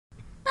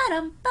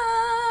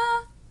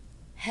Ba-dum-ba!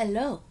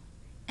 Hello,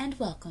 and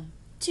welcome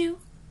to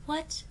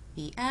What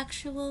the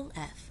Actual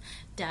F.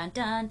 Dun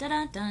dun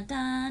dun dun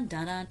dun dun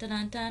dun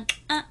dun dun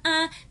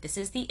dun. This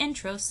is the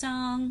intro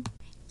song.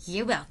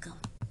 You're welcome.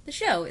 The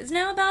show is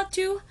now about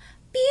to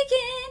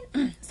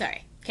begin.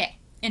 Sorry. Okay,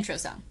 intro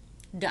song.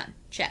 Done.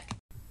 Check.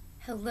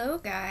 Hello,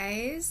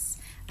 guys.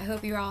 I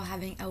hope you're all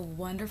having a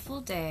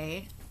wonderful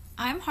day.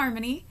 I'm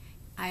Harmony.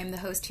 I am the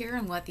host here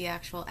on What the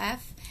Actual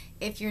F.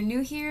 If you're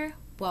new here,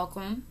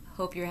 welcome.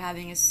 Hope you're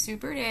having a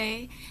super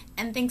day.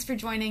 And thanks for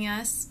joining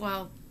us.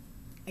 Well,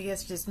 I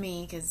guess just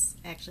me, because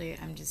actually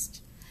I'm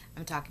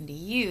talking to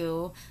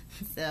you.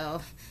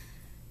 So,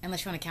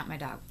 unless you want to count my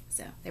dog.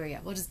 So, there we go.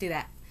 We'll just do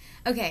that.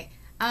 Okay.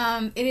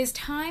 It is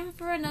time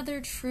for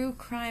another true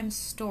crime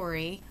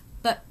story.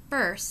 But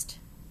first,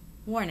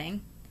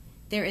 warning,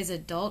 there is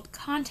adult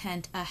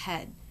content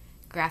ahead.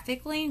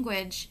 Graphic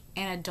language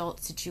and adult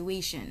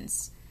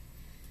situations.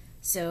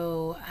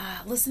 So,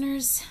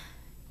 listeners,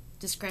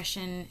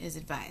 discretion is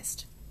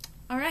advised.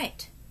 All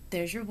right,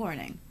 there's your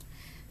warning.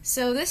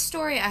 So this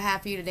story I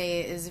have for you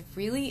today is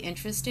really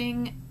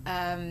interesting.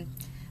 I'm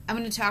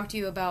going to talk to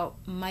you about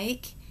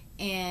Mike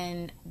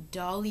and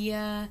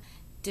Dahlia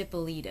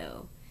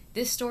DiPolito.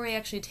 This story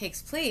actually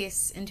takes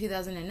place in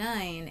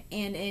 2009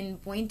 and in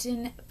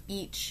Boynton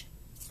Beach,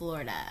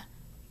 Florida.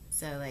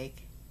 So,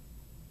 like,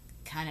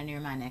 kind of near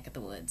my neck of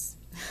the woods.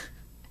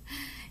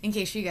 In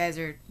case you guys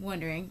are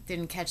wondering,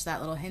 didn't catch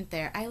that little hint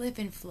there, I live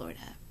in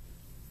Florida.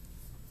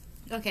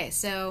 Okay,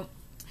 so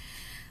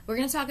we're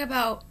going to talk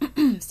about...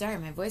 Sorry,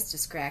 my voice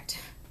just cracked.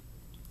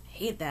 I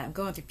hate that. I'm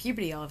going through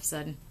puberty all of a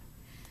sudden.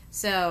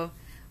 So,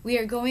 we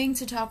are going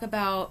to talk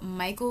about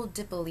Michael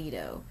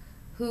DiPolito,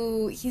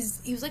 who he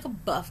was like a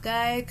buff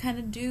guy kind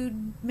of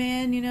dude,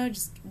 man, you know,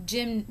 just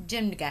gym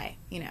guy,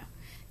 you know.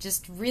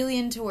 Just really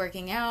into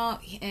working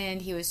out,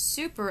 and he was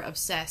super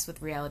obsessed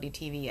with reality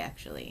TV,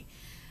 actually.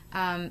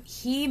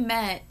 He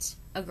met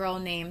a girl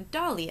named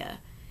Dahlia,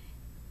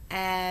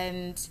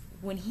 and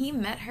when he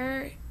met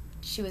her,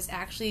 she was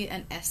actually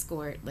an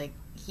escort. Like,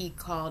 he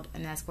called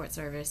an escort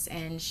service,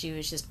 and she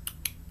was just,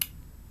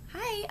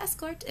 hi,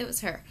 escort. It was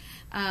her.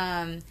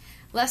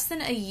 Less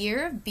than a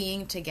year of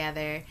being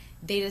together,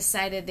 they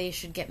decided they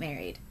should get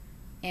married.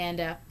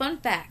 And fun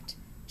fact,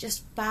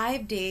 just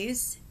 5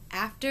 days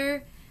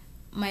after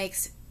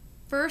Mike's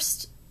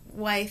first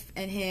wife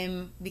and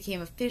him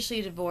became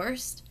officially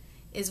divorced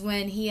is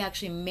when he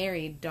actually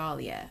married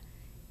Dahlia.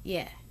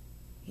 Yeah.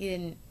 He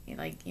didn't,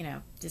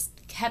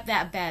 just kept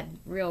that bed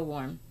real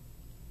warm.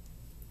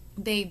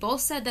 They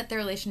both said that their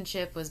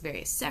relationship was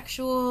very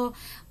sexual,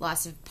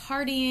 lots of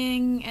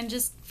partying, and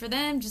just, for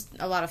them, just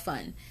a lot of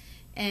fun.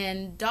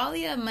 And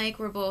Dahlia and Mike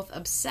were both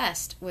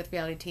obsessed with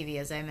reality TV,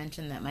 as I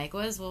mentioned that Mike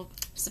was. Well,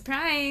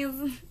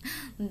 surprise!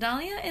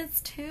 Dahlia is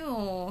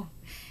too.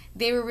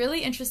 They were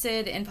really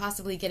interested in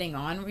possibly getting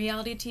on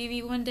reality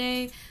TV one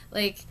day.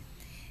 Like,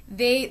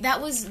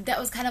 that was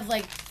kind of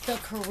like the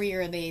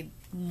career they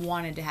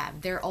wanted to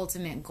have, their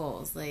ultimate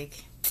goals.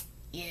 Like,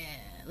 yeah,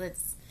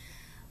 let's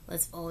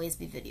always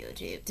be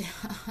videotaped,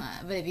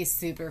 but it'd be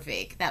super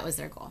fake. That was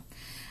their goal.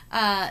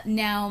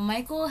 Now,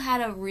 Michael had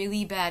a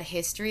really bad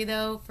history,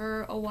 though,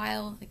 for a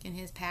while, like in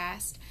his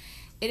past.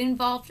 It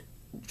involved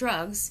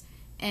drugs,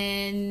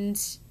 and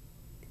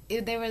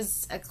there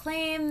was a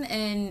claim,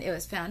 and it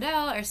was found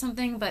out or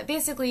something, but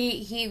basically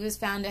he was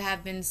found to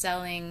have been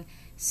selling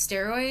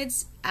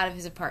steroids out of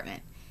his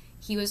apartment.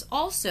 He was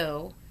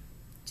also,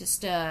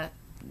 just throw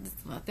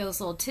this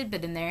little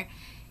tidbit in there,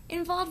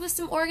 involved with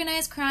some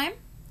organized crime.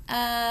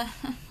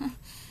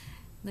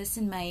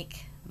 Listen,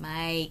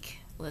 Mike,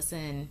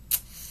 listen.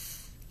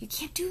 You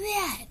can't do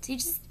that.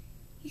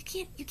 You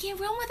can't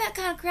run with that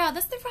kind of crowd.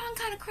 That's the wrong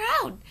kind of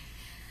crowd.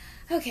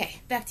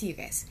 Okay, back to you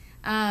guys.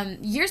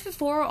 Years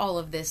before all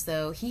of this,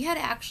 though, he had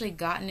actually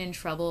gotten in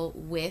trouble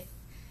with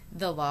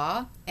the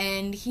law,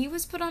 and he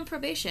was put on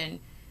probation.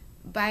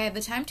 By the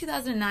time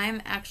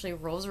 2009 actually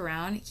rolls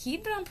around,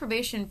 he'd been on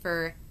probation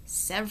for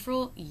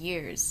several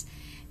years.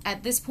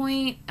 At this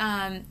point,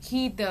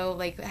 he, though,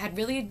 had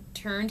really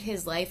turned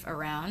his life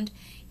around.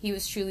 He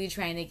was truly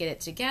trying to get it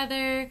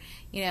together,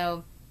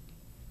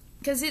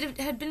 because it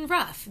had been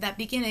rough, that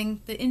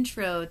beginning, the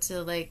intro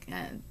to,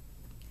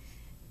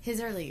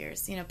 his early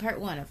years, part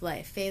one of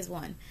life, phase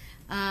one.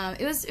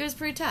 It was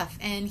pretty tough,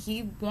 and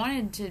he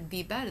wanted to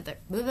be better.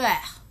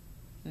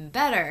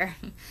 Better.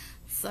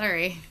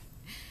 Sorry.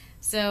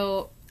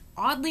 So,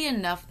 oddly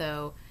enough,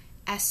 though,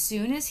 as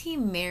soon as he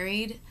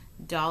married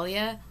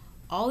Dahlia,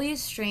 all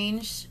these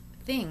strange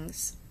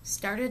things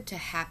started to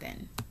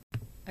happen.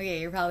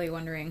 Okay, you're probably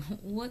wondering,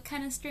 what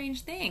kind of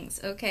strange things?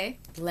 Okay,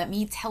 let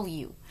me tell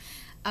you.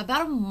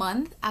 About a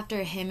month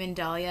after him and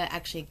Dahlia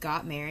actually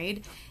got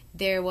married,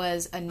 there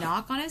was a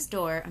knock on his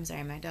door. I'm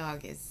sorry, my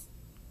dog is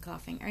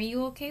coughing. Are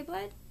you okay,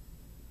 bud?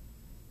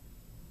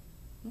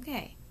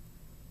 Okay.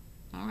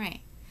 All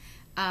right.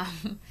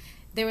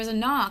 There was a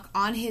knock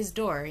on his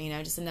door,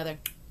 just another...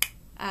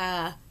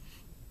 but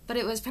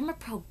it was from a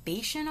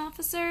probation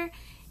officer,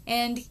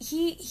 And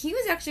he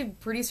was actually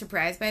pretty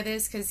surprised by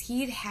this because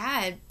he'd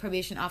had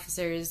probation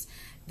officers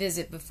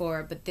visit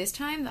before, but this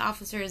time the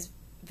officer's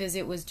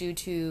visit was due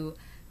to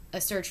a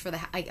search for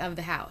of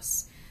the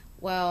house.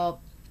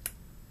 Well,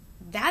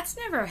 that's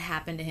never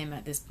happened to him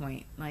at this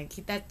point. Like,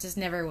 that just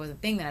never was a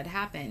thing that had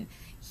happened.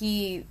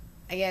 He,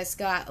 I guess,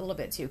 got a little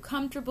bit too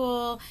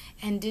comfortable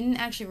and didn't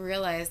actually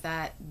realize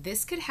that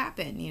this could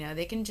happen. You know,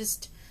 they can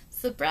just,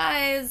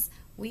 surprise,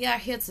 we are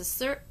here to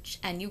search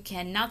and you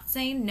cannot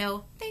say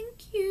no,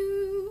 thank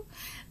you.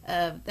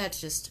 That's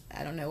just,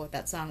 I don't know what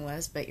that song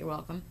was, but you're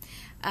welcome.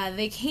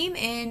 They came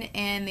in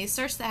and they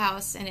searched the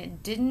house and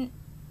it didn't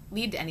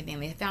lead to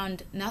anything. They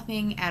found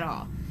nothing at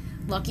all.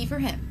 Lucky for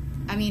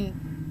him. I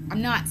mean,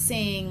 I'm not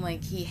saying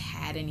like he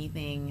had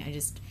anything. I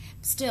just,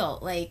 still,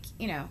 like,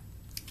 you know,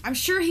 I'm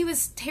sure he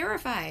was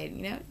terrified,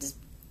 you know, just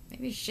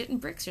maybe shitting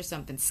bricks or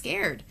something,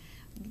 scared.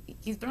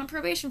 He's been on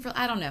probation for,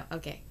 I don't know.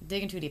 Okay,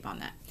 digging too deep on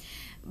that.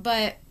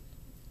 But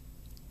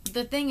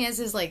the thing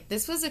is like,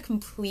 this was a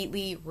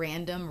completely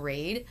random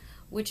raid,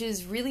 which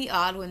is really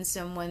odd when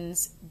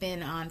someone's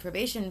been on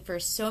probation for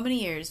so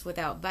many years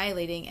without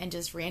violating and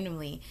just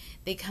randomly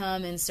they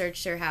come and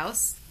search their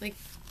house. Like,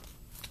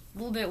 a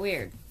little bit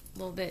weird. A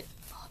little bit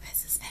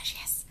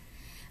suspicious.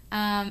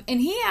 And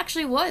he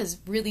actually was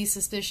really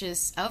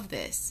suspicious of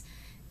this.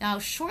 Now,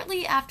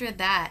 shortly after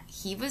that,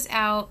 he was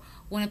out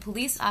when a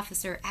police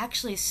officer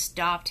actually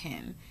stopped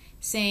him,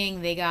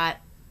 saying they got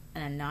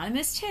an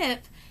anonymous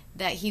tip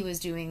that he was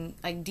doing,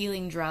 like,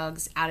 dealing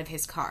drugs out of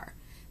his car.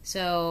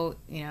 So,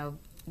 you know,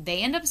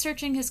 they end up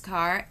searching his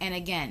car, and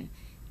again,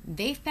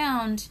 they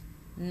found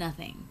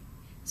nothing.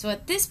 So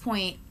at this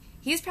point,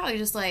 he's probably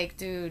just like,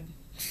 dude,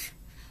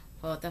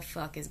 what the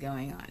fuck is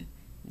going on?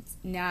 It's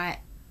not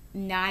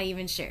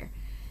even sure.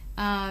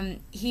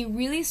 He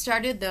really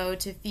started, though,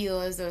 to feel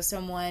as though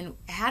someone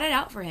had it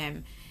out for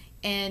him.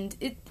 And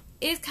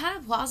it's kind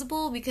of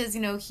plausible because,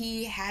 you know,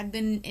 he had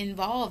been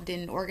involved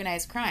in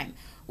organized crime,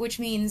 which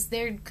means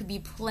there could be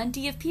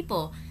plenty of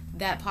people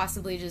that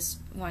possibly just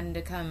wanted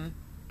to come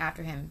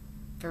after him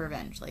for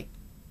revenge, like,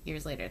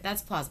 years later.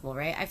 That's plausible,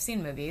 right? I've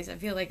seen movies. I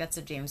feel like that's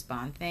a James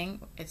Bond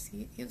thing.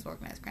 He was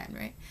organized crime,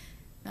 right?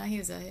 No, he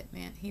was a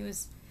hitman. He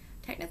was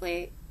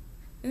technically...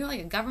 Isn't it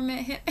like a government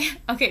hit?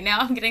 Okay, now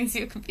I'm getting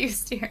too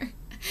confused here.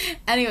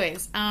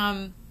 Anyways,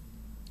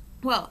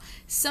 well,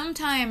 some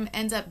time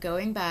ends up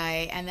going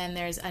by, and then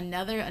there's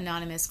another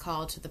anonymous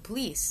call to the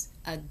police.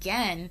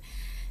 Again,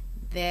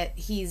 that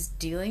he's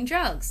dealing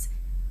drugs.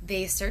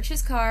 They search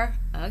his car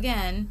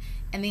again,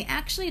 and they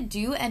actually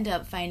do end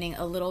up finding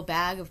a little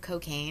bag of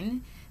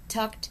cocaine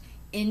tucked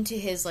into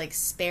his, like,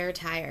 spare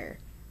tire,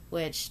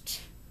 which,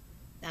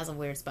 that's a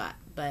weird spot,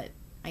 but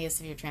I guess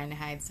if you're trying to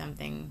hide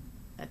something...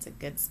 that's a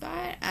good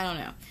spot. I don't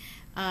know.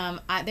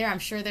 I'm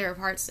sure there are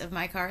parts of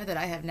my car that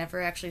I have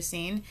never actually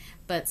seen,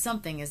 but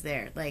something is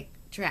there, like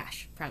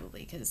trash,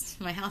 probably, because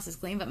my house is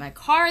clean, but my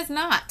car is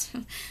not.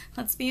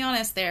 Let's be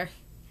honest there.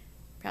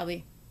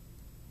 Probably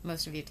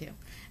most of you too.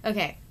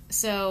 Okay,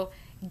 so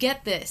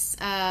get this.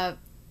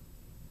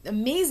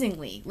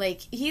 Amazingly,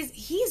 like,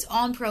 he's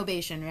on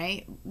probation,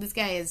 right? This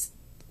guy is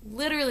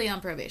literally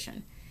on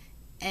probation.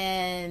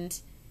 And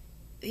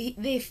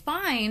they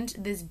find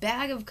this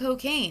bag of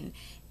cocaine.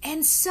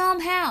 And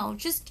somehow,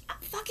 just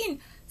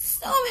fucking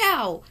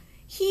somehow,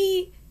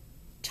 he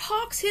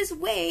talks his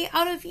way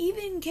out of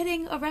even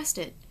getting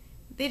arrested.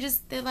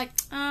 They're like,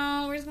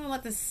 oh, we're just gonna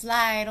let this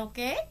slide,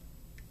 okay?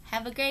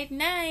 Have a great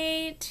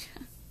night.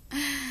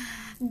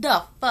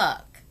 The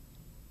fuck?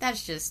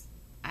 That's just,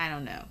 I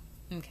don't know.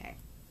 Okay.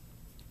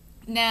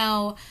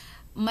 Now,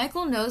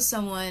 Michael knows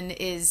someone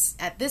is,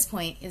 at this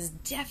point, is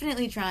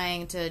definitely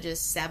trying to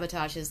just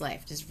sabotage his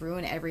life, just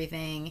ruin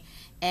everything,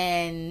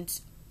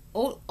 and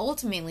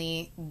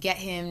ultimately get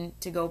him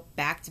to go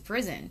back to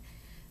prison.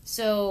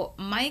 So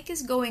Mike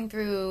is going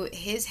through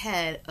his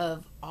head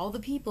of all the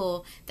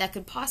people that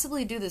could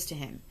possibly do this to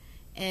him.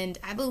 And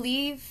I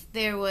believe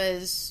there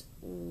was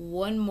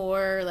one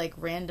more, like,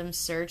 random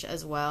search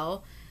as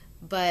well,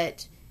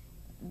 but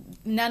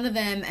none of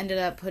them ended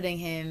up putting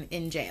him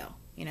in jail.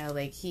 You know,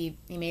 like, he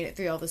made it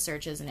through all the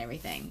searches and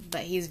everything.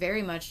 But he's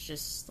very much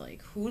just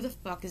like, who the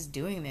fuck is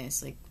doing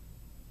this? Like,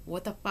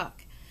 what the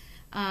fuck?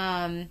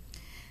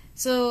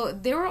 So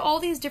there were all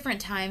these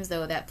different times,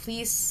 though, that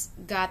police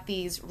got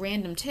these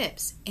random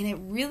tips, and it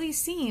really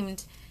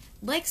seemed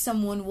like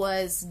someone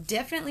was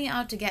definitely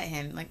out to get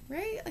him. Like,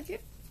 right? Like,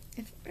 it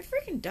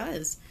freaking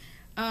does.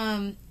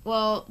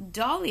 Well,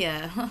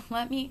 Dahlia,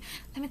 let me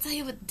tell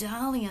you what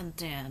Dahlia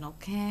did,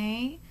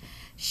 okay?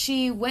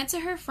 She went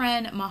to her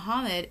friend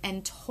Mohammed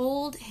and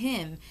told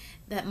him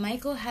that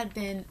Michael had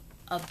been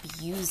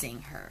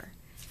abusing her,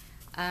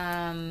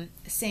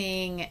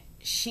 saying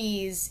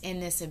she's in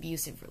this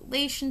abusive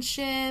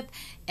relationship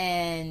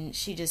and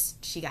she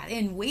got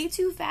in way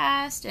too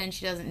fast and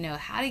she doesn't know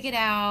how to get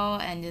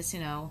out and just, you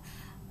know,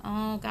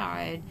 oh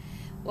God.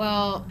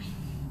 Well,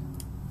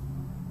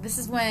 this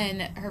is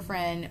when her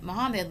friend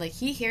Mohammed, like,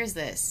 he hears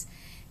this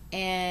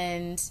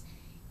and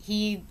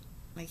he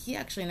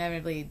actually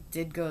inevitably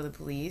did go to the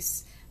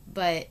police,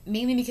 but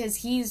mainly because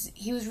he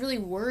was really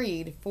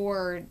worried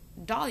for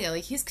Dahlia.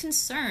 Like, he's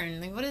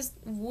concerned. Like,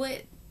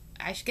 what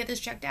I should get this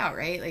checked out,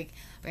 right? Like,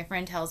 my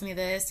friend tells me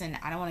this, and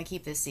I don't want to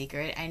keep this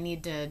secret. I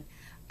need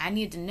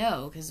to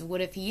know, because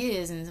what if he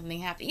is and something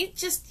happens? It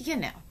just,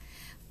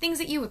 things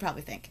that you would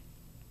probably think.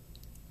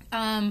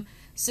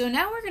 So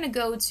now we're gonna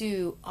go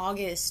to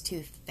August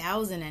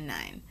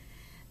 2009.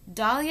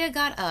 Dahlia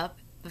got up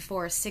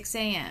before 6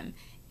 a.m.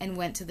 and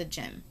went to the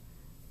gym.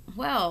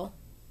 Well,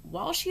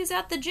 while she's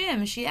at the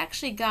gym, she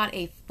actually got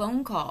a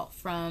phone call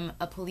from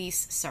a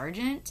police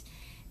sergeant,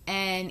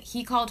 and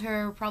he called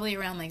her probably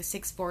around like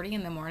 6:40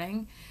 in the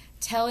morning,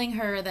 telling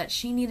her that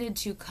she needed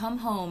to come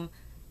home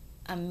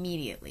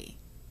immediately.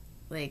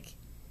 Like,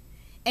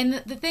 and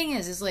the thing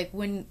is like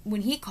when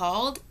he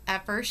called,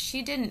 at first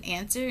she didn't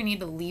answer and he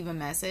had to leave a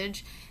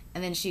message,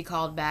 and then she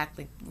called back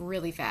like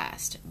really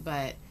fast.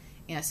 But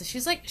so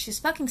she's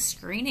fucking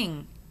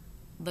screening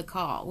the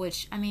call,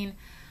 which, I mean,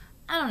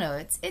 I don't know,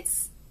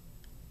 it's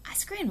I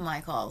screen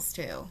my calls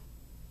too.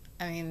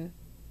 I mean,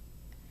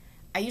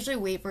 I usually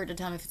wait for it to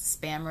tell me if it's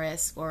spam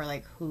risk or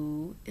like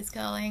who is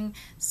calling.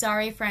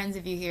 Sorry, friends,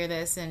 if you hear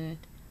this and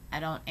I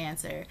don't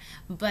answer.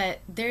 But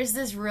there's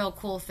this real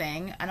cool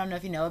thing. I don't know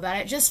if you know about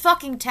it. Just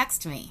fucking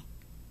text me.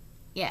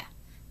 Yeah.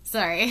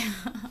 Sorry.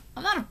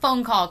 I'm not a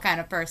phone call kind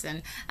of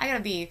person. I gotta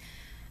be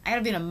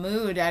in a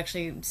mood to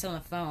actually sit on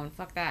the phone.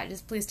 Fuck that.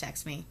 Just please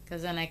text me,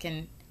 because then I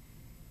can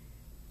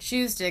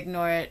choose to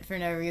ignore it for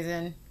no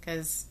reason,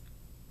 because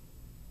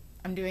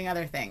I'm doing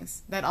other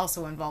things that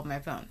also involve my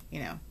phone,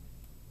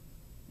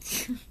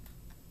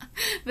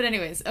 But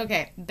anyways,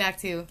 okay, back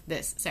to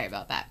this. Sorry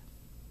about that.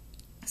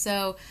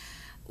 So,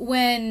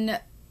 when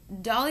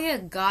Dahlia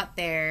got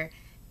there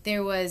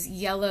was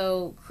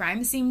yellow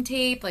crime scene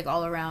tape, like,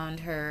 all around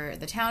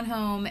the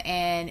townhome,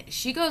 and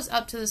she goes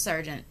up to the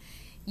sergeant.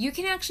 You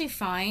can actually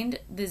find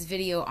this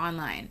video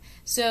online.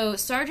 So,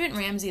 Sergeant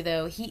Ramsey,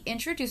 though, he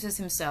introduces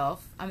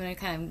himself. I'm going to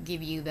kind of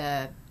give you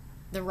the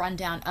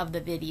rundown of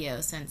the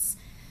video, since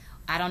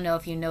I don't know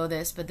if you know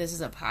this, but this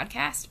is a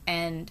podcast,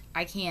 and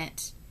I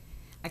can't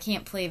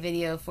play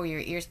video for your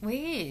ears.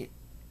 Wait.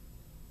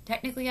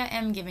 Technically, I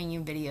am giving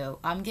you video.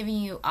 I'm giving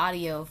you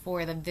audio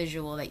for the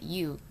visual that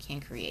you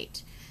can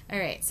create. All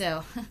right,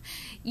 so,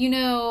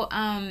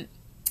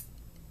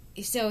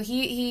 so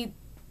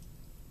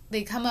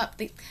they come up,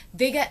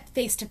 they get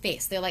face to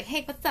face. They're like,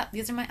 hey, what's up?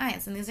 These are my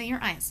eyes, and these are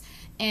your eyes.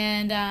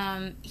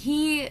 And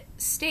he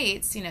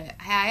states,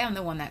 hi, I'm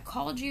the one that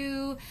called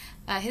you.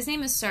 His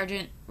name is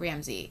Sergeant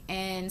Ramsey.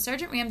 And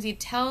Sergeant Ramsey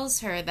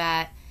tells her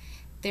that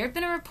there had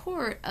been a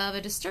report of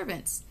a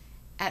disturbance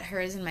at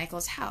hers and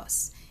Michael's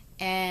house,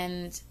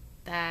 and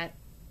that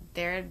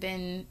there had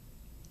been,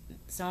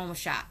 someone was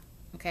shot.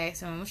 Okay,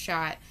 someone was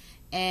shot.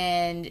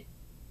 And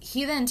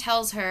he then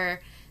tells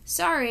her,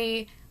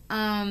 sorry,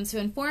 to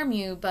inform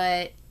you,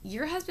 but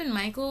your husband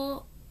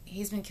Michael,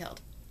 he's been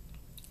killed.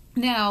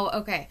 Now,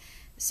 okay,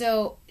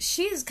 so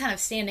she's kind of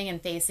standing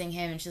and facing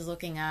him, and she's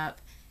looking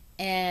up,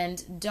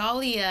 and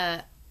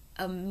Dahlia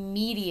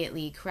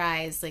immediately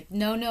cries, like,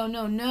 no, no,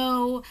 no,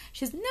 no.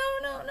 She's, no,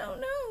 no, no,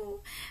 no.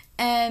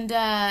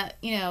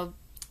 And,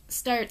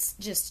 starts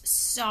just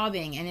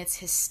sobbing, and it's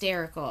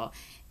hysterical.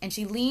 And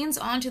she leans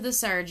onto the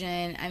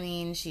sergeant. I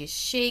mean, she's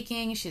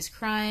shaking, she's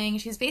crying.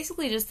 She's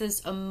basically just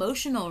this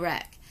emotional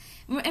wreck.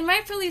 And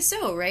rightfully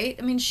so, right?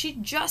 I mean, she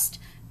just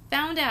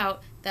found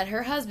out that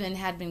her husband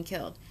had been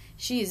killed.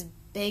 She is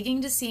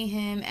begging to see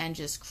him and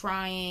just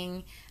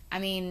crying. I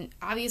mean,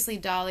 obviously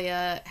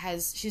Dahlia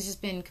she's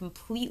just been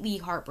completely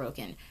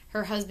heartbroken.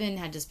 Her husband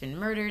had just been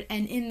murdered,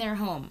 and in their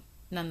home,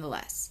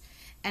 nonetheless.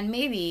 And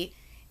maybe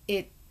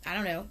I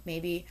don't know,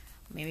 maybe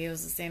it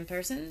was the same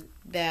person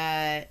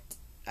that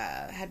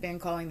had been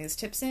calling these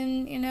tips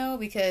in,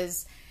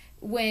 because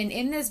when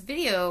in this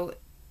video,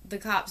 the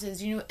cop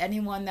says,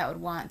 anyone that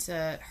would want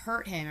to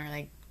hurt him or,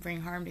 like,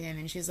 bring harm to him,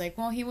 and she's like,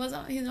 well,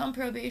 he's on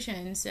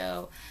probation,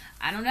 so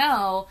I don't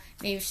know.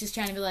 Maybe she's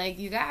trying to be like,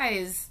 you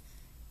guys,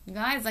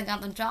 I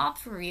got the job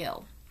for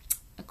you.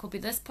 It could be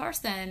this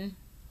person.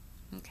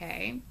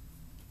 Okay.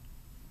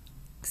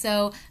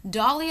 So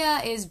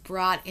Dahlia is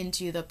brought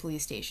into the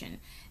police station.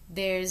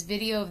 There's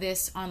video of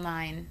this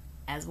online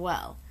as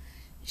well.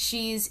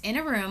 She's in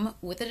a room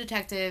with a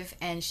detective,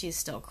 and she's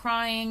still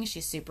crying.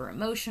 She's super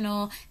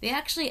emotional. They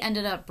actually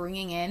ended up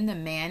bringing in the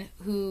man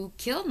who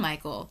killed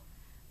Michael,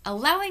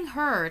 allowing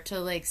her to,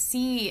 like,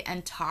 see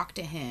and talk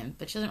to him,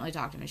 but she doesn't really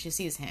talk to him. She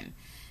sees him.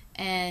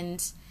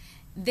 And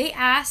they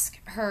ask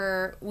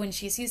her, when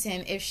she sees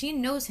him, if she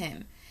knows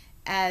him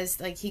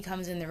as, like, he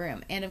comes in the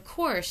room. And, of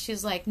course,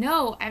 she's like,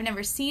 no, I've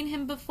never seen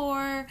him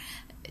before.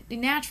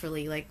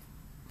 Naturally, like,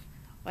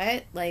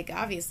 what? Like,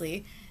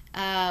 obviously.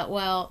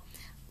 Well,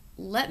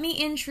 let me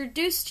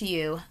introduce to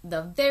you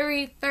the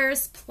very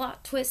first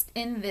plot twist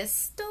in this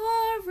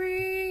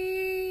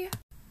story.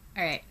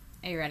 Alright,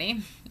 are you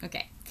ready?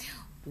 Okay.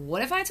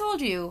 What if I told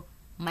you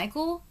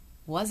Michael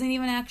wasn't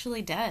even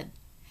actually dead?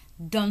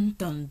 Dun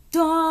dun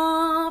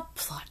dun!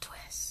 Plot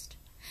twist.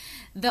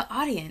 The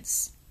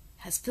audience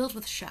has filled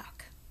with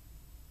shock.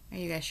 Are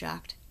you guys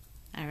shocked?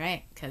 All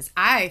right, because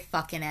I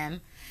fucking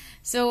am.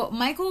 So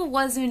Michael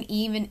wasn't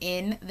even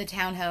in the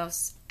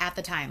townhouse at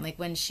the time, like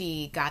when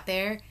she got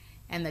there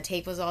and the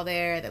tape was all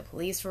there, the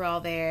police were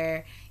all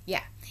there.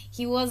 Yeah,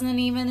 he wasn't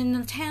even in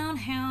the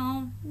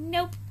townhouse.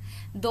 Nope.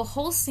 The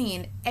whole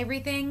scene,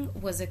 everything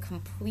was a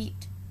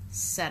complete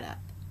setup.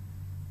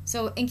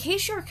 So in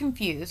case you're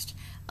confused,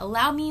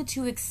 allow me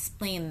to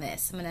explain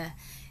this. I'm going to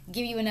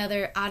give you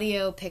another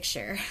audio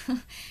picture.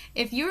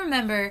 If you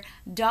remember,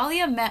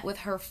 Dahlia met with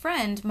her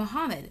friend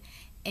Mohammed,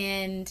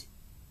 and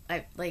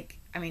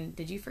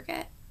did you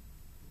forget?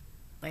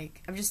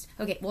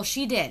 Okay, well,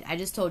 she did. I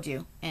just told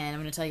you, and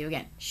I'm going to tell you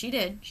again. She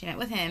did. She met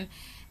with him,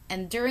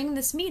 and during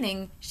this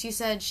meeting, she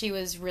said she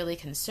was really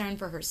concerned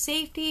for her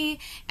safety,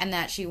 and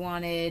that she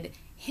wanted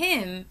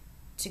him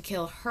to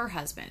kill her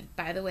husband.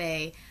 By the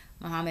way,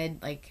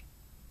 Mohammed,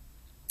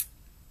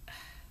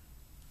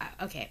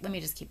 okay, let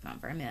me just keep going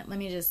for a minute. Let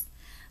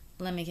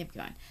me keep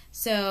going.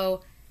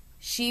 So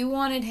she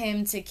wanted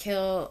him to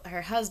kill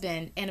her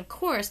husband, and of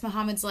course,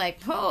 Muhammad's like,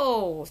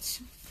 "Oh,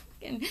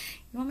 you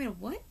want me to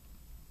what?"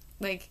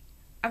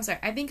 I'm sorry.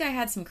 I think I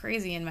had some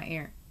crazy in my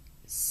ear.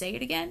 Say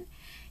it again.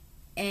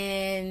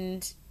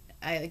 And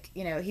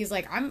he's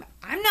like, "I'm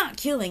not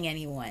killing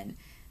anyone."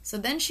 So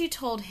then she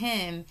told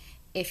him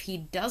if he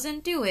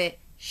doesn't do it,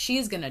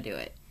 she's gonna do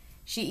it.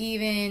 She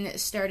even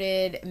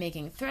started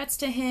making threats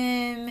to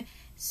him.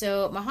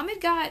 So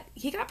Muhammad got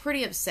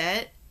pretty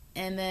upset,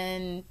 and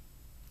then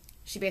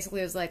she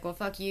basically was like, "Well,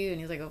 fuck you," and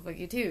he's like, "Well, fuck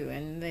you too,"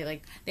 and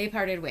they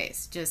parted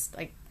ways, just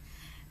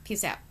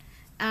peace out.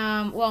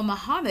 Well,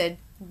 Muhammad,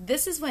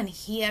 this is when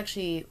he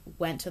actually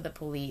went to the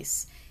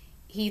police.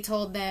 He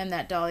told them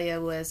that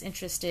Dahlia was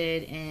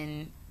interested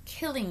in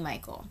killing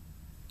Michael.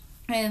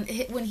 And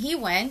when he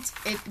went,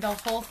 the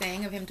whole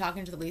thing of him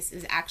talking to the police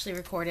is actually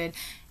recorded,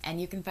 and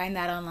you can find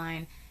that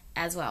online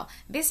as well.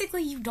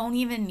 Basically, you don't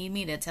even need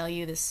me to tell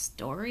you this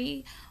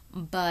story,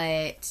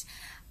 but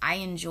I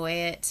enjoy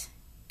it,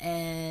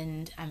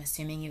 and I'm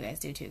assuming you guys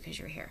do too because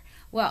you're here.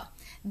 Well,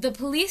 the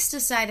police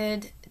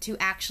decided to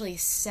actually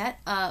set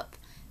up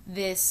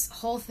this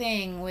whole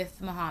thing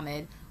with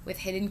Muhammad with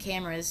hidden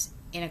cameras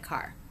in a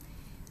car.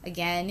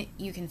 Again,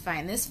 you can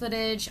find this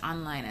footage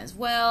online as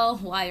well.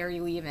 Why are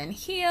you even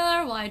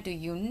here? Why do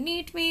you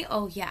need me?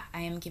 Oh yeah,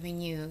 I am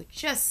giving you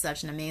just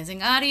such an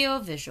amazing audio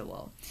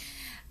visual.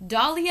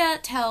 Dahlia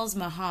tells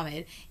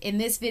Muhammad in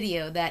this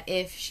video that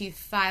if she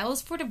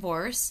files for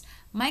divorce,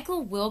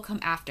 Michael will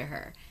come after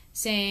her,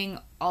 saying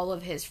all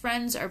of his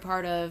friends are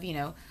part of,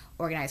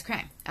 organized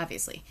crime,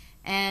 obviously.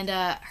 And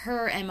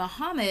her and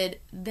Muhammad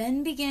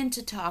then begin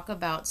to talk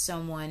about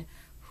someone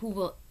who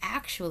will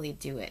actually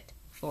do it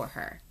for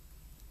her.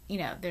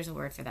 There's a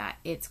word for that.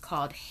 It's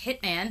called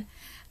hitman.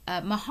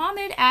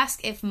 Muhammad asked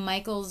if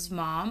Michael's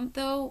mom,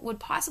 though, would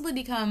possibly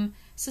become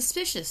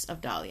suspicious of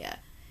Dahlia.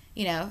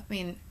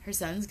 Her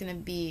son's going to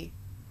be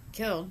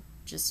killed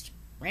just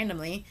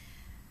randomly.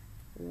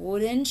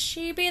 Wouldn't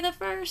she be the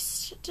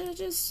first to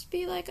just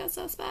be like a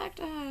suspect?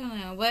 I don't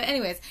know. But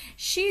anyways,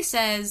 she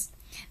says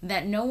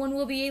that no one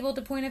will be able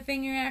to point a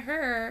finger at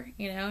her.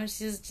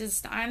 She's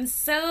just, I'm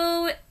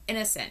so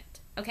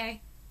innocent.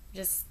 Okay?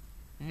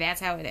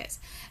 That's how it is.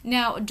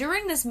 Now,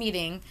 during this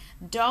meeting,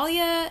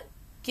 Dahlia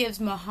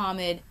gives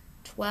Muhammad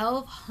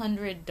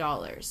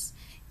 $1,200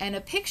 and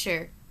a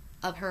picture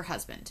of her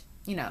husband.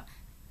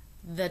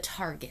 The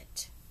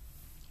target.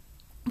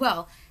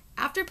 Well,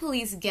 after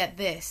police get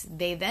this,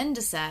 they then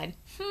decide,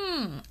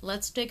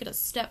 let's take it a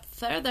step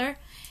further.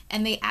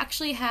 And they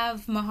actually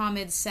have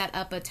Muhammad set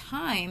up a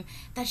time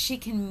that she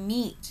can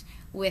meet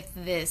with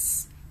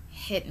this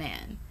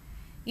hitman.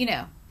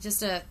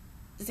 Just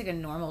like a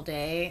normal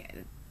day.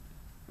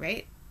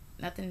 Right?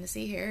 Nothing to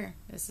see here.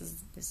 This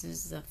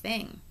is a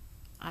thing,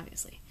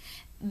 obviously.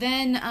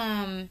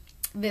 Then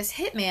this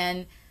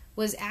hitman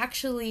was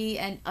actually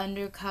an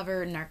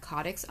undercover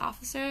narcotics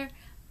officer,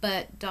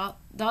 but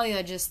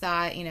Dahlia just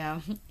thought,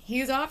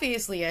 he's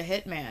obviously a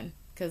hitman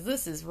because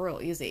this is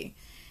real easy.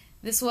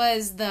 This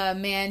was the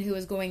man who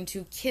was going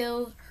to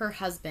kill her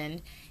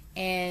husband,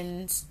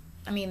 and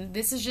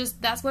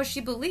that's what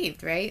she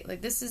believed, right?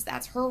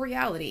 That's her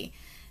reality.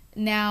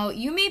 Now,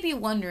 you may be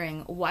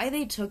wondering why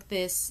they took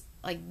this,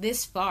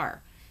 this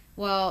far.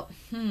 Well,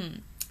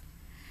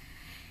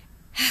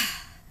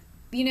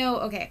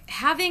 okay,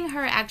 having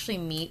her actually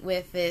meet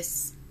with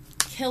this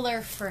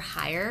killer for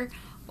hire,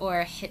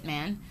 or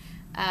hitman,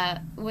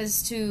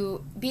 was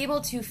to be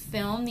able to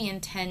film the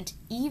intent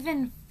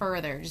even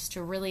further, just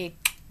to really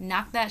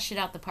knock that shit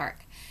out the park,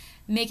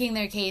 making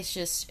their case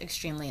just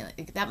extremely,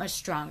 that much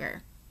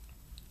stronger.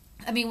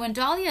 When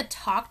Dahlia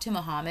talked to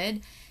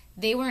Muhammad,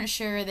 they weren't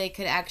sure they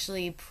could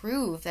actually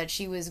prove that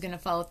she was going to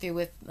follow through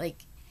with,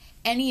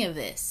 any of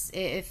this.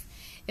 If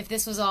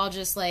this was all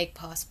just,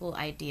 possible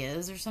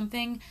ideas or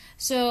something.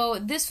 So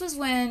this was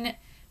when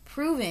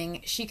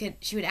proving she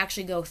would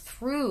actually go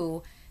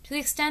through to the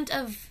extent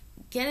of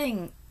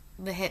getting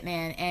the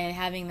hitman and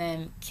having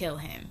them kill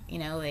him.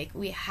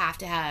 We have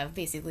to have,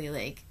 basically,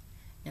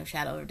 no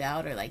shadow of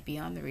doubt, or,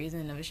 beyond the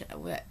reason of a shadow.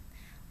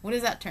 What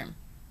is that term?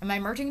 Am I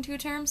merging two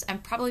terms? I'm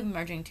probably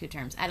merging two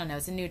terms. I don't know.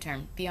 It's a new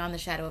term. Beyond the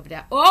shadow of a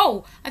doubt.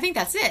 Oh, I think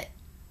that's it.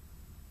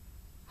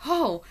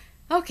 Oh,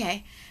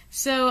 okay.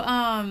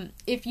 So,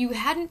 if you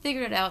hadn't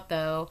figured it out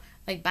though,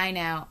 like by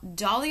now,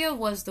 Dahlia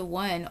was the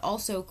one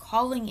also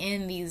calling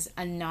in these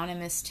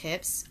anonymous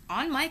tips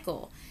on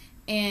Michael.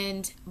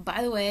 And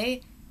by the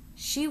way,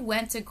 she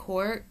went to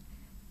court,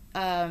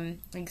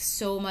 like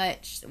so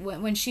much,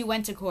 when she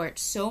went to court,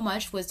 so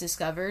much was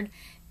discovered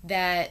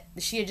that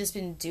she had just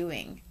been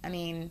doing. I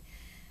mean,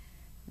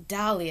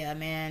 Dahlia,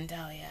 man,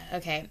 Dahlia.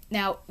 Okay,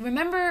 now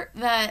remember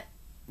that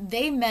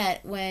they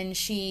met when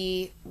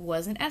she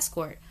was an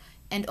escort,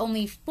 and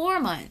only 4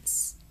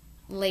 months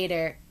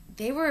later,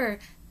 they were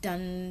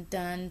dun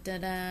dun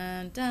dun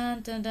dun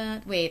dun dun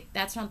dun. Wait,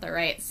 that's not the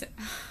right.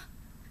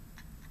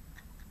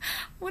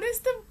 What's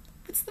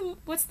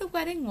the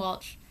wedding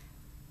waltz?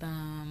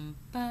 Bum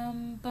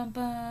bum bum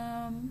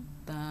bum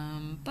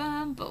bum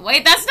bum. But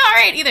wait, that's not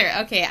right either.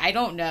 Okay, I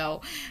don't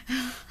know.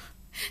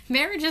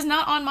 Marriage is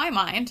not on my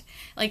mind,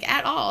 like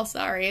at all.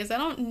 Sorry, I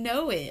don't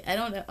know it. I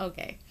don't know.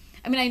 Okay,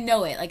 I mean I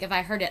know it. Like if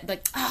I heard it,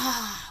 like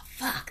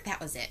fuck, that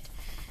was it.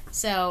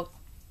 So,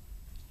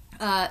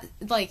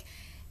 like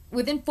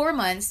within 4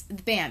 months,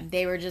 bam,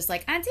 they were just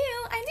like, I do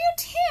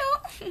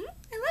too.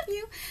 I love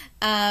you.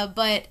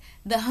 But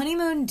the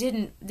honeymoon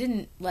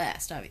didn't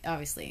last.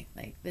 Obviously,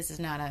 like this is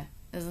not a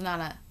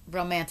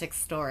romantic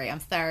story.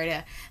 I'm sorry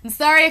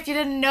if you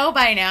didn't know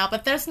by now,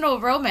 but there's no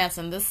romance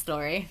in this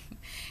story.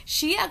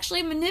 She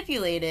actually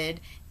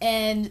manipulated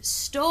and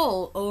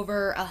stole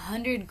over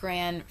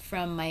 $100,000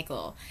 from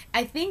Michael.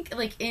 I think,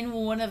 like in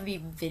one of the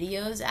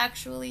videos,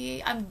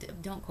 actually,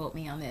 don't quote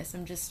me on this.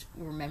 I'm just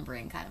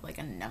remembering kind of like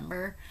a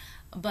number,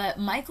 but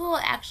Michael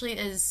actually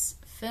is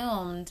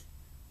filmed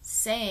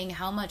saying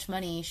how much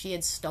money she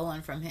had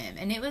stolen from him,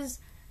 and it was,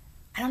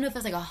 I don't know if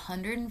it was like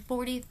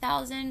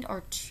 $140,000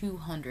 or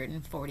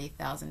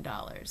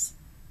 $240,000.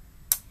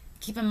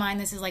 Keep in mind,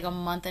 this is like a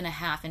month and a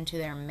half into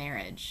their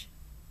marriage.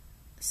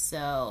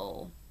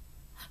 So,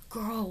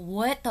 girl,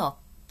 what the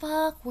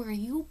fuck were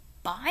you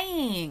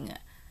buying?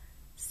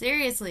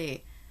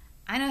 Seriously,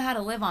 I know how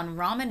to live on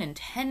ramen and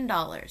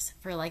 $10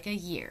 for like a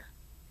year.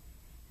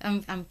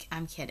 I'm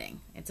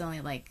kidding. It's only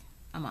like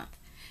a month.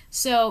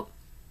 So,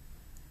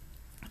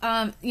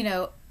 you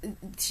know,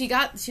 she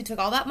took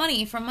all that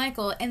money from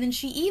Michael, and then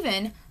she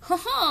even,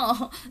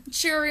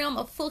 cherry on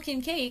the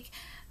fucking cake.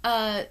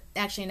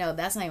 Actually, no,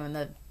 that's not even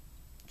the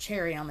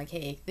cherry on the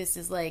cake. This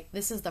is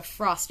the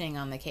frosting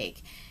on the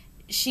cake.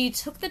 She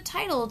took the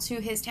title to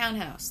his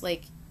townhouse.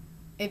 Like,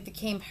 it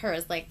became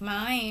hers. Like,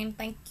 mine,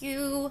 thank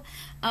you.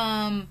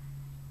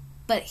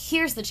 But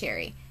here's the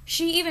cherry.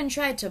 She even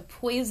tried to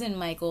poison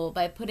Michael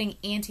by putting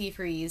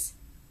antifreeze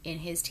in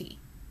his tea.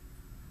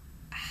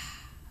 I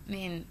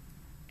mean,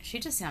 she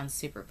just sounds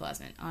super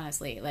pleasant,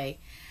 honestly. Like,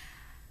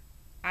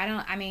 I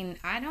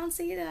don't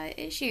see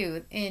the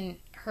issue in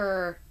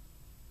her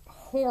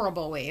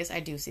horrible ways. I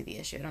do see the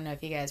issue. I don't know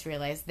if you guys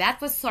realize that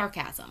was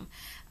sarcasm.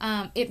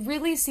 It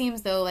really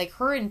seems though like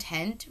her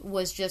intent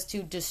was just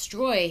to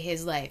destroy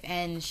his life,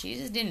 and she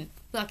just didn't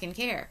fucking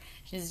care.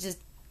 She's just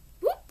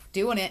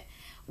doing it.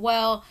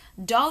 Well,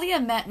 Dahlia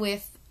met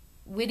with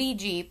Witty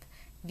Jeep,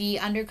 the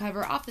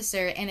undercover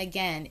officer, and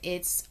again,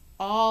 it's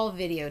all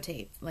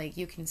videotaped. Like,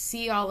 you can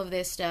see all of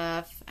this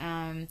stuff.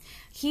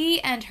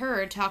 He and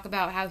her talk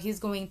about how he's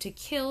going to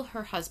kill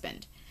her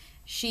husband.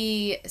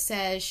 She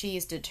says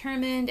she's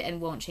determined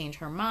and won't change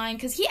her mind.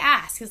 Because he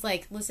asks, he's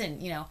like, listen,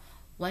 you know,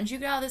 once you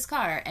get out of this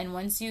car and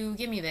once you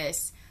give me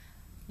this,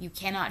 you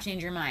cannot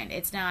change your mind.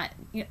 It's not,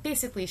 you know,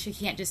 basically she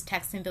can't just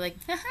text him and be like,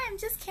 I'm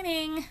just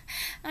kidding.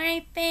 All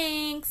right,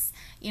 thanks.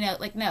 You know,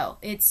 like, no,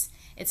 it's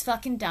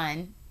fucking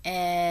done.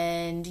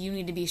 And you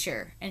need to be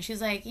sure. And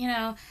she's like, you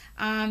know,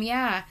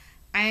 yeah,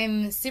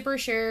 I'm super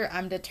sure.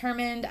 I'm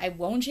determined. I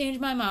won't change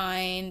my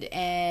mind.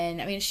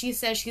 And I mean, she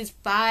says she's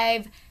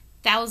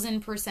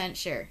 5,000%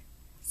 sure.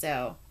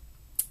 So,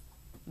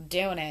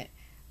 doing it.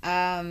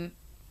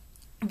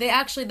 They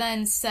actually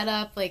then set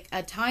up like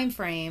a time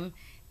frame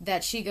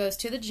that she goes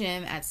to the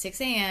gym at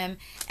 6 a.m.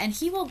 and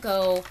he will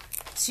go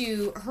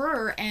to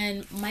her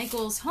and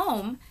Michael's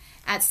home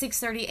at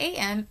 6:30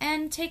 a.m.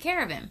 and take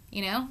care of him,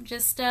 you know,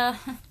 just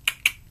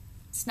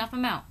snuff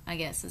him out, I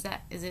guess. Isn't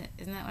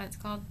that what it's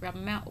called? Rub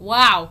him out?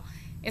 Wow.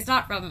 It's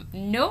not rub him.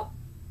 Nope.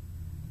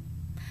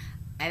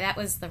 That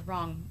was the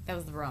wrong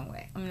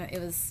way.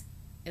 It was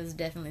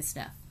definitely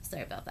snuff.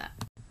 Sorry about that.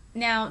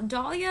 Now,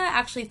 Dahlia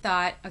actually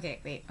thought,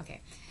 okay.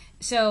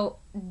 So,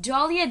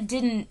 Dahlia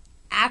didn't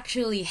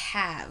actually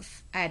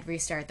have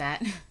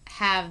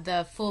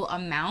the full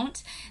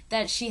amount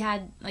that she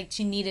had, like,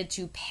 she needed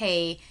to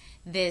pay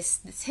this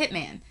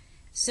hitman.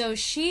 So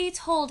she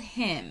told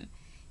him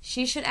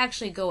she should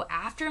actually go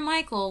after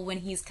Michael when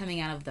he's coming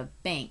out of the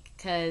bank,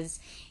 because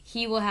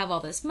he will have all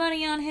this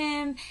money on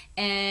him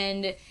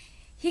and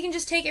he can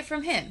just take it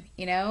from him,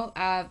 you know?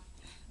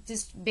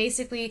 Just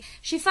basically,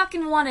 she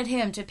fucking wanted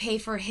him to pay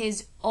for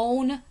his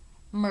own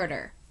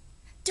murder.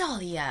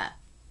 Dahlia,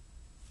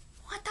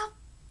 what the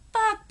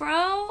fuck,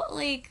 bro?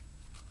 Like,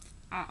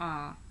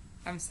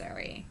 I'm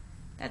sorry.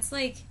 That's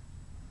like,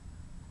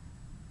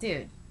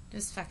 dude,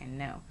 just fucking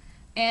no.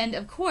 And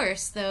of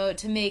course, though,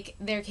 to make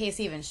their case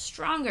even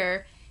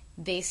stronger,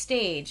 they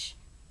stage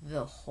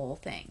the whole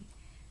thing.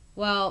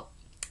 Well,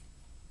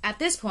 at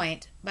this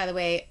point, by the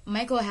way,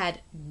 Michael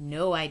had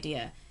no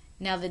idea.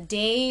 Now, the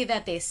day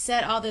that they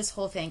set all this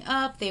whole thing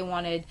up, they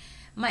went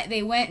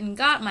and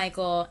got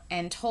Michael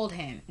and told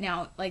him.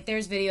 Now, like,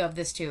 there's video of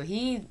this too.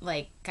 He,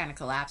 like, kind of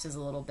collapses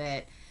a little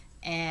bit,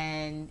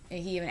 and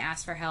he even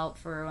asked for help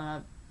for one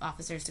of the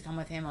officers to come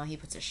with him while he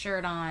puts a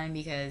shirt on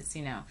because,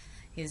 you know,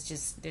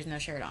 there's no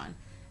shirt on.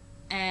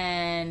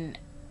 And,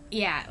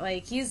 yeah,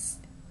 like, he's,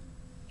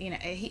 you know,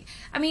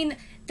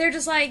 they're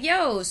just like,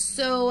 yo,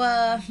 so,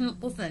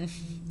 listen,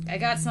 I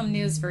got some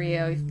news for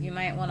you. You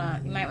might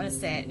wanna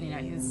sit. You know,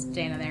 he's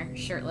standing there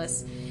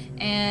shirtless,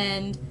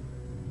 and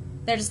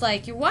they're just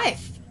like, your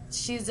wife,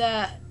 she's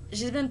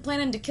been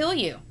planning to kill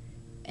you,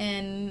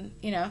 and,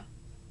 you know,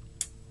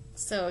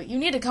 so you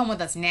need to come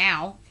with us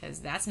now, because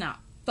that's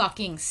not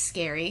fucking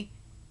scary.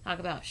 Talk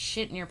about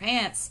shit in your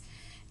pants.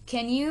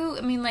 Can you,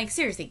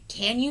 seriously,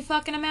 can you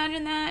fucking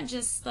imagine that?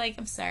 Just, like,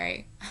 I'm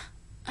sorry.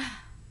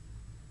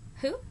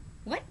 Who?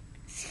 What?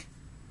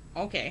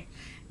 Okay.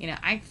 You know,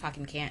 I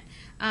fucking can't.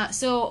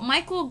 So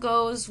Michael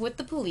goes with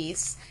the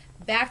police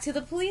back to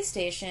the police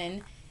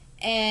station,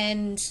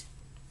 and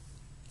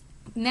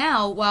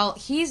now, while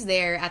he's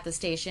there at the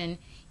station,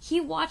 he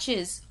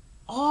watches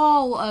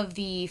all of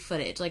the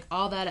footage, like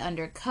all that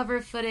undercover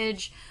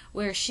footage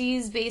where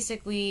she's telling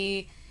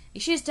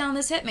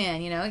this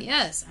hitman, you know,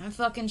 yes, I'm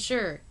fucking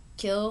sure,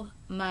 kill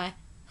my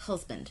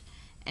husband.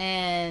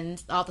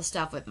 And all the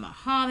stuff with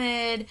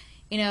Muhammad,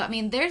 you know,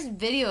 there's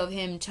video of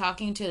him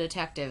talking to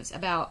detectives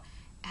about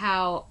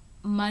how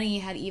money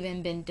had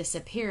even been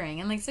disappearing.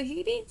 And, like, so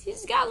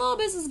he's got a little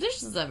bit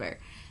suspicious of her.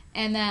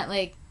 And that,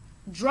 like,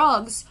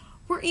 drugs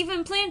were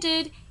even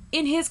planted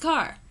in his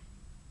car.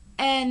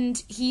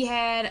 And he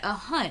had a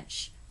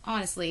hunch,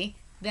 honestly,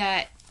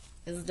 that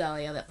it was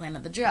Dahlia that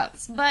planted the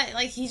drugs. But,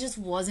 like, he just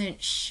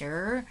wasn't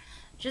sure.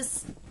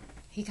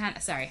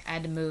 Sorry, I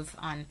had to move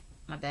on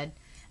my bed.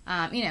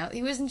 You know,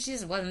 she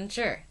just wasn't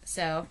sure.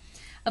 So,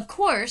 of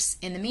course,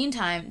 in the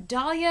meantime,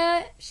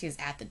 Dahlia, she's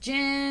at the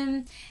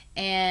gym,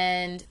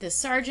 and the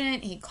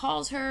sergeant, he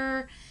calls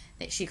her,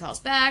 she calls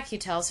back, he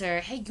tells her,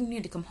 hey, you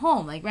need to come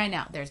home, like, right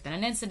now. There's been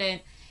an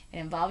incident, it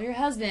involved your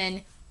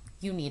husband,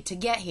 you need to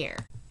get here.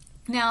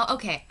 Now,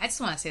 okay, I just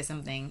want to say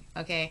something,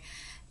 okay?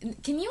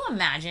 Can you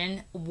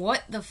imagine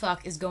what the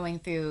fuck is going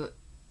through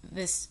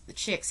this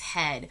chick's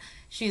head?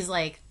 She's,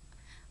 like,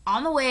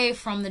 on the way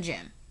from the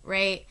gym,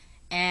 right?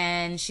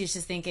 And she's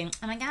just thinking,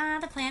 oh my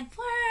god, the plan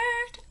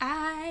worked.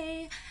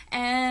 I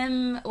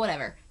am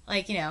whatever.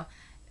 Like, you know,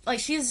 like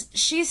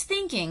she's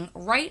thinking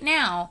right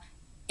now,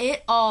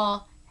 it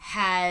all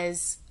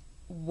has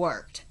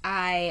worked.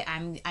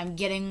 I'm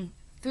getting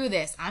through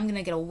this. I'm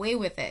gonna get away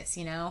with this,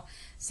 you know?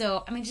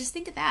 So, just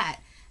think of that.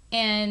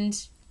 And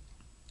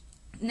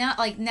now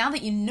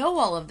that you know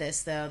all of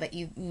this, though, that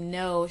you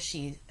know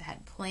she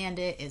had planned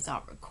it, it's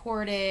all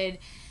recorded,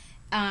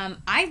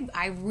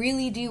 I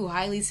really do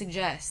highly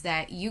suggest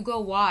that you go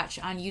watch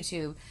on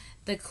YouTube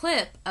the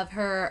clip of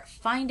her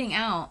finding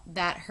out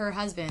that her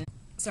husband,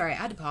 sorry, I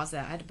had to pause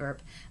that, I had to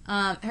burp,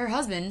 her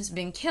husband's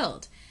been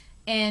killed,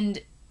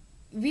 and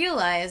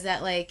realize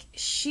that, like,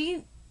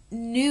 she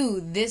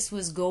knew this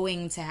was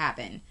going to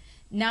happen.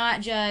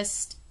 Not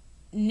just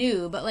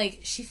knew, but, like,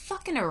 she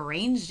fucking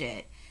arranged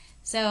it.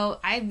 So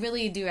I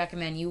really do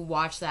recommend you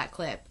watch that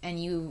clip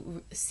and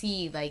you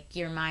see, like,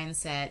 your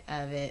mindset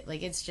of it.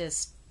 Like, it's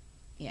just,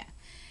 yeah.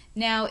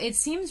 Now, it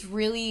seems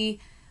really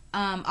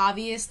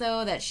obvious,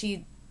 though, that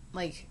she,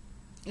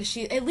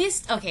 at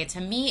least, okay,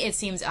 to me, it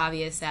seems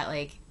obvious that,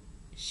 like,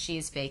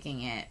 she's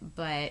faking it.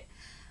 But,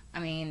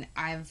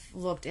 I've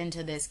looked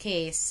into this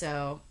case,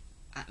 so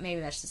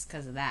maybe that's just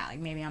because of that. Like,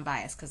 maybe I'm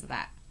biased because of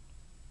that.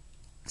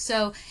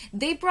 So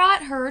they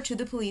brought her to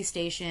the police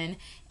station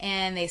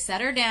and they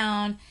set her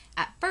down.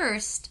 At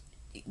first,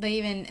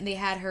 they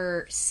had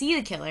her see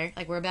the killer.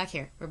 Like, we're back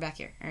here. All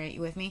right,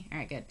 you with me? All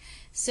right, good.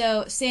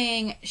 So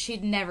saying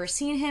she'd never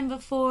seen him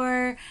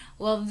before.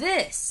 Well,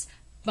 this,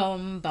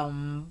 boom,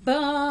 boom,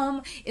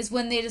 boom, is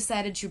when they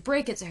decided to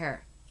break it to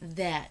her.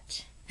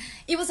 That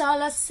it was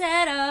all a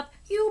setup.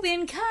 You've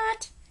been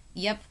caught.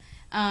 Yep.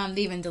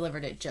 They even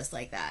delivered it just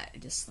like that.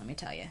 Just let me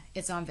tell you,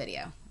 it's on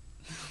video.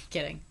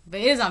 Kidding, but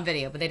it is on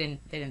video. But they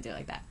didn't do it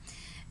like that.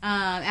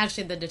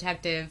 Actually, the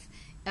detective,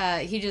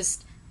 he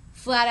just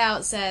flat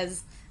out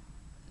says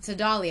to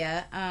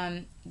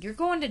Dahlia, "You're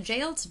going to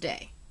jail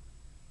today,"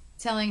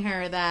 telling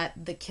her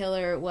that the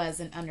killer was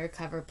an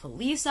undercover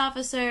police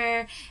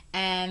officer,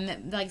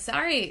 and, like,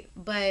 sorry,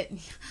 but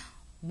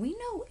we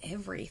know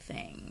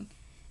everything.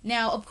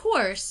 Now, of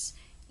course,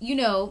 you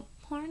know,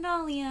 poor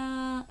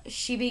Dahlia,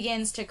 she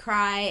begins to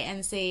cry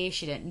and say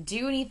she didn't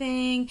do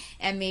anything,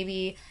 and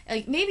maybe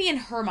in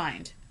her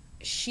mind,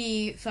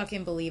 she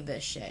fucking believed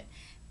this shit.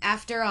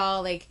 After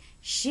all, like,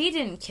 she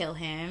didn't kill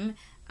him,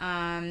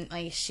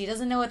 like, she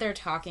doesn't know what they're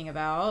talking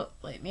about,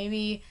 like,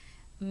 maybe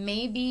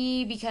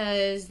maybe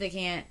because they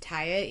can't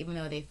tie it, even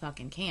though they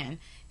fucking can,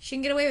 she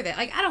can get away with it.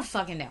 Like, I don't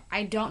fucking know.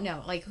 I don't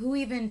know. Like, who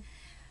even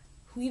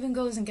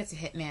goes and gets a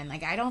hitman?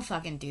 Like, I don't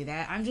fucking do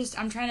that.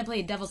 I'm trying to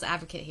play devil's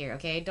advocate here,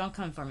 okay? Don't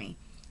come for me.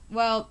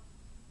 Well,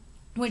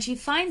 when she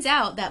finds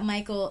out that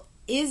Michael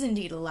is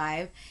indeed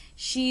alive,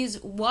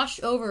 she's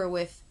washed over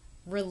with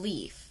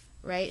relief,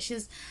 right?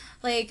 She's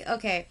like,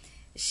 okay,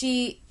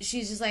 she's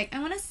just like, I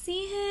want to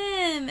see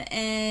him,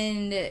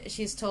 and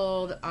she's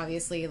told,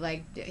 obviously,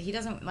 like, he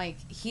doesn't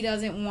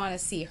want to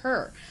see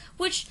her,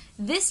 which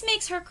this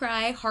makes her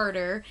cry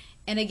harder.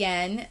 And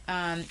again,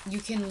 you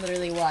can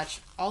literally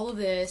watch all of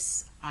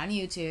this on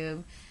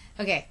YouTube.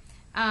 Okay,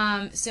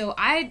 so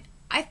I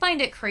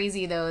find it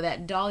crazy, though,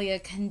 that Dahlia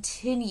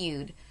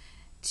continued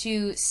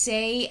to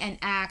say and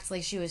act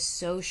like she was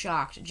so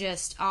shocked.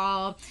 Just,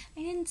 oh,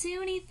 I didn't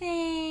do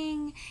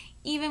anything.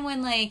 Even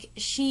when, like,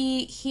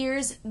 she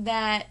hears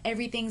that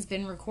everything's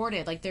been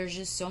recorded. Like, there's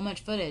just so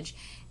much footage.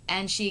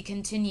 And she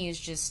continues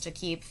just to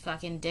keep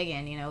fucking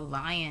digging, you know,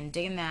 lying,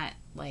 digging that,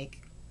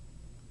 like,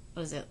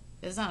 what is it?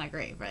 It's not a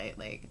grave, right?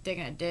 Like,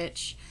 digging a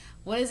ditch.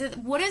 What is it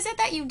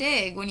that you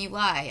dig when you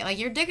lie? Like,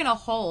 you're digging a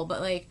hole,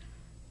 but, like,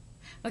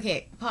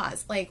 okay,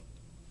 pause. Like,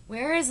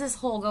 where is this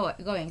hole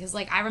going? Because,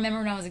 like, I remember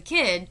when I was a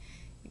kid,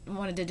 I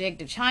wanted to dig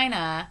to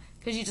China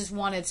because you just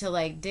wanted to,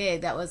 like,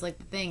 dig. That was, like,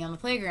 the thing on the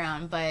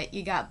playground. But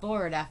you got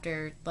bored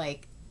after,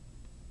 like,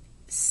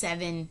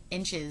 7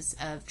 inches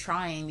of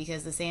trying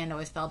because the sand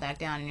always fell back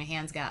down and your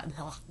hands got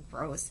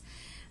gross.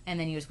 And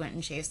then you just went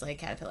and chased, like,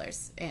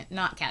 caterpillars.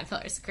 Not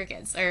caterpillars,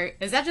 crickets. Or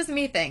is that just a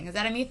me thing? Is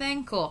that a me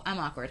thing? Cool, I'm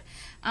awkward.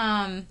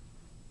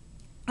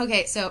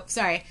 Okay, so,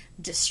 sorry,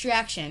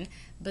 distraction.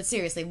 But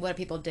seriously, what are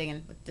people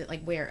digging?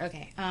 Like, where?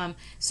 Okay.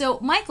 So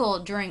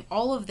Michael, during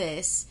all of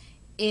this,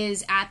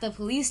 is at the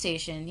police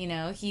station. You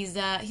know, he's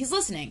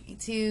listening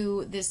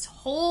to this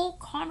whole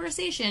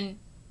conversation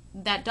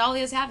that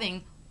Dahlia's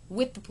having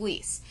with the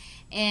police.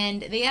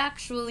 And they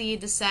actually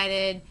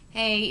decided,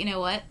 hey, you know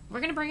what? We're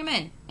going to bring him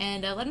in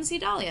and let him see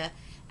Dahlia.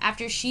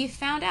 After she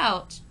found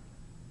out,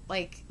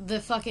 like, the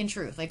fucking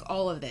truth. Like,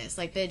 all of this.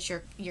 Like,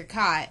 bitch, you're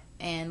caught.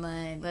 And,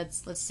 like,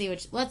 let's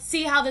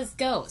see how this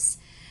goes.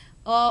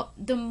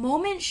 The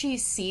moment she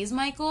sees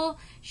Michael,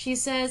 she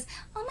says,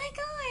 oh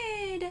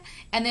my god.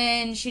 And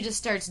then she just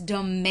starts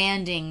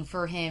demanding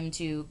for him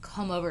to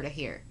come over to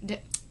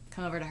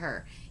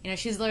her. You know,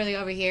 she's literally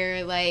over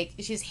here, like,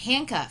 she's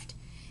handcuffed.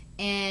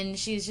 And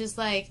she's just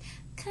like,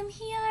 come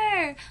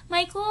here,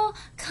 Michael,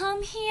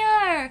 come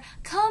here,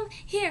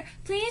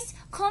 please,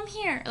 come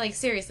here. Like,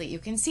 seriously, you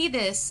can see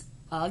this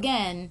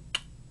again.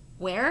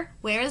 Where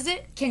is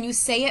it? Can you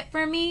say it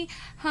for me?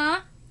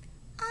 Huh?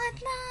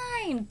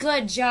 Online.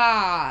 Good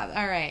job.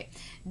 All right.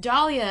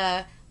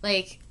 Dahlia,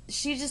 like,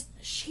 she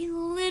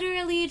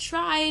literally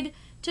tried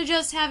to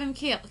just have him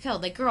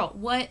killed. Like, girl,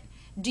 what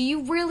do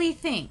you really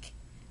think?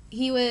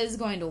 He was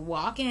going to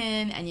walk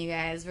in and you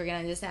guys were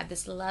going to just have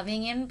this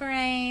loving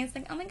embrace.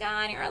 Like, oh my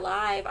god, you're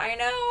alive. I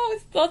know.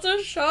 It's such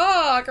a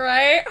shock,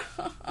 right?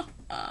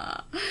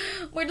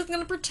 We're just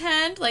going to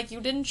pretend like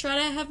you didn't try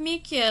to have me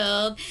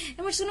killed. And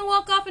we're just going to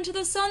walk off into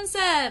the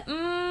sunset.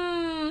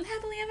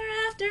 Happily ever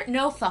after.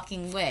 No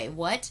fucking way.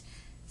 What?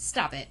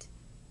 Stop it.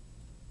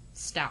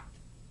 Stop.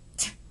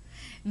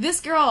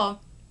 This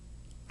girl,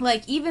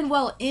 like, even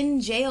while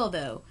in jail,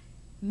 though,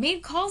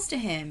 made calls to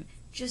him.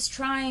 Just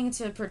trying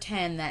to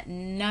pretend that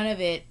none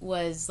of it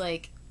was,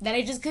 like, that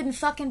it just couldn't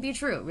fucking be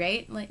true,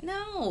 right? Like,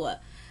 no.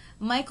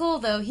 Michael,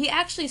 though, he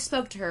actually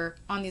spoke to her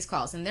on these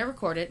calls, and they're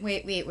recorded.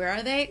 Wait, where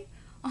are they?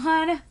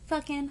 On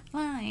fucking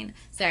line.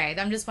 Sorry,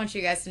 I just want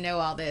you guys to know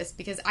all this,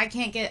 because I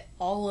can't get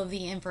all of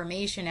the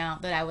information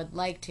out that I would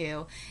like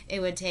to. It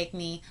would take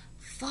me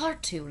far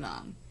too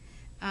long.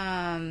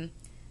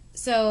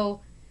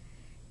 So,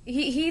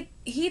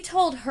 he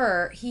told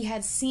her he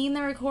had seen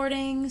the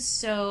recording,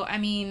 so, I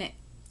mean,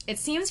 it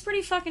seems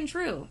pretty fucking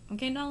true.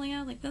 Okay,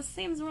 Dahlia? Like, this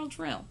seems real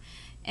true.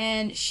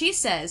 And she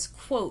says,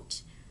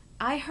 quote,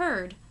 I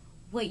heard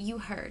what you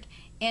heard.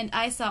 And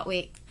I heard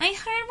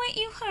what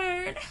you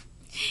heard.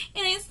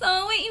 And I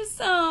saw what you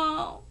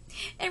saw.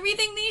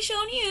 Everything they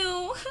showed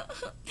you.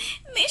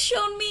 They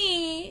showed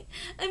me.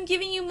 I'm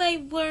giving you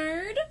my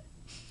word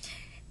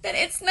that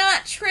it's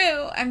not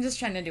true. I'm just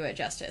trying to do it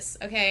justice,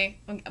 okay?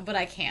 But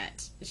I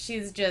can't.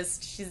 She's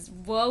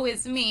woe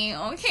is me,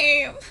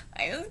 okay?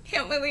 I just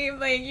can't believe,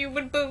 like, you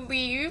would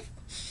believe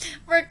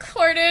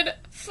recorded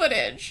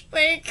footage.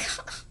 Like,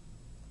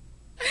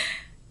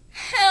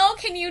 how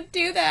can you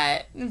do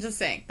that? I'm just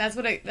saying. That's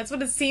what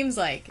it seems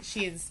like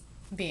she's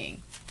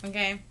being,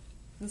 okay?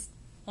 Just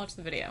watch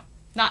the video.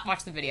 Not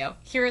watch the video.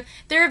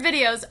 There are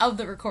videos of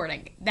the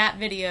recording. That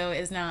video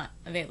is not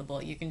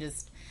available. You can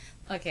just...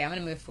 Okay, I'm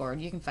going to move forward.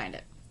 You can find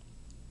it.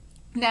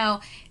 Now,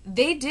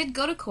 they did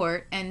go to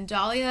court, and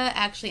Dahlia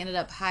actually ended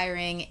up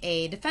hiring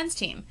a defense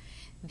team.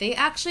 They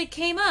actually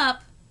came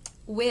up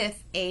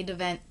with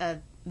the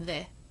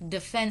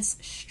defense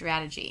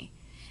strategy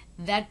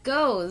that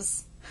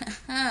goes...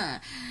 Are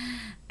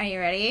you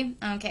ready?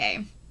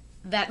 Okay.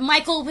 That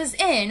Michael was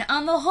in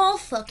on the whole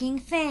fucking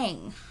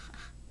thing.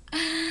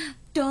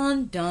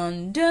 Dun,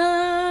 dun,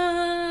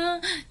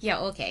 dun. Yeah,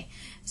 okay.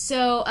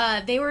 So,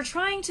 they were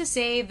trying to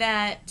say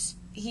that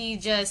he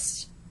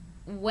just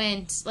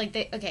went, like,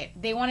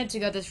 they wanted to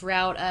go this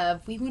route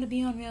of, we want to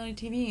be on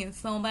reality TV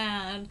so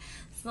bad.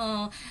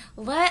 So,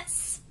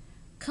 let's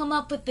come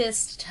up with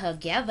this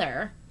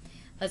together.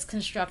 Let's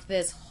construct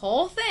this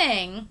whole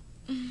thing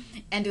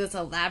and do this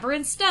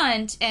elaborate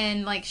stunt,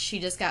 and, like, she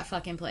just got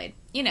fucking played.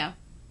 You know,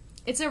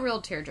 it's a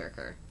real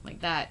tearjerker. Like,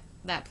 that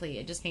plea,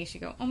 it just makes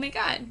you go, oh my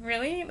god,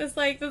 really? This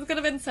could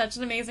have been such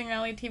an amazing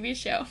reality TV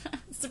show.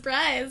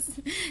 Surprise.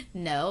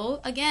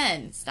 No,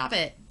 again, stop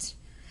it.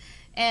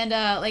 And,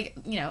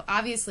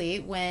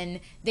 obviously, when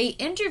they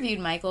interviewed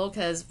Michael,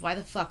 because why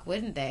the fuck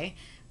wouldn't they,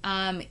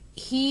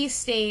 he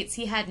states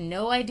he had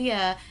no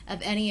idea of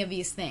any of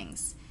these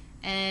things.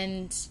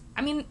 And,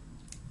 I mean,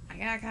 I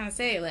gotta kind of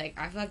say, like,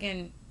 I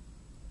don't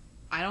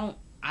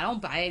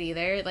buy it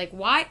either. Like,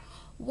 why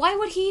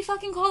would he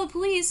fucking call the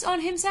police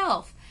on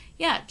himself?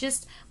 Yeah,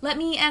 just let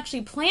me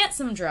actually plant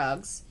some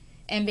drugs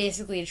and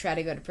basically try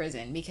to go to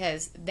prison,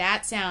 because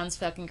that sounds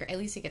fucking great. At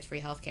least he gets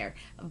free healthcare.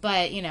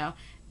 But,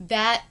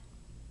 that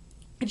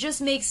it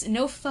just makes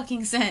no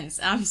fucking sense.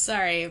 I'm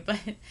sorry, but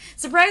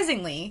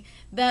surprisingly,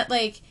 that,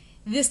 like,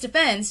 this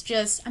defense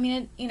just, I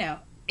mean,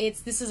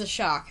 this is a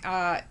shock.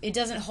 It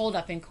doesn't hold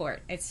up in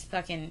court. It's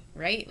fucking,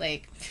 right?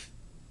 Like,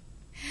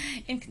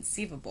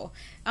 inconceivable.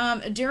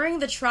 During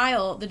the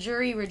trial, the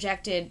jury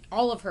rejected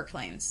all of her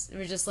claims. They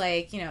were just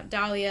like,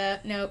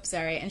 Dahlia, nope,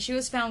 sorry. And she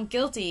was found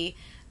guilty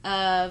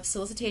of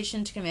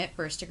solicitation to commit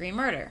first-degree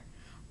murder.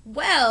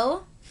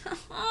 Well,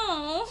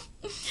 oh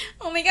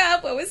my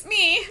god, what was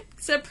me?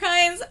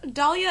 Surprise,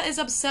 Dahlia is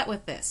upset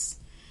with this.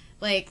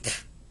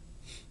 Like,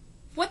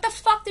 what the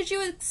fuck did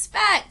you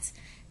expect?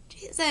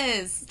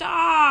 Jesus,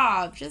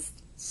 stop. Just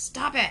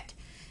stop it.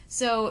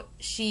 So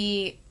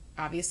she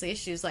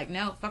was like,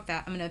 no, fuck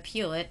that. I'm going to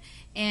appeal it.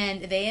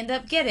 And they end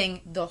up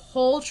getting the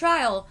whole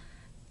trial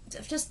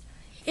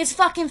it's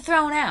fucking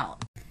thrown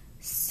out.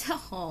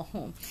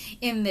 So,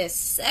 in this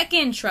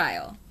second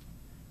trial,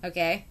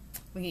 okay,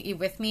 you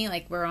with me?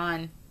 Like, we're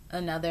on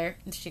another,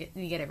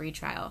 you get a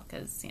retrial,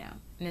 because,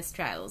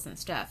 mistrials and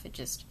stuff,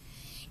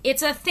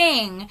 it's a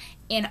thing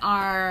in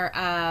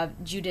our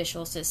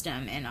judicial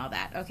system and all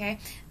that, okay?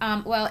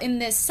 Well, in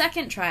this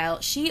second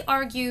trial, she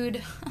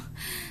argued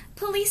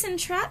police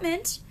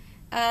entrapment,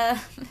 that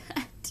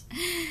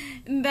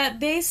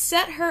they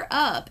set her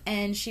up,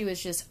 and she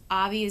was just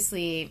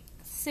obviously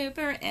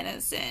super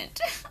innocent.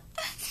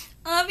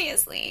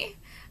 Obviously.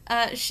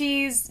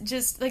 She's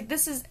just, like,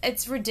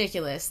 it's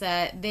ridiculous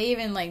that they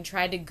even, like,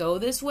 tried to go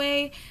this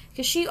way,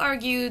 because she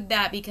argued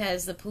that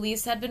because the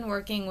police had been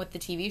working with the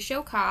TV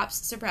show Cops,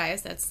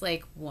 surprise, that's,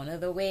 like, one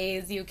of the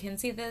ways you can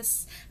see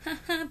this,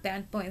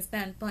 bad boys,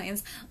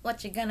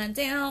 what you gonna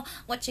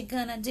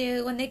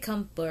do when they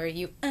come for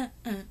you,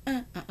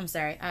 I'm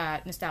sorry,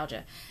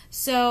 nostalgia.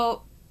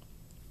 So,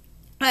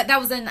 that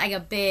was in, like, a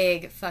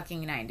big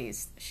fucking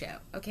 90s show,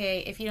 okay?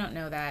 If you don't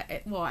know that,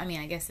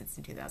 I guess it's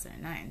in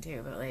 2009,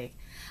 too, but, like,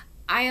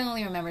 I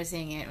only remember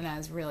seeing it when I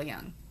was real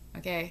young,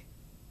 okay?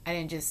 I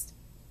didn't just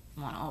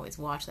want to always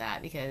watch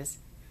that because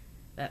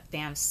that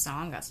damn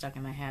song got stuck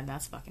in my head.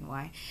 That's fucking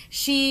why.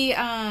 She,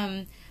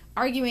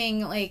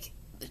 arguing, like,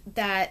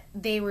 that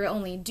they were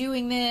only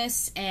doing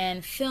this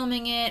and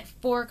filming it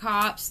for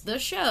Cops, the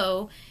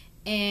show,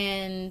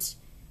 and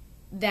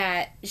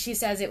that she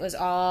says it was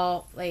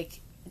all,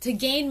 like, to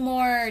gain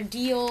more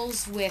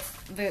deals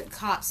with the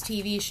Cops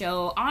TV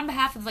show on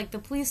behalf of, like, the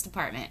police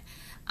department.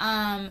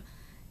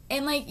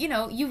 And, like,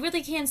 you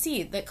really can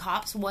see that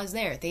Cops was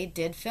there. They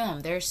did film.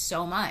 There's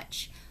so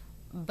much.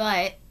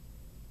 But,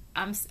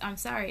 I'm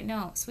sorry.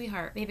 No,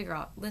 sweetheart, baby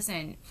girl,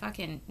 listen,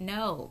 fucking,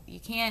 no. You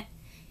can't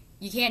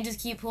just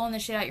keep pulling the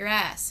shit out your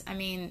ass. I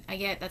mean, I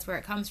get that's where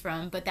it comes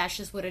from, but that's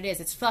just what it is.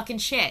 It's fucking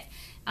shit.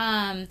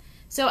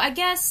 So I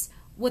guess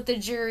with the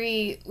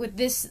jury,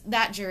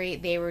 that jury,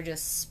 they were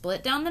just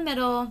split down the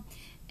middle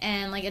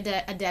and, like, a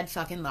dead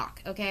fucking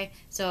lock, okay?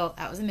 So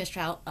that was a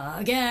mistrial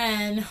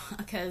again,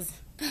 because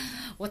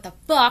what the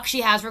fuck? She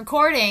has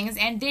recordings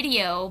and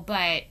video,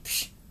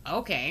 but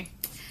okay.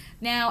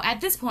 Now,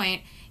 at this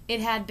point,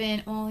 it had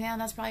been, well, yeah,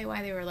 that's probably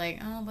why they were like,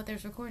 oh, but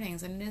there's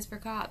recordings, and it is for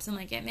Cops, and,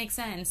 like, it makes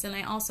sense, and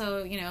I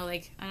also,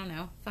 like, I don't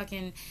know,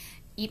 fucking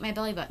eat my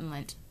belly button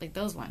lint, like,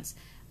 those ones.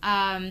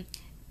 Like,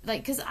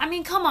 because, I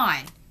mean, come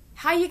on.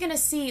 How are you gonna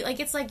see, like,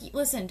 it's like,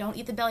 listen, don't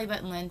eat the belly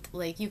button lint,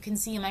 like, you can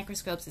see in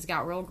microscopes it's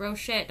got real gross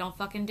shit, don't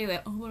fucking do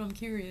it. Oh, but I'm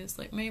curious,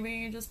 like,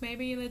 maybe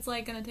it's,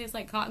 like, gonna taste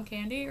like cotton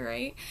candy,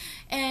 right?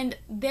 And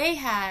they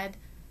had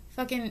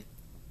fucking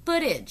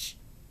footage,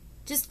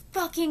 just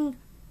fucking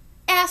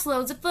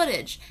assloads of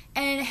footage,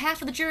 and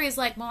half of the jury is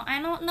like, well, I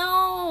don't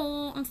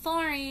know, I'm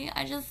sorry,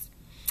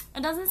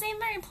 it doesn't seem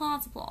very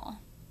plausible.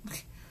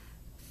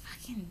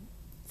 Fucking,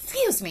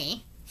 excuse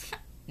me.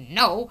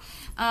 No.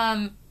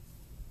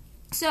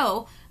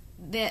 So,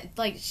 that,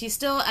 like, she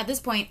still, at this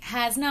point,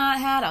 has not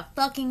had a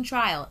fucking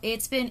trial.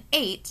 It's been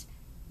 8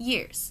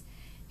 years.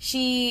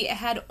 She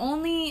had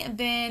only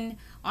been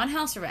on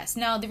house arrest.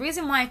 Now, the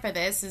reason why for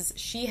this is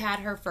she had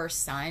her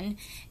first son,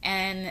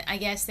 and I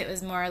guess it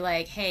was more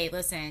like, hey,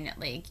 listen,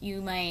 like,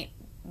 you might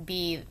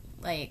be,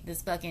 like,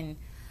 this fucking,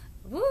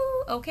 woo,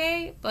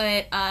 okay,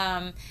 but,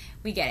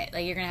 we get it.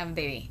 Like, you're gonna have a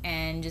baby,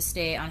 and just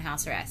stay on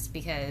house arrest,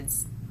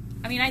 because,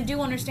 I mean, I do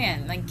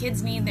understand, like,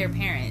 kids need their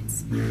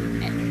parents,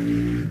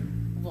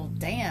 and, well,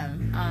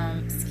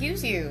 damn,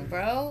 excuse you,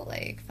 bro,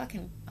 like,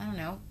 fucking, I don't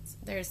know,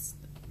 there's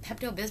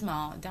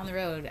Pepto-Bismol down the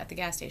road at the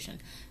gas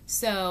station,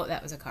 so,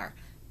 that was a car.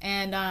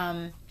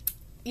 And,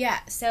 yeah,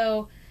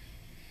 so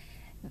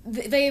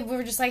they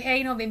were just like, hey,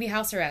 you know, maybe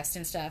house arrest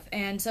and stuff.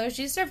 And so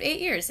she served 8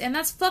 years. And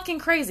that's fucking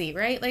crazy,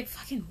 right? Like,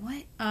 fucking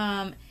what?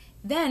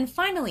 Then,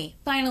 finally,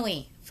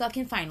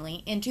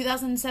 in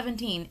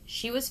 2017,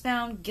 she was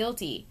found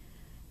guilty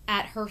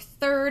at her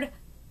third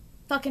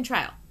fucking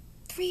trial.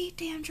 3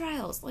 damn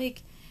trials.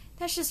 Like,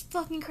 that's just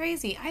fucking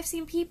crazy. I've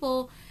seen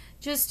people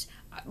just,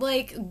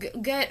 like,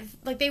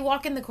 they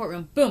walk in the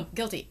courtroom, boom,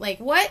 guilty. Like,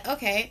 what?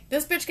 Okay,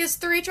 this bitch gets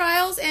 3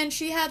 trials and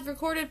she had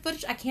recorded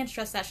footage. I can't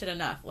stress that shit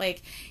enough.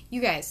 Like,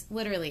 you guys,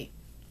 literally,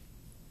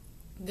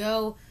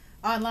 go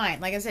online.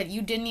 Like I said,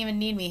 you didn't even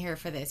need me here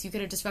for this. You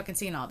could have just fucking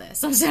seen all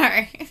this. I'm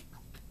sorry.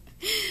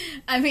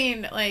 I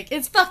mean, like,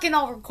 it's fucking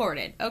all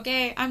recorded,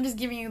 okay? I'm just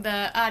giving you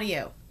the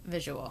audio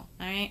visual,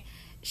 alright?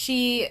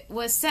 She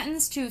was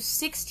sentenced to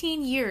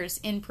 16 years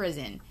in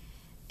prison,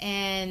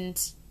 and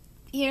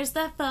here's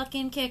the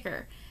fucking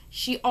kicker.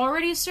 She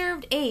already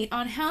served 8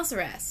 on house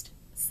arrest.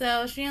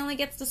 So she only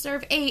gets to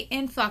serve 8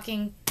 in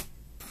fucking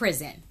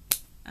prison.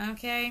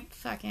 Okay?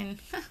 Fucking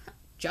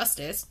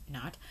justice.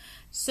 Not.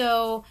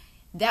 So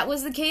that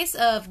was the case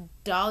of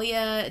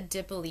Dalia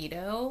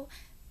Dippolito.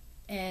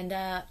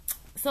 And,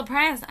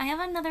 surprise, I have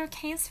another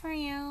case for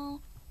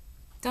you.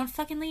 Don't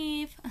fucking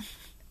leave.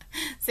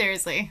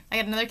 Seriously. I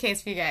got another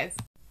case for you guys.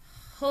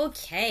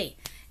 Okay.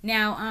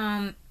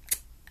 Now,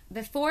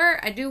 before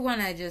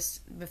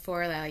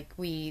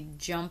we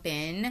jump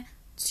in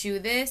to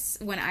this,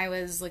 when I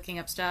was looking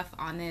up stuff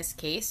on this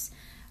case,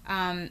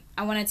 I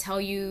want to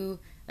tell you,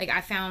 like, I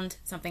found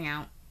something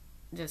out.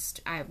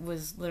 I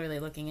was literally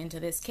looking into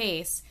this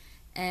case,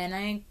 and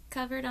I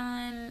covered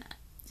on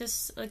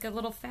just, like, a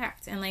little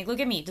fact. And, like, look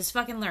at me, just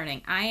fucking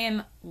learning. I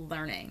am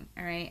learning,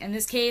 alright? In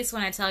this case,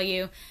 when I tell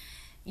you,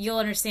 you'll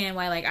understand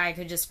why, like, I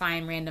could just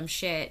find random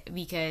shit,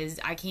 because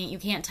you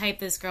can't type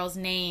this girl's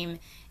name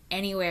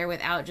anywhere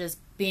without just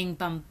being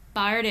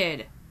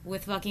bombarded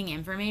with fucking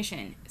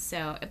information.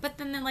 So, but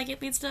then, like,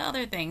 it leads to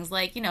other things,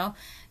 like, you know,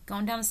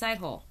 going down a side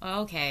hole.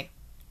 Okay,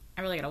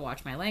 I really gotta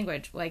watch my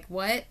language. Like,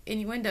 what?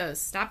 Innuendos,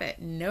 stop it.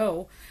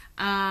 No.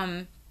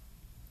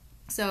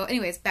 So,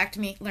 anyways, back to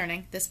me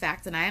learning this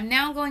fact, and I am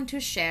now going to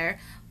share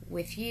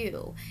with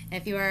you.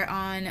 And if you are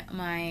on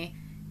my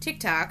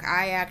TikTok,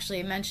 I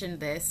actually mentioned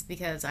this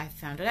because I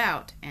found it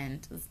out,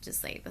 and let's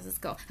just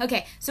go.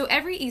 Okay, so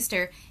every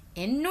Easter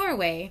in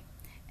Norway,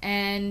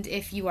 and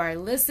if you are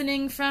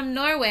listening from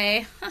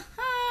Norway,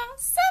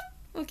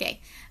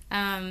 okay,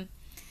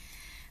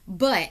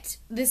 but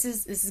this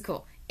is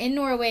cool. In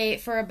Norway,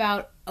 for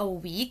about a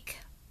week,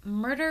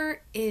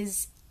 murder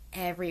is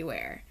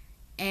everywhere,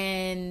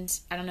 and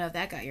I don't know if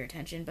that got your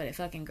attention, but it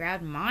fucking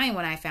grabbed mine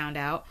when I found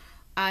out.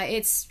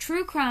 It's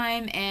true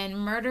crime and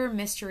murder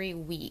mystery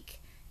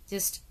week,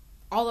 just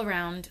all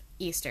around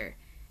Easter.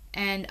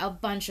 And a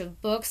bunch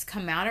of books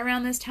come out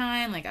around this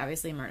time, like,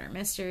 obviously, murder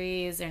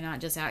mysteries. They're not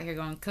just out here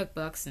going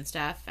cookbooks and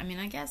stuff. I mean,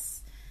 I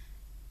guess,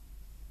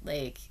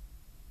 like,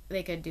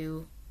 they could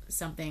do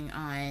something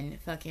on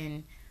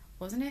fucking,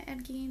 wasn't it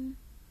Ed Gein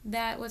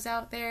that was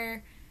out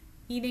there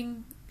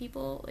eating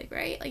people, like,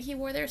 right? Like, he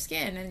wore their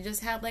skin and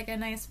just had, like, a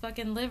nice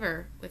fucking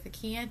liver with a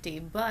Chianti,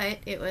 but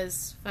it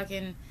was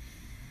fucking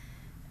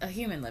a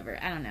human liver.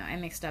 I don't know. I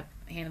mixed up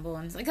Hannibal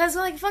and, because,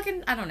 like,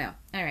 fucking, I don't know.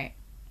 All right.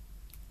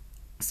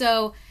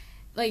 So,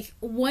 like,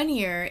 one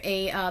year,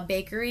 a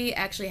bakery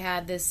actually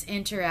had this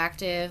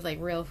interactive, like,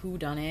 real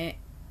whodunit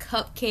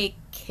cupcake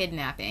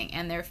kidnapping,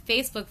 and their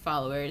Facebook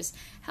followers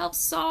helped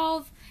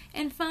solve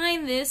and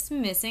find this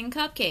missing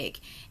cupcake.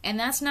 And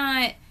that's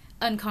not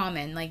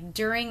uncommon. Like,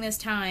 during this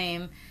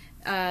time,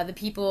 the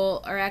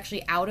people are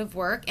actually out of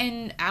work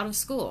and out of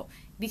school,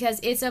 because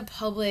it's a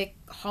public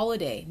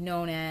holiday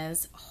known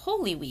as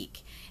Holy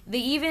Week. They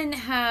even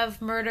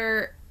have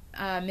murder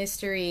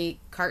mystery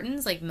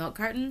cartons, like milk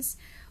cartons,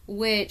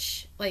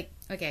 which, like,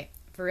 okay,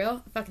 for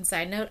real, fucking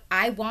side note,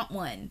 I want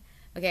one.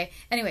 Okay,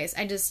 anyways,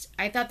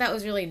 I thought that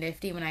was really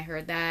nifty when I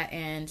heard that,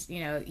 and,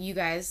 you know, you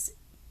guys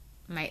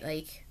might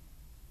like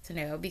to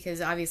know, because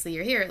obviously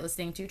you're here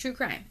listening to true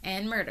crime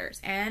and murders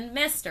and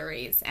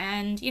mysteries,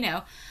 and, you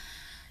know,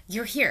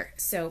 you're here,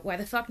 so why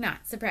the fuck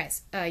not?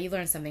 Surprise. You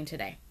learned something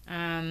today.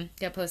 Gonna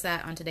post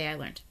that on Today I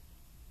Learned.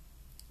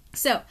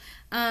 So,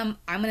 I'm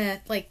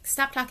gonna, like,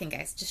 stop talking,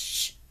 guys. Just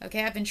shh.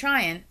 Okay, I've been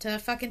trying to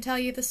fucking tell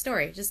you the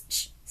story. Just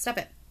shh. Stop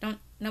it.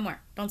 No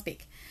more. Don't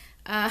speak.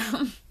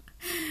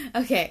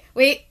 Okay,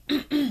 wait.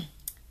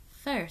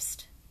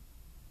 First,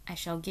 I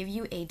shall give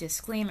you a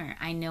disclaimer.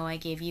 I know I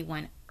gave you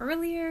one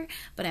earlier,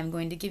 but I'm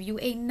going to give you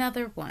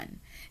another one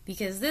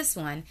because this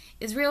one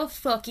is real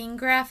fucking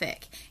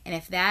graphic. And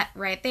if that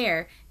right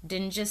there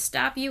didn't just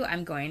stop you,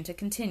 I'm going to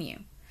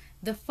continue.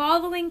 The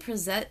following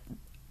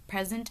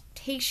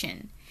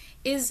presentation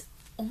is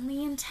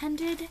only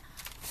intended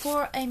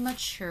for a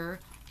mature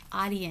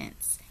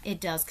audience.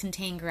 It does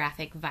contain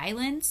graphic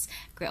violence,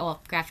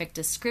 graphic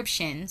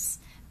descriptions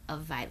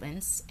of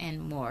violence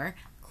and more,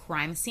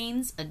 crime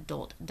scenes,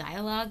 adult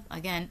dialogue.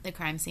 Again, the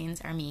crime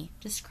scenes are me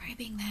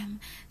describing them.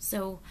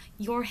 So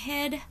your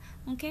head,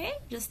 okay,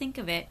 just think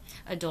of it.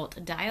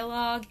 Adult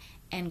dialogue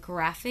and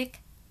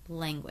graphic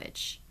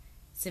language.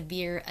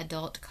 Severe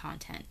adult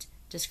content.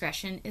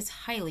 Discretion is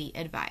highly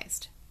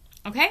advised.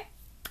 Okay?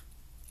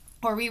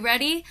 Are we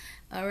ready?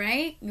 All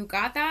right, you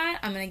got that?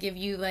 I'm going to give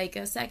you like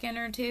a second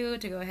or two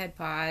to go ahead,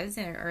 pause,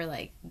 or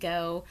like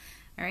go.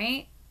 All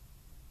right?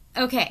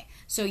 Okay,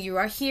 so you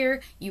are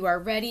here, you are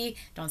ready.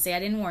 Don't say I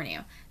didn't warn you.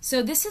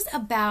 So this is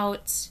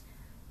about,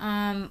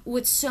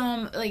 with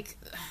some, like,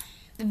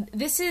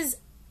 this is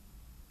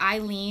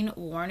Aileen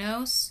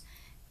Wuornos,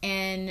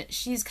 and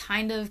she's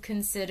kind of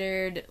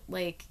considered,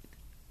 like,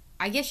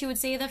 I guess you would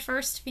say the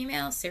first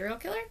female serial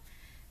killer?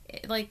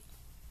 Like,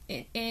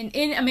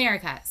 in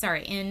America,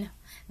 sorry, in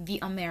the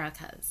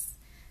Americas.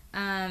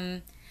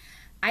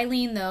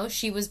 Aileen, though,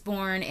 she was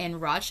born in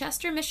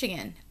Rochester,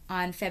 Michigan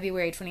on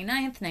February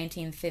 29th,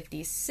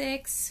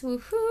 1956.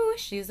 Woohoo,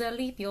 she's a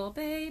leap year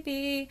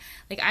baby.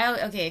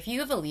 Okay, if you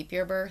have a leap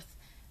year birth,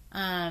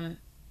 how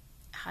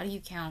do you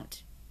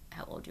count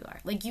how old you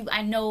are? Like,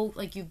 I know,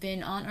 like, you've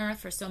been on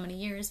Earth for so many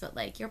years, but,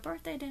 like, your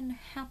birthday didn't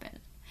happen,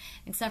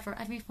 except for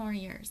every 4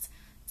 years.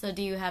 So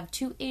do you have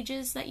 2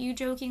 ages that you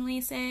jokingly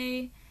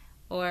say?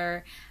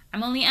 Or,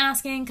 I'm only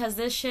asking because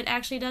this shit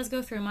actually does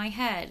go through my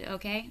head,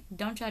 okay?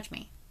 Don't judge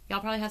me. Y'all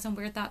probably have some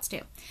weird thoughts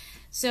too.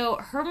 So,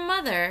 her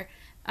mother,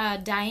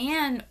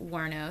 Diane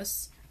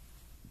Wuornos,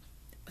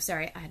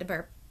 sorry, I had to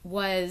burp,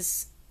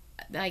 was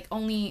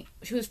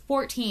she was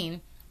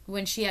 14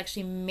 when she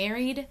actually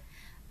married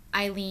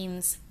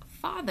Aileen's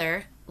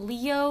father,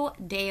 Leo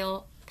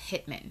Dale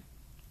Pittman.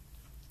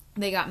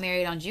 They got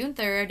married on June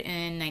 3rd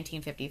in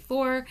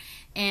 1954,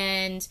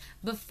 and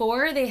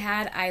before they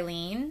had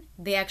Aileen,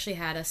 they actually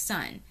had a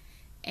son.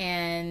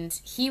 And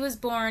he was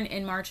born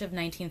in March of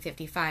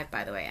 1955,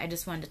 by the way. I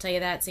just wanted to tell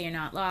you that so you're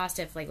not lost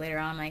if, like, later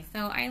on I'm like,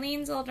 so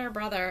Aileen's older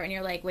brother, and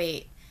you're like,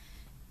 wait,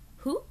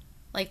 who?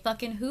 Like,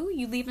 fucking who?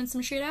 You leaving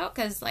some shit out?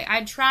 Because, like,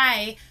 I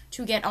try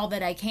to get all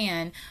that I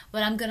can,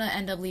 but I'm gonna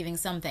end up leaving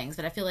some things.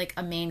 But I feel like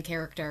a main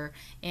character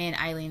in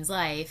Aileen's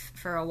life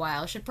for a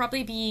while should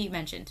probably be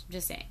mentioned.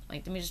 Just saying.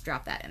 Like, let me just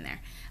drop that in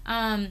there.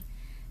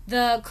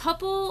 The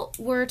couple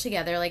were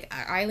together, like,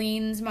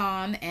 Aileen's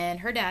mom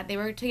and her dad, they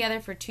were together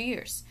for 2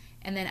 years.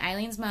 And then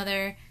Aileen's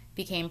mother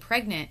became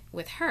pregnant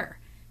with her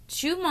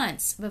 2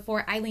 months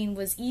before Aileen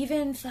was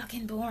even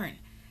fucking born.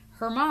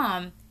 Her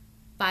mom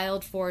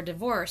filed for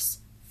divorce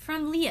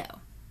from Leo.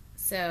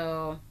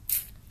 So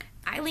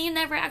Aileen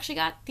never actually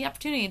got the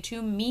opportunity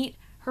to meet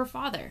her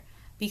father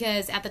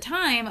because at the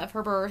time of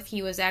her birth,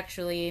 he was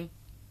actually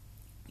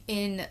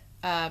in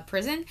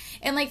prison.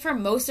 And like for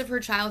most of her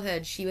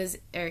childhood, he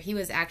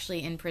was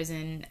actually in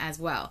prison as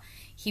well.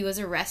 He was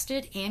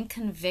arrested and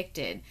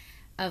convicted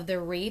of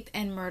the rape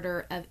and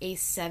murder of a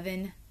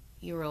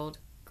 7-year-old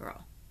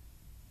girl.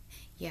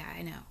 Yeah,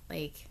 I know.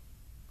 Like,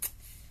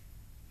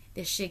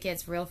 this shit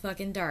gets real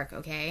fucking dark,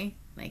 okay?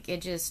 Like,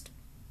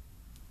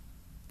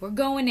 we're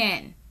going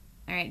in.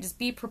 All right, just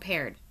be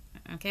prepared,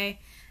 okay?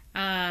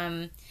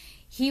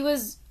 He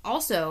was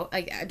also,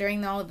 like,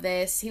 during all of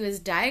this, he was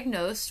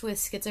diagnosed with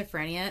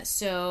schizophrenia,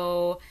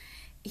 so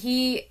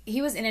he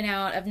was in and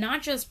out of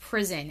not just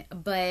prison,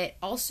 but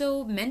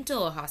also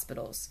mental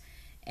hospitals.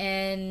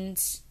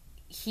 And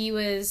he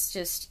was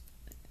just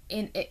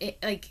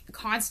like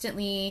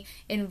constantly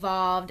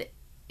involved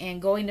and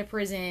going to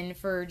prison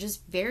for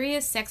just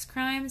various sex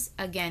crimes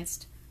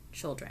against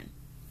children.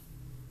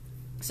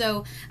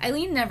 So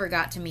Aileen never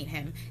got to meet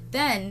him.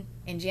 Then,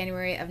 in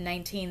January of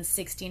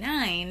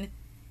 1969,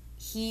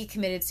 he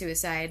committed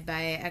suicide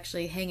by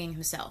actually hanging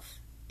himself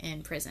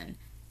in prison.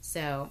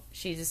 So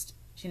she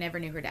never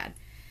knew her dad.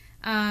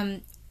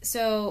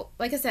 So,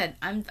 like I said,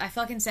 I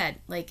fucking said,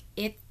 like,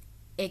 it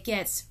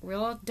gets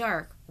real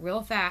dark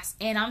real fast.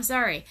 And I'm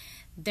sorry,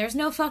 there's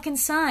no fucking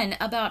sun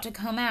about to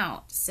come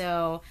out.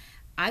 So,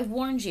 I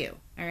warned you,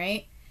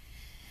 alright?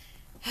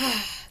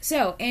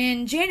 So,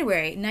 in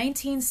January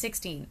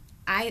 1916,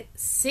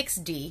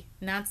 6D,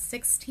 not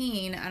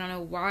 16. I don't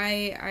know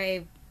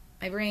why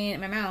my brain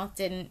and my mouth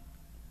didn't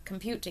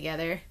compute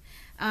together.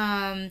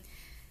 Aileen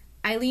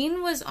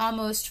was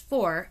almost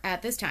 4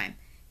 at this time,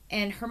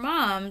 and her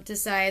mom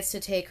decides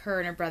to take her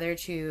and her brother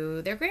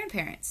to their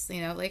grandparents.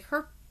 You know, like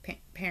her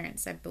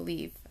parents, I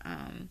believe.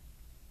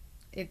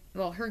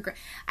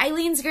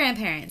 Aileen's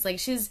grandparents.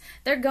 Like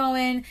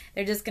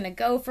they're just gonna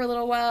go for a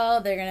little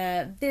while. They're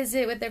gonna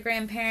visit with their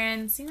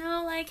grandparents. You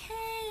know, like,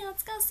 hey,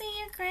 let's go see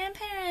your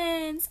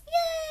grandparents.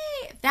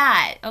 Yay!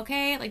 That,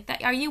 okay? Like,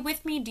 that. Are you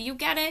with me? Do you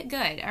get it?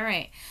 Good. All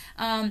right.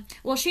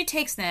 Well, she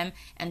takes them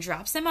and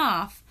drops them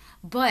off,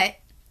 but,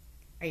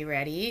 are you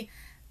ready?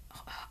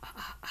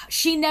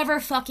 She never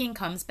fucking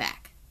comes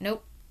back.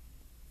 Nope.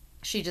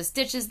 She just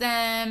ditches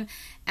them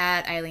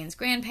at Eileen's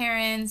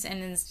grandparents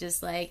and is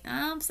just like,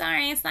 oh, I'm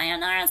sorry,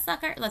 sayonara,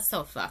 sucker. That's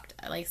so fucked.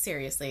 Like,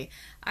 seriously.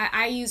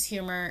 I use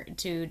humor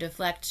to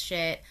deflect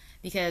shit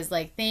because,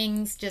 like,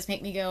 things just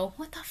make me go,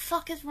 what the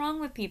fuck is wrong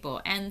with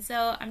people? And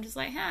so I'm just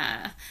like,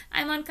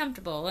 I'm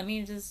uncomfortable. Let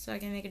me just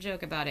fucking make a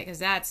joke about it because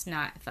that's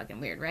not fucking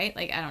weird, right?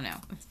 Like, I don't know.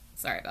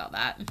 Sorry about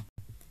that.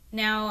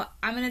 Now,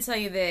 I'm going to tell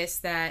you this,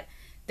 that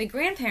the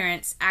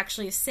grandparents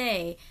actually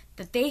say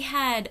that they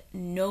had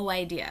no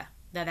idea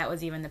that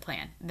was even the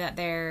plan. That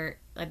their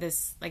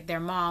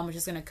mom was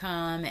just gonna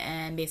come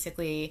and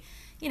basically,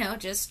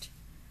 just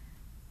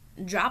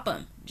drop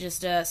them,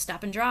 just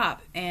stop and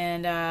drop,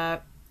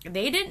 and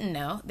they didn't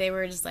know. They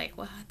were just like,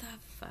 what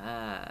the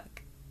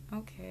fuck?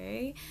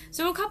 Okay.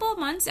 So a couple of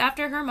months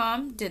after her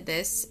mom did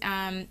this,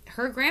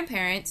 her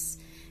grandparents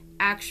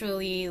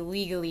actually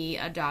legally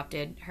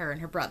adopted her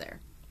and her brother.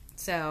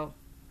 So,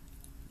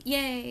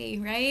 yay,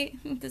 right?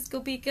 This will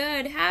be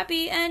good.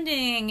 Happy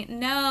ending.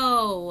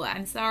 No,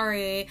 I'm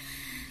sorry.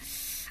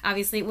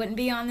 Obviously, it wouldn't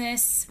be on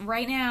this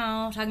right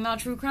now, talking about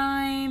true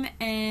crime,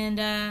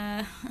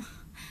 and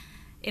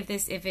if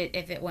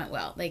it went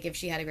well, like if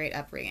she had a great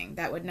upbringing,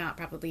 that would not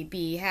probably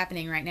be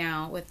happening right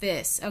now with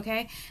this,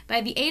 okay?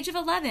 By the age of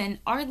 11,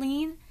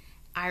 Eileen,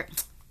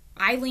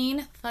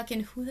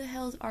 fucking who the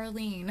hell is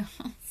Arlene?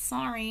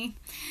 Sorry.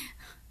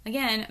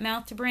 Again,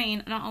 mouth to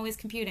brain, not always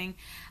computing.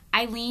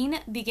 Eileen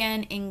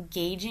began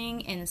engaging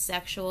in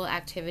sexual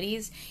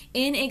activities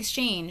in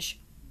exchange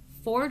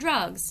for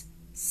drugs,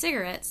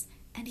 cigarettes,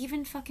 and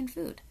even fucking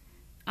food.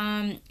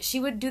 She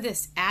would do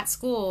this at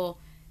school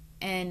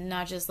and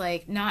not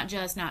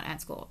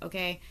at school,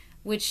 okay?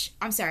 Which,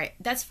 I'm sorry,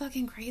 that's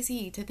fucking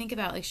crazy to think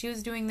about. Like, she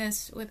was doing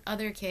this with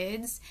other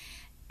kids.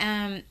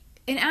 And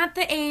at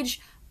the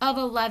age of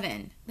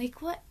 11,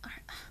 like, what?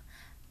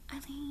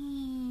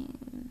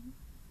 Eileen,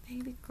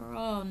 baby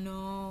girl,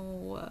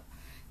 no.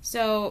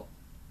 So,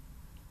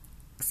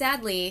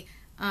 sadly,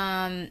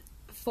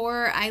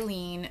 for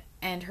Eileen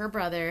and her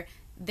brother,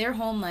 their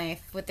home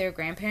life with their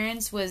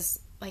grandparents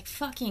was, like,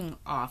 fucking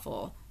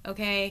awful,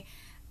 okay?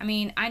 I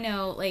mean, I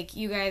know, like,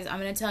 you guys, I'm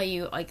gonna tell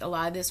you, like, a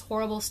lot of this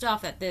horrible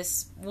stuff that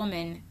this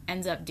woman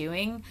ends up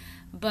doing,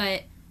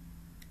 but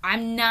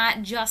I'm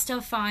not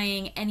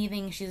justifying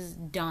anything she's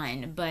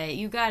done, but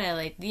you gotta,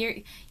 like,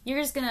 you're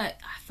just gonna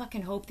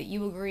fucking hope that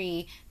you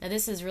agree that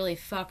this is really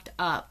fucked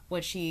up,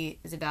 what she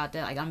is about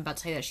to, like, I'm about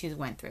to tell you that she's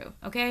went through,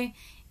 okay?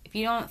 If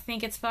you don't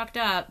think it's fucked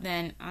up,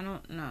 then I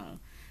don't know.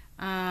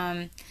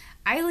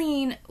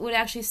 Eileen would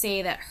actually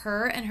say that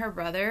her and her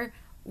brother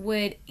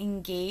would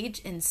engage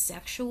in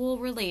sexual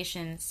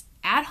relations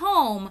at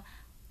home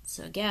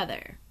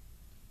together.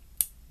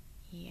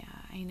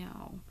 Yeah, I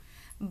know.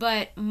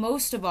 But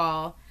most of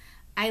all,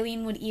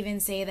 Eileen would even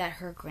say that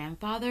her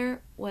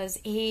grandfather was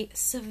a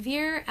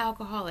severe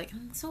alcoholic,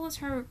 and so was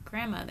her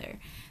grandmother.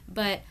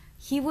 But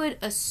he would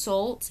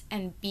assault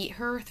and beat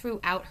her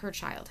throughout her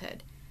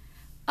childhood.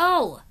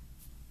 Oh,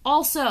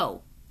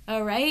 also,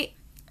 alright,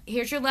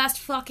 here's your last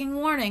fucking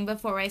warning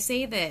before I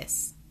say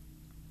this.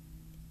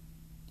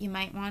 You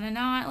might want to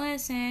not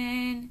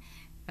listen.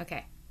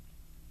 Okay,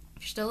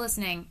 if you're still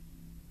listening,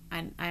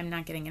 I'm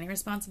not getting any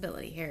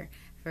responsibility here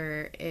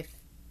for if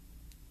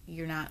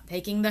you're not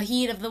taking the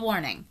heed of the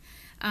warning.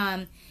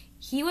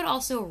 He would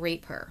also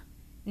rape her.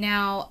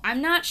 Now,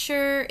 I'm not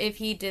sure if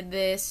he did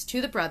this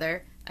to the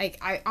brother. Like,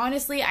 I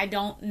honestly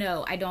don't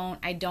know. I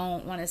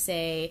don't want to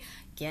say,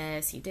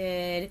 yes, he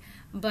did.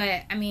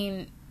 But, I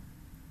mean,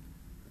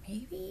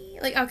 maybe?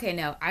 Like, okay,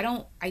 no. I'm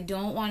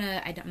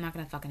not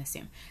going to fucking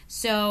assume.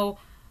 So,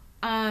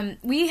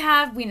 we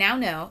now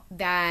know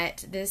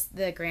that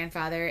the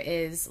grandfather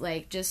is,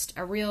 like, just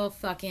a real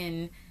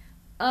fucking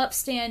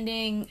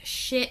upstanding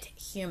shit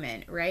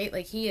human, right?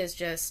 Like, he is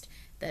just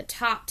the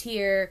top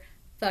tier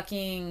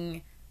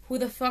fucking, who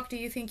the fuck do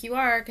you think you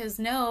are? Because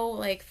no,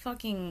 like,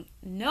 fucking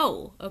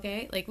no,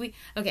 okay? Like,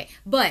 okay,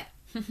 but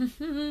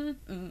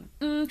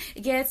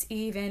it gets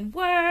even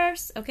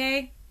worse,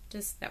 okay?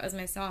 Just, that was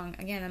my song.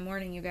 Again, I'm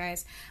warning you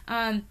guys.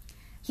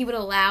 He would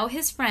allow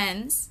his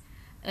friends,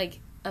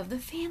 like, of the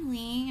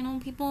family,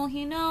 people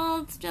he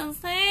knows,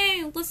 just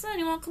say, listen,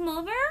 you want to come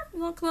over?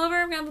 We're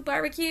gonna have a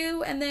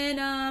barbecue, and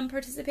then,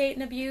 participate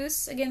in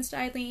abuse against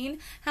Eileen.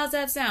 How's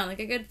that sound?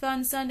 Like a good,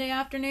 fun Sunday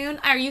afternoon?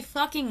 Are you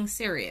fucking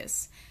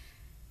serious?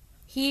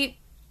 I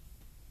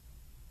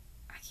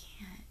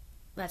can't.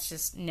 Let's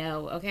just,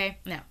 no, okay?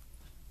 No.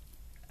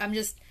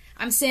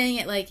 I'm saying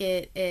it like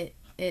it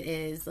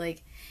is.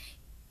 Like,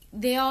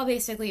 they all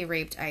basically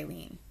raped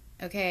Eileen,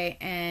 okay?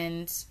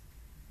 And,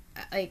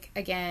 like,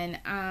 again,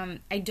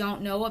 I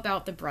don't know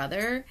about the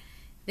brother.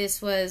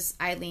 This was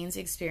Eileen's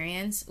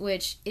experience,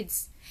 which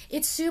it's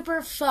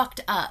super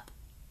fucked up,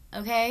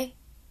 okay?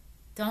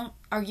 Don't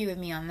argue with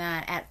me on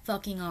that at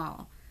fucking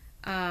all.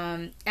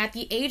 At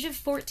the age of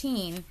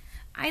 14,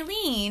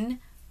 Eileen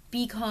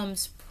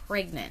becomes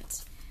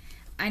pregnant.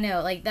 I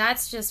know, like,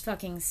 that's just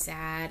fucking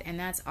sad, and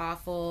that's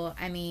awful.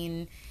 I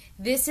mean,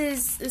 this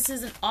is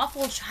an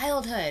awful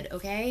childhood,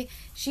 okay?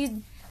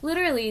 She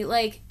literally,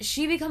 like,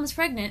 she becomes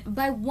pregnant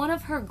by one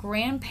of her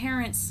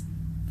grandparents'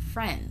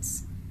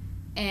 friends.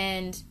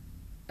 And,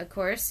 of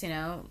course, you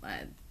know,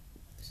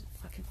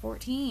 fucking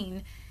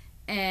 14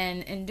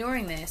 and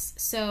enduring this.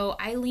 So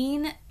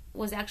Eileen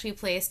was actually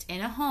placed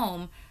in a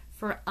home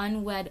for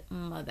unwed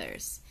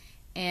mothers.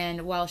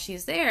 And while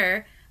she's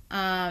there,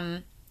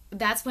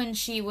 that's when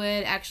she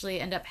would actually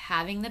end up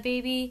having the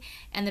baby,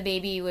 and the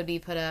baby would be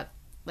put up,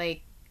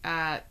 like,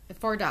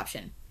 for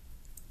adoption.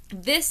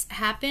 This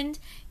happened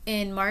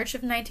in March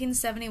of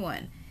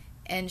 1971,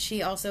 and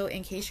she also,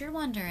 in case you're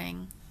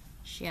wondering,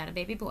 she had a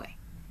baby boy.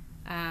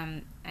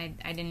 I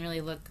didn't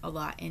really look a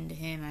lot into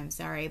him, I'm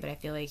sorry, but I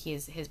feel like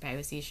his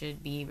privacy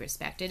should be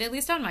respected, at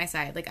least on my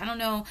side. Like, I don't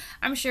know,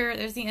 I'm sure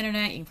there's the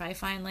internet, you can probably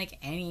find, like,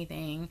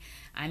 anything.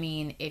 I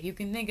mean, if you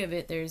can think of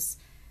it, there's,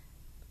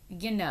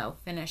 you know,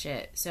 finish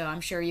it. So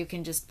I'm sure you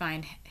can just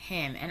find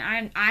him.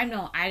 And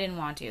I didn't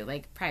want to,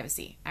 like,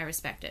 privacy. I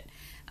respect it.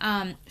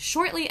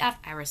 Shortly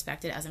after, I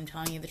respect it as I'm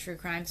telling you the true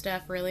crime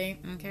stuff, really,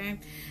 okay?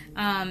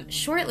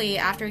 Shortly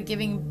after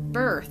giving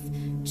birth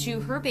to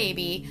her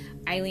baby,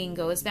 Eileen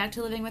goes back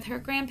to living with her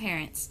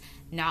grandparents.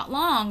 Not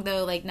long,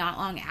 though, like, not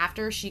long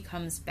after she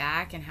comes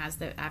back and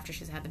after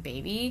she's had the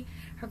baby,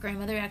 her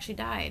grandmother actually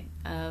died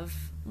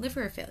of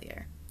liver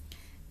failure.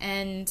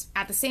 And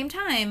at the same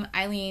time,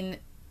 Eileen,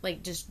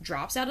 like, just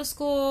drops out of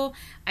school.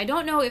 I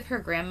don't know if her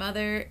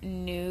grandmother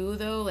knew,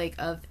 though, like,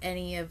 of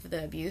any of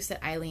the abuse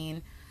that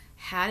Eileen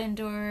had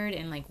endured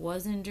and, like,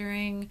 was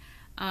enduring.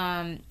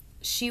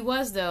 She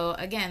was, though,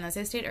 again, as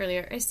I stated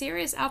earlier, a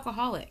serious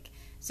alcoholic.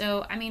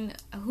 So, I mean,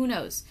 who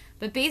knows?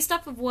 But based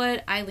off of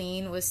what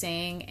Eileen was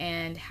saying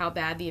and how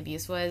bad the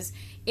abuse was,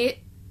 it,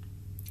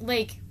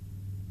 like,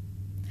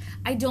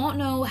 I don't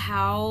know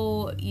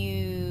how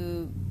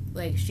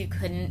she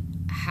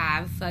couldn't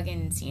have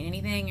fucking seen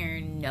anything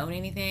or known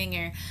anything,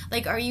 or,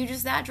 like, are you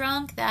just that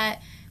drunk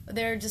that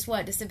they're just,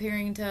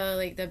 disappearing into,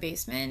 like, the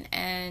basement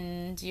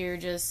and you're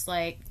just,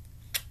 like,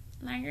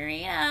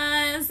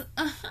 margaritas?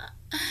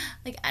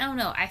 Like, I don't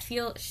know. I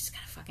feel she's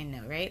gotta fucking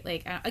know, right?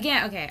 Like,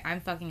 again, okay,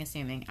 I'm fucking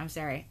assuming. I'm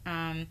sorry.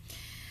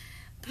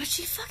 But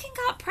she fucking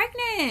got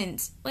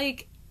pregnant.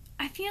 Like,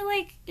 I feel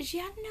like she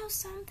had to know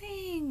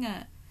something.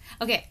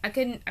 Okay, I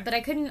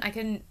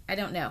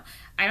don't know.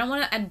 I don't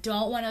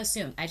want to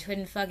assume. I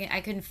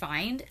couldn't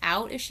find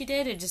out if she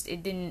did.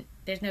 It didn't,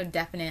 there's no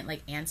definite,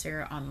 like,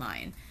 answer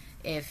online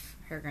if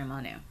her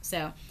grandma knew.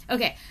 So,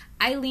 okay,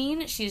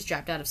 Eileen, she's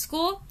dropped out of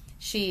school.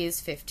 She's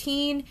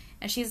 15,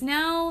 and she's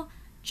now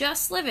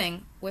just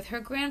living with her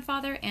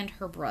grandfather and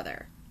her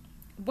brother.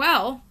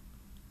 Well,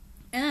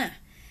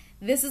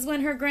 this is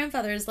when her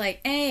grandfather is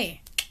like,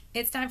 hey,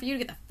 it's time for you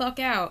to get the fuck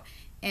out.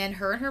 And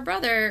her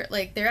brother,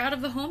 like, they're out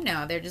of the home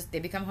now. They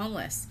become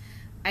homeless.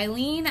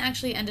 Eileen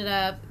actually ended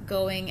up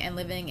going and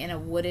living in a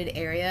wooded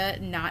area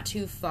not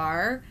too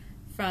far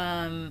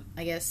from,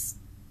 I guess,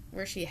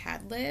 where she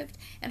had lived.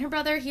 And her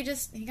brother, he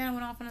kind of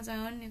went off on his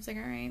own. He was like,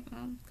 all right,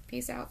 well,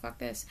 peace out, fuck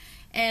this.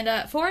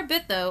 And for a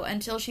bit, though,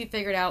 until she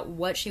figured out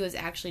what she was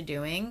actually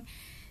doing,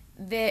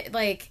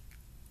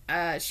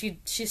 she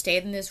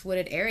stayed in this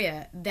wooded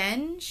area.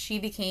 Then she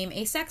became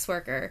a sex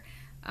worker.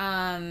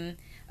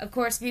 Of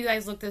course, if you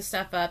guys look this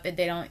stuff up, they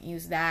don't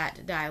use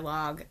that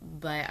dialogue,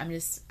 but I'm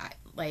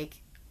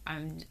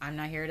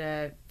not here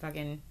to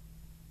fucking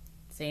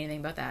say anything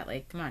about that.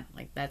 Like, come on,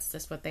 like, that's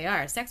just what they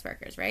are, sex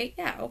workers, right?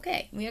 Yeah,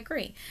 okay, we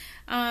agree.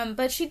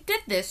 But she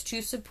did this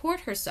to support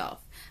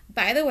herself.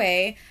 By the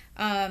way,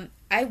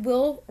 I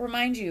will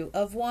remind you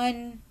of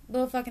one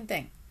little fucking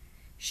thing.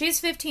 She's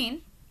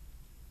 15,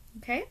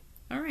 okay?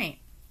 All right.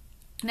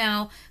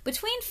 Now,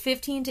 between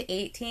 15 to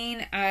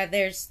 18,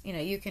 there's,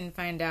 you can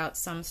find out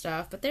some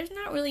stuff, but there's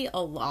not really a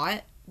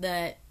lot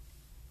that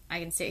I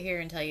can sit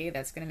here and tell you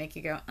that's going to make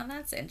you go, oh,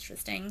 that's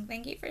interesting.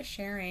 Thank you for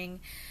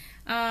sharing.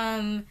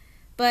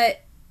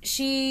 But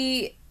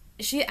she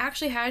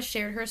actually has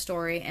shared her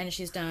story, and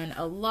she's done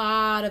a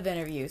lot of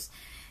interviews.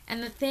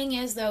 And the thing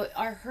is, though,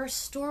 her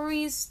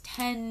stories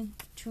tend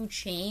to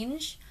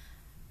change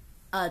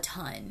a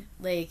ton.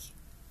 Like,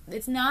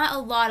 it's not a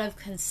lot of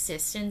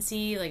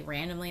consistency, like,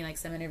 randomly, like,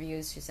 some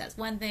interviews she says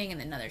one thing and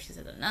then another she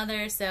says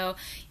another, so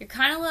you're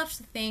kind of left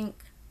to think,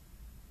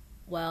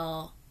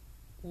 well,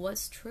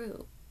 what's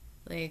true?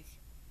 Like,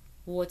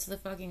 what's the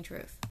fucking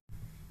truth?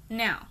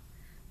 Now,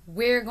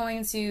 we're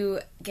going to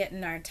get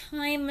in our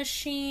time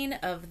machine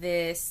of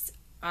this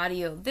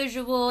audio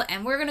visual,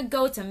 and we're going to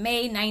go to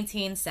May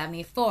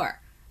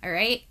 1974,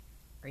 alright?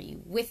 Are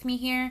you with me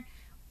here?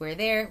 We're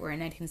there. We're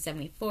in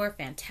 1974.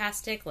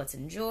 Fantastic. Let's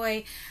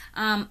enjoy.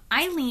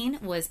 Eileen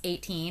was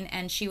 18,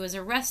 and she was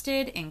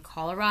arrested in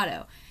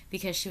Colorado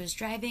because she was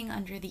driving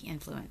under the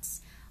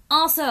influence.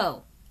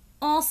 Also,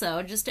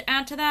 just to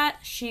add to that,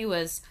 she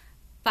was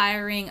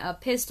firing a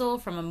pistol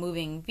from a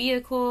moving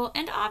vehicle,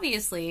 and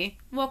obviously,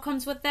 what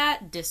comes with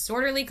that?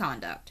 Disorderly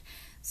conduct.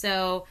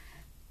 So,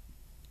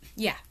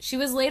 Yeah, she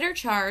was later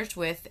charged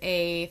with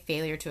a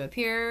failure to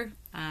appear.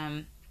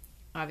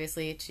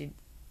 Obviously, she,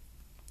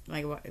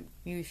 like, what,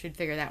 you should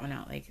figure that one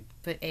out. Like,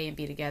 put A and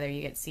B together,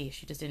 you get C.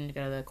 She just didn't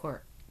go to the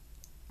court.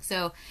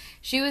 So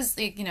she was,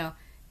 like, you know,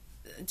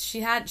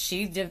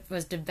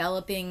 was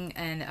developing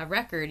a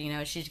record. You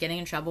know, she's getting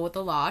in trouble with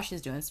the law.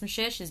 She's doing some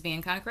shit. She's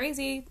being kind of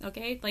crazy.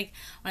 Okay, like,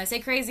 when I say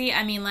crazy,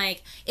 I mean,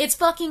 like, it's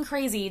fucking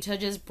crazy to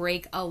just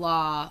break a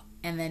law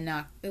and then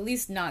at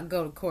least not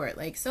go to court.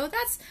 Like, so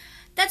that's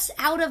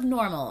out of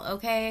normal.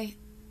 Okay,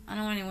 I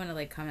don't want anyone to,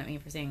 like, come at me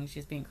for saying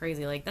she's being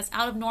crazy. Like, that's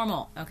out of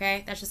normal.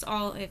 Okay, that's just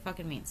all it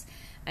fucking means.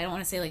 I don't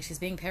want to say, like, she's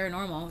being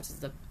paranormal, which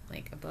is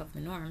above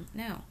the norm.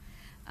 No.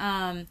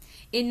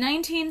 In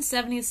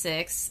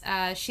 1976,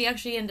 she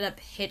actually ended up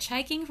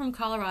hitchhiking from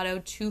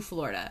Colorado to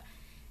Florida.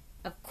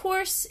 Of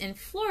course, in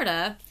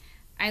Florida,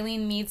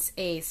 Eileen meets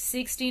a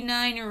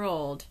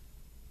 69-year-old,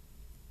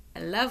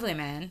 a lovely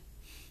man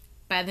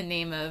by the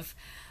name of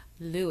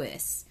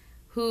Lewis,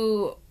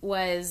 who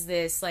was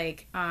this,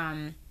 like,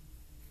 a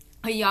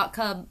yacht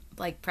club,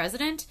 like,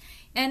 president,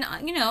 and,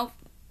 you know,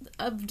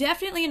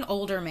 definitely an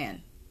older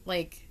man,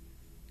 like,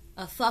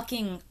 a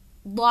fucking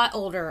lot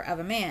older of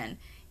a man.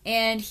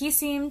 And he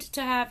seemed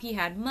to he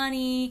had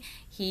money,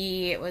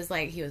 he was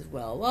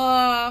well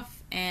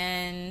off,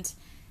 and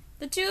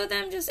the two of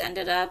them just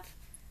ended up,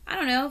 I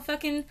don't know,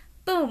 fucking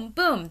boom,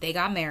 boom, they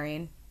got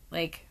married,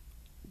 like,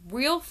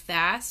 real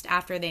fast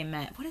after they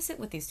met. What is it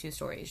with these two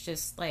stories?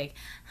 Just like,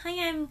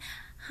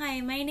 hi,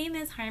 my name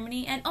is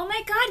Harmony, and oh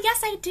my god,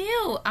 yes I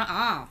do!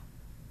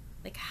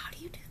 Like, how do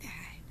you do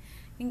that?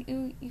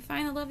 You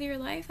find the love of your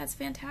life? That's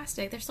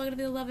fantastic. They're still gonna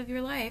be the love of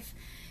your life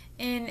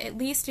in at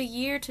least a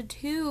year to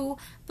 2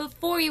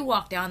 before you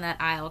walk down that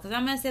aisle. Because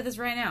I'm going to say this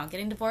right now.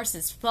 Getting divorced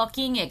is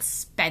fucking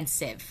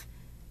expensive.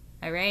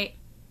 Alright?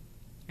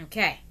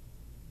 Okay.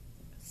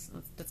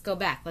 Let's go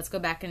back. Let's go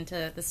back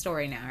into the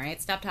story now,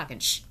 alright? Stop talking.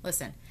 Shh.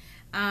 Listen.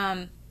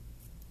 Eileen,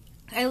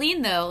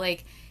 though,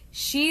 like,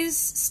 she's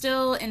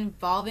still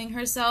involving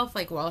herself,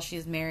 like, while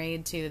she's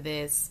married to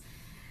this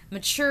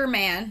mature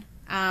man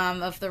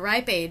of the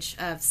ripe age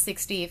of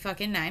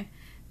 69.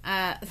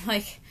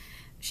 Like,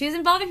 she's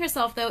involving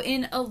herself, though,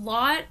 in a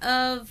lot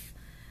of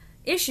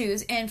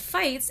issues and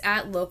fights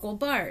at local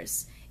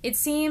bars. It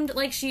seemed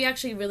like she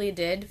actually really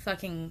did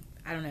fucking,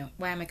 I don't know,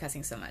 why am I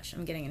cussing so much?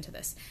 I'm getting into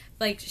this.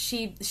 Like,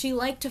 she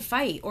liked to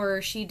fight,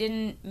 or she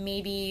didn't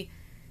maybe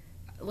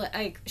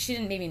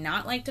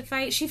not like to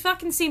fight. She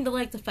fucking seemed to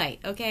like to fight,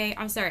 okay?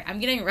 I'm sorry, I'm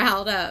getting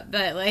riled up,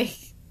 but, like,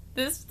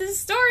 this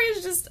story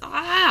is just,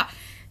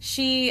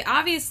 She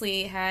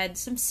obviously had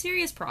some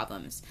serious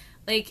problems.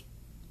 Like,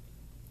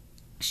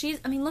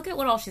 look at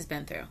what all she's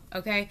been through,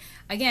 okay?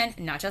 Again,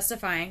 not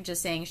justifying,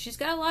 just saying she's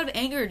got a lot of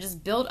anger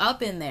just built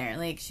up in there.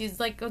 Like, she's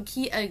like a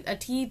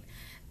teapot,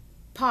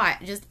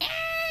 just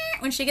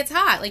when she gets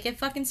hot. Like, it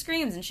fucking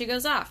screams and she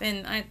goes off.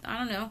 And I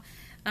don't know.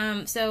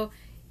 So,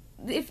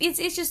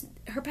 it's just,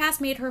 her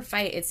past made her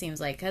fight, it seems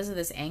like, because of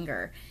this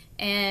anger.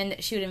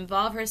 And she would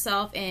involve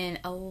herself in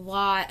a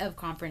lot of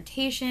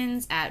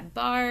confrontations at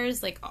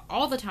bars, like,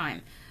 all the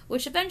time.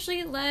 Which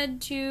eventually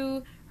led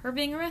to her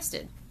being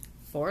arrested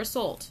for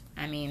assault.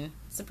 I mean,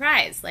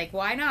 surprise. Like,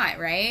 why not,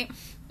 right?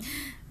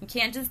 You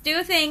can't just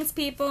do things,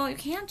 people. You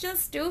can't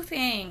just do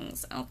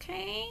things,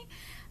 okay?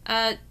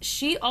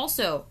 She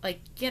also, like,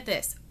 get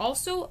this,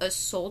 also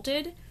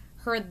assaulted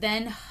her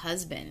then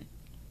husband.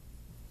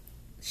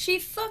 She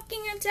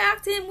fucking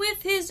attacked him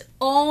with his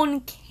own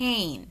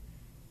cane.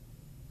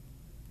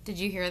 Did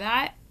you hear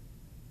that?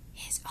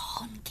 His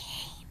own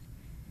cane.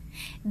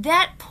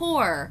 That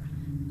poor,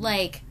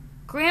 like,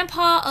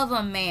 grandpa of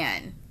a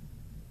man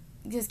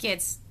just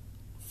gets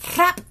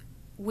crap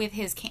with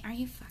his cane. Are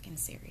you fucking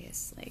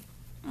serious? Like,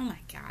 oh my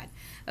god.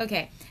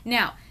 Okay,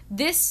 now,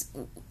 this,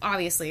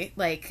 obviously,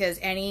 like, because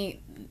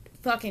any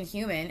fucking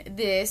human,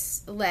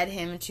 this led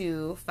him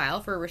to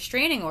file for a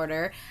restraining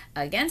order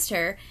against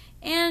her,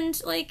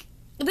 and, like,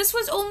 this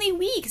was only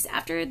weeks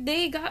after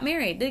they got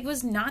married. It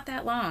was not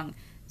that long.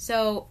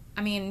 So,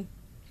 I mean,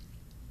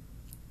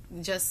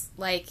 just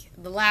like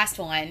the last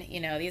one,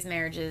 you know, these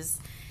marriages,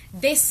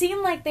 they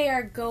seem like they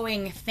are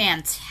going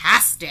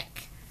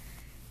fantastic.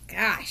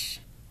 Gosh.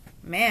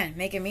 Man,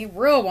 making me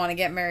real want to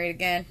get married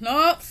again.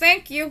 No,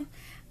 thank you.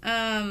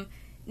 Now,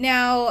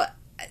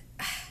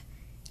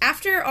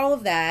 after all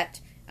of that,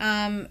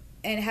 and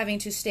having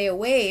to stay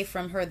away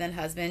from her then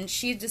husband,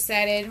 she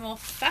decided, well,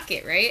 fuck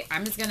it, right?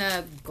 I'm just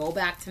gonna go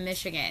back to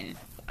Michigan.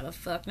 Why the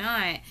fuck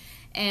not?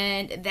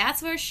 And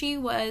that's where she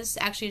was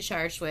actually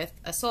charged with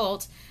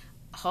assault,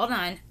 hold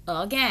on,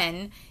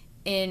 again,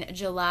 in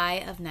July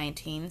of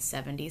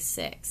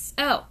 1976.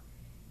 Oh,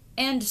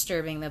 and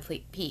disturbing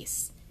the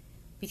peace.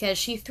 Because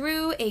she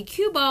threw a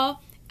cue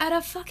ball at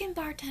a fucking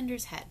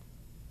bartender's head.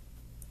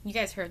 You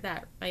guys heard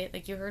that, right?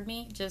 Like, you heard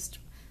me? Just,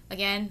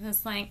 again,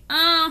 it's like,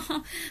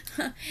 oh,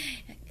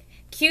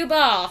 cue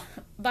ball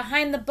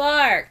behind the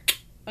bar.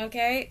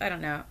 Okay? I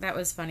don't know. That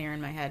was funnier in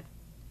my head.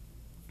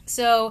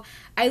 So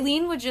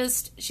Eileen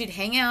she'd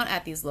hang out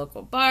at these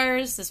local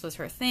bars. This was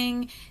her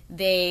thing.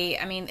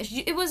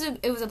 It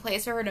was a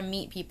place for her to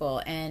meet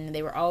people, and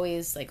they were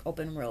always like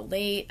open real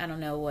late. I don't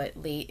know what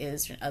late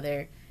is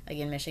in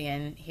in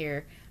Michigan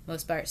here.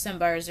 Some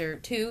bars are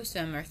 2,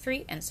 some are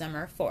 3, and some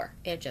are 4.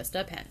 It just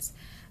depends.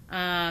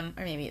 Or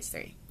maybe it's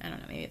 3. I don't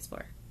know. Maybe it's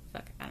 4.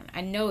 Fuck, I don't know.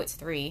 I know it's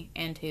 3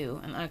 and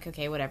 2. I'm like,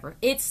 okay, whatever.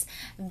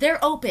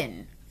 They're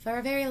open for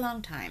a very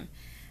long time.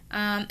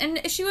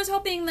 And she was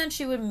hoping that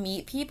she would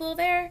meet people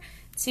there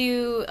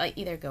to like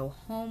either go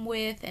home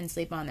with and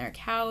sleep on their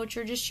couch,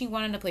 or just she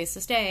wanted a place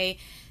to stay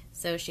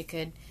so she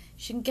can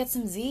get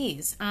some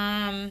Z's.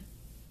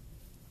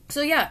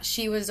 So yeah,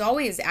 she was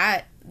always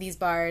at these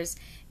bars,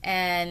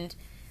 and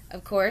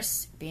of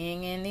course,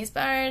 being in these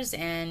bars,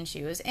 and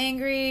she was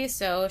angry,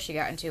 so she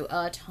got into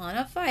a ton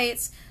of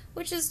fights,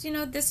 which is,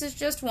 this is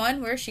just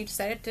one where she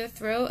decided to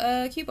throw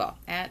a cue ball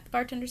at the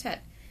bartender's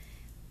head.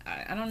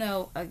 I don't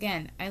know.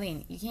 Again,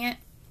 Eileen, you can't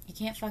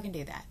fucking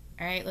do that.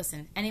 All right,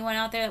 listen. Anyone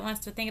out there that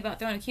wants to think about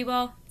throwing a cue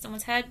ball at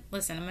someone's head,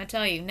 listen. I'm gonna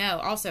tell you, no.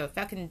 Also,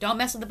 fucking don't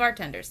mess with the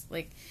bartenders.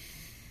 Like,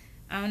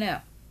 I don't know.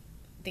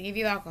 They give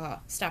you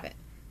alcohol. Stop it.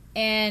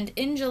 And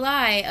in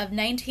July of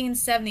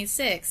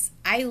 1976,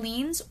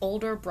 Eileen's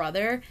older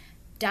brother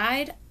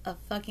died of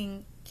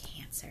fucking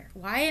cancer.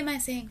 Why am I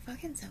saying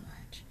fucking so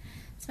much?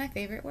 It's my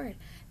favorite word.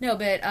 No,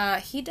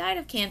 but he died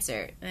of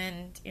cancer,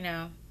 and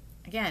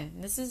again,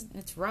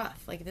 it's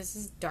rough. Like, this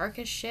is dark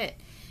as shit.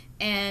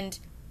 And,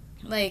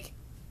 like,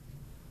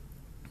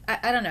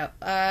 I don't know.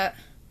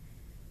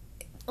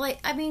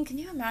 Can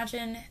you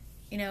imagine,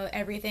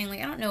 everything?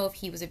 Like, I don't know if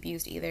he was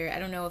abused either. I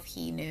don't know if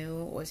he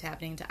knew what was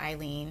happening to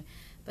Eileen.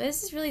 But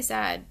this is really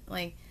sad.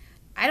 Like,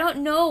 I don't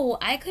know.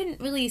 I couldn't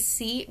really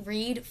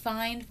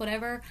find,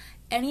 whatever,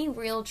 any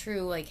real,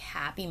 true, like,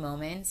 happy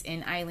moments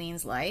in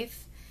Eileen's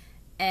life.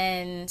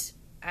 And,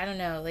 I don't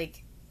know,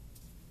 like...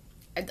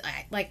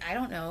 I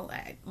don't know.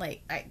 I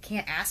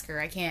can't ask her.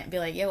 I can't be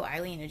like, yo,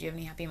 Eileen, did you have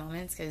any happy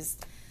moments? Because,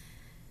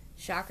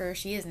 shocker,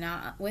 she is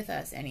not with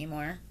us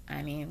anymore.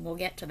 I mean, we'll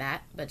get to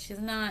that, but she's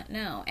not,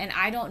 no. And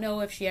I don't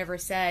know if she ever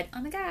said, oh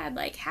my god,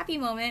 like, happy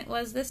moment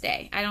was this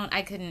day. I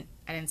didn't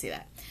see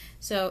that.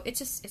 So,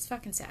 it's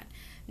fucking sad.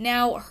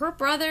 Now, her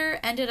brother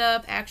ended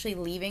up actually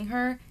leaving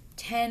her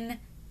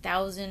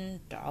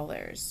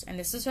 $10,000. And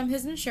this is from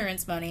his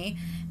insurance money.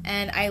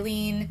 And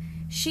Eileen,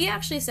 she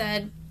actually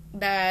said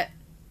that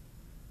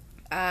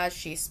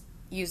she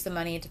used the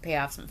money to pay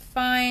off some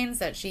fines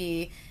that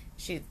she'd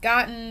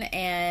gotten,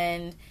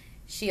 and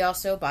she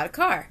also bought a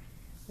car.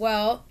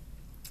 Well,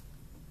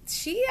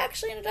 she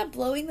actually ended up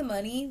blowing the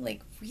money,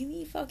 like,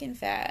 really fucking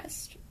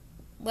fast.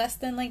 Less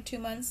than, like, 2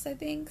 months, I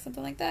think,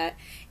 something like that.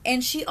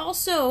 And she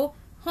also,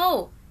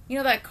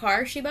 that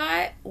car she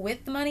bought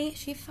with the money,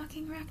 she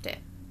fucking wrecked it.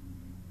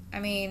 I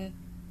mean,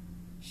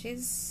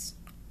 she's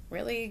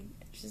really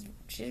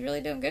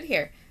doing good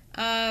here.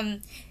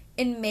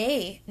 In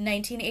May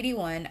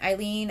 1981,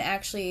 Eileen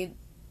actually...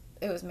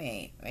 It was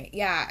May.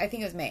 Yeah, I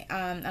think it was May.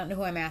 I don't know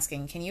who I'm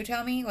asking. Can you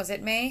tell me? Was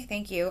it May?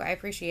 Thank you. I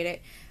appreciate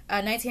it.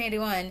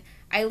 1981,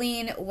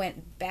 Eileen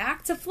went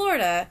back to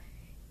Florida,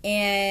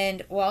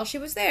 and while she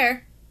was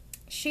there,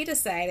 she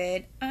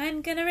decided,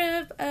 I'm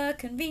gonna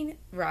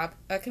rob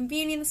a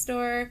convenience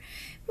store.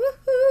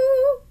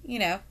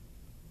 Woohoo!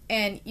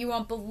 And you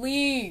won't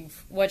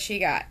believe what she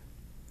got.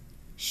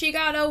 She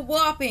got a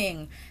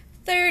whopping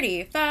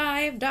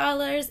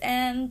 $35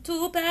 and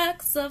 2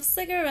 packs of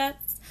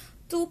cigarettes.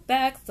 2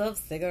 packs of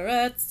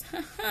cigarettes.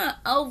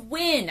 A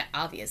win,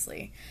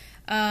 obviously.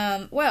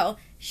 Well,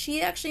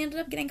 she actually ended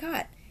up getting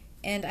caught.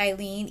 And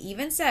Eileen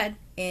even said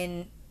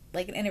in,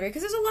 like, an interview,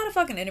 because there's a lot of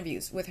fucking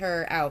interviews with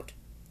her out.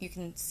 You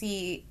can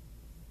see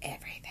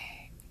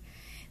everything.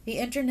 The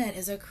internet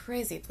is a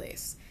crazy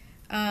place.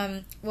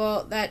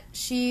 Well, that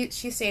she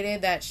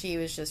stated that she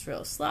was just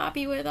real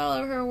sloppy with all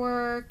of her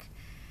work,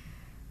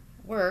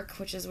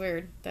 which is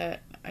weird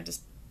that I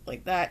just,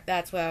 like,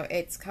 that's what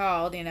it's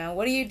called,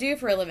 what do you do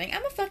for a living?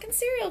 I'm a fucking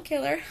serial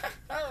killer.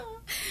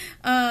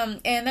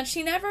 And that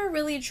she never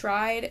really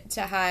tried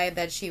to hide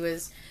that she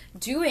was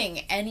doing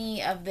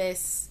any of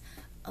this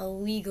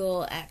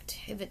illegal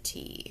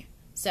activity.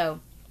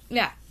 So,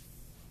 yeah.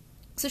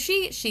 So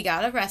she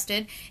got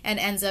arrested and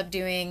ends up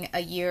doing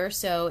a year or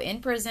so in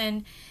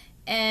prison,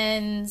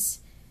 and,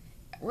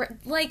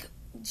 like,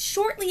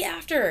 shortly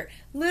after,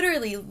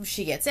 literally,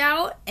 she gets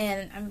out,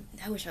 and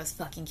I wish I was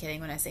fucking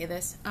kidding when I say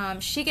this.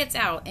 She gets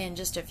out, and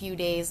just a few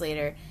days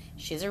later,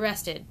 she's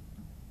arrested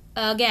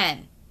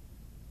again.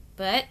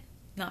 But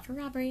not for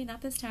robbery,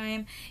 not this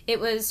time. It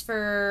was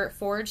for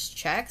forged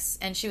checks,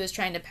 and she was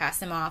trying to pass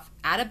them off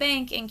at a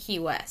bank in Key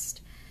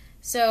West.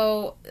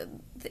 So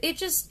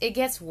it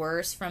gets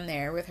worse from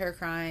there with her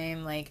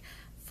crime. Like,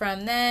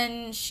 from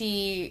then,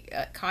 she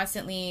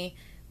constantly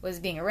was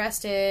being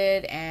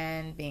arrested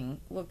and being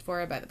looked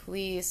for by the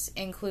police,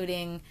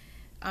 including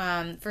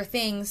for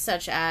things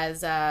such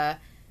as,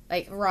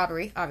 like,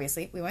 robbery,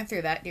 obviously. We went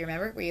through that. Do you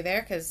remember? Were you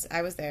there? Because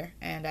I was there,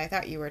 and I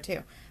thought you were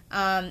too.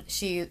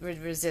 She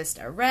would resist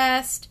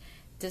arrest,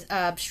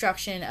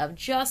 obstruction of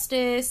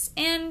justice,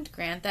 and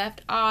Grand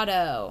Theft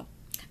Auto.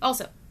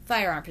 Also,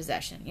 firearm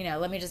possession.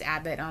 Let me just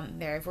add that on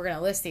there. If we're going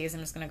to list these, I'm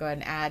just going to go ahead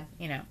and add,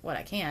 what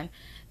I can.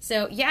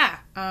 So, yeah.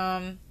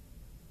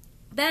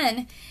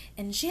 Then,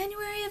 in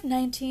January of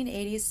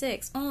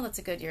 1986, oh, that's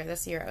a good year,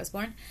 this year I was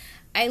born,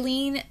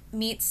 Eileen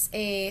meets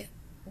a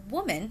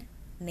woman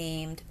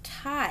named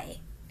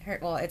Ty.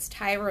 It's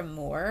Tyra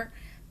Moore,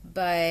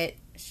 but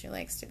she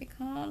likes to be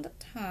called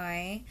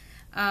Ty,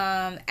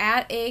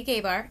 at a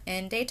gay bar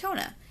in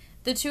Daytona.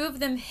 The two of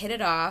them hit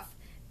it off.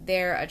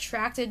 They're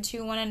attracted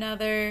to one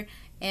another,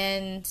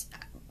 and,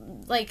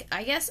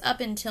 I guess up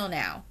until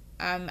now,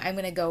 I'm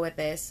going to go with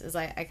this, is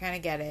I kind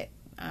of get it.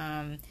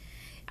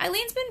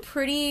 Eileen's been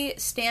pretty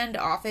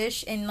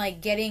standoffish in,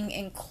 getting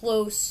in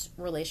close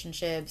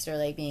relationships or,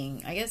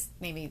 being, I guess,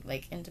 maybe,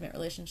 intimate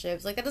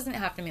relationships. That doesn't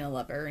have to mean a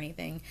lover or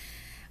anything.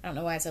 I don't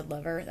know why I said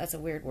lover. That's a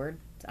weird word.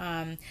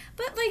 But,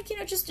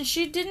 just,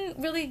 she didn't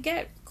really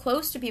get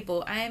close to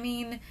people. I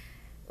mean,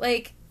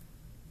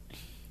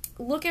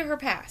 look at her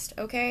past,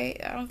 okay?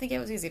 I don't think it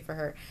was easy for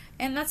her.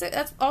 And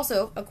that's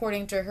also,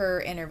 according to her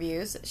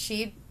interviews,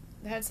 she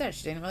had said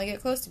she didn't really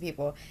get close to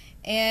people.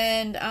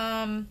 And,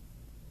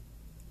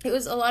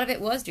 a lot of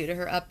it was due to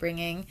her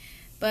upbringing.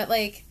 But,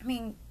 I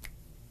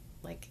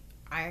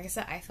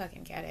said, I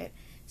fucking get it.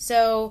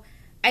 So,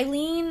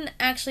 Eileen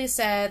actually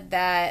said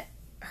that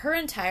her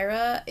and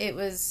Tyra, it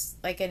was,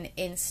 an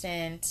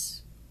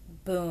instant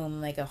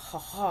boom, a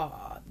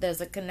ha-ha. There's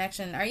a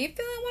connection. Are you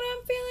feeling what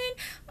I'm feeling?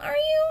 Are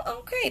you?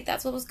 Okay,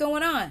 that's what was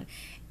going on.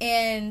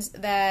 And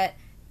that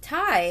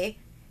Ty,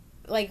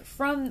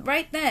 from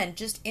right then,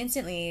 just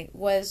instantly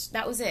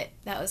that was it.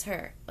 That was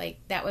her.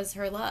 That was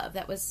her love.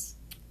 That was...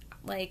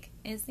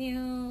 it's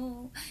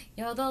you're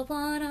the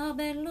one I've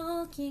been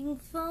looking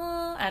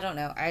for. I don't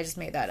know. I just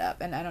made that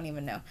up, and I don't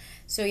even know.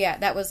 So, yeah,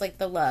 that was,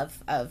 the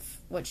love of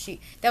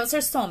that was her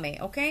soulmate,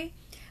 okay?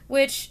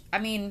 Which, I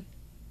mean,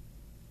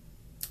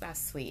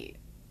 that's sweet,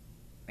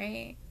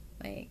 right?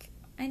 I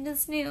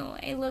just knew.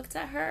 I looked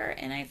at her,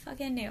 and I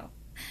fucking knew.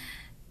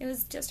 It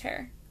was just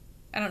her.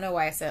 I don't know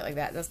why I said it like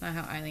that. That's not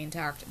how Eileen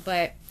talked.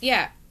 But,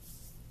 yeah,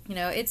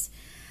 it's...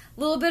 a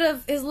little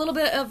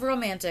bit of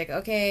romantic,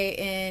 okay?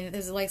 And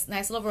there's a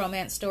nice little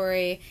romance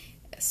story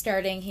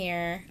starting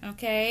here,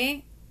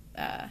 okay?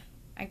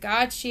 I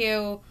got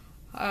you,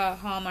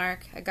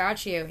 Hallmark. I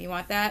got you. You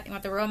want that? You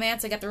want the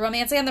romance? I got the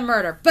romance and the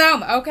murder.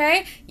 Boom,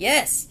 okay?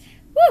 Yes.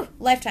 Woo!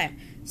 Lifetime.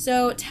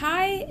 So,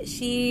 Ty,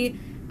 she,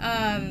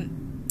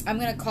 I'm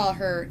gonna call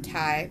her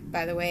Ty,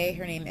 by the way.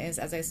 Her name is,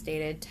 as I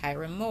stated,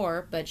 Tyra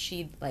Moore, but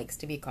she likes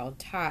to be called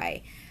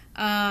Ty.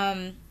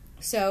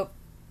 So...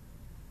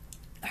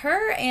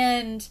 her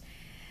and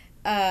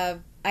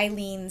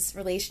Eileen's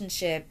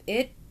relationship,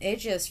 it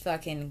just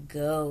fucking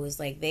goes.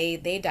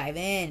 They dive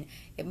in.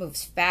 It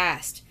moves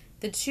fast.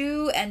 The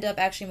two end up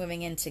actually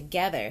moving in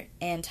together.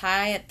 And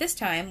Ty, at this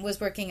time, was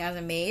working as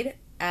a maid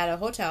at a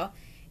hotel.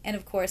 And,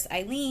 of course,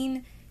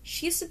 Eileen,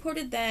 she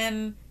supported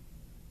them.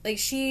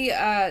 She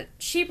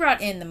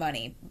brought in the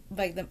money,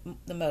 the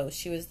most.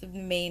 She was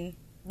the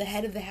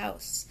head of the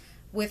house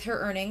with her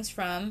earnings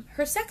from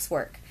her sex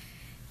work.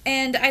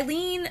 And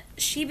Eileen,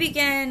 she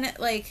began,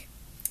 it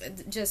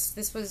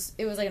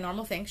was a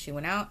normal thing. She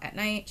went out at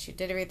night. She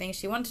did everything.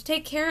 She wanted to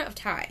take care of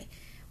Ty.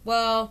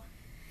 Well,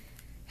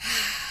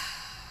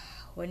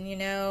 wouldn't you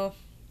know,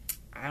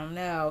 I don't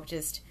know,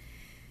 it's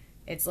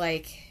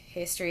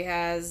history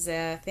has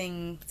a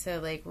thing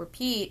to,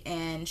 repeat,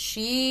 and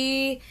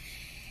she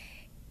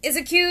is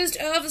accused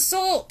of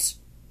assault.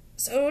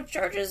 So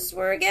charges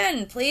were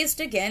again placed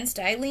against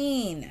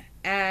Eileen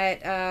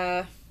at,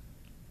 I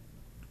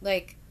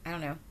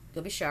don't know.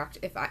 You'll be shocked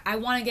if I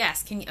want to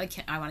guess.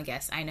 I want to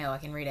guess. I know I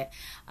can read it.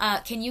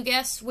 Can you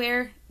guess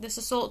where this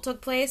assault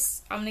took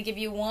place? I'm gonna give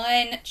you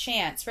one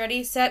chance.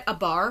 Ready, set, a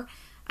bar.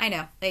 I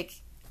know.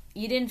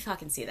 You didn't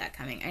fucking see that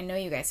coming. I know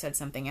you guys said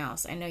something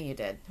else. I know you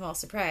did. Well,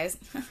 surprise.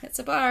 It's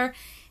a bar.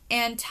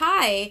 And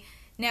Ty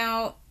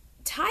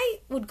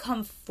would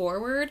come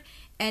forward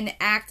and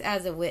act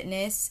as a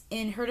witness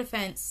in her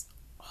defense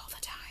all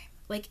the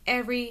time.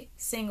 Every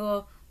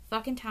single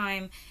fucking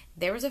time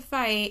there was a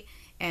fight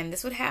and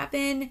this would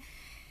happen,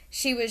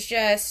 she was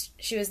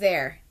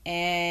there.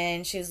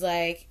 And she was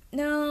like,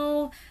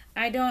 no,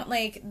 I don't,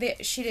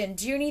 she didn't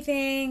do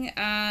anything.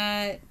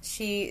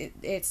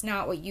 It's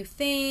not what you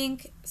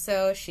think.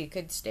 So she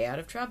could stay out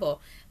of trouble.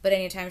 But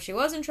anytime she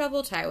was in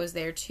trouble, Ty was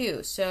there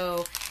too.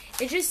 So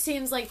it just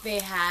seems like they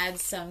had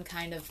some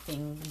kind of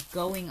thing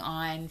going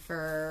on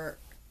for,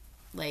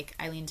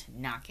 Eileen to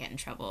not get in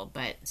trouble,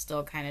 but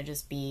still kind of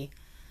just be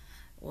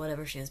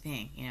whatever she was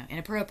being,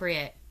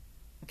 inappropriate.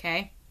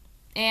 Okay?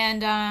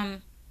 And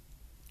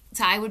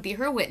Ty would be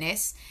her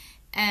witness,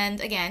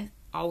 and again,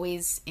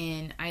 always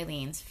in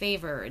Eileen's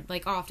favor,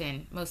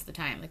 often, most of the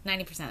time,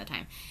 90% of the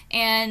time.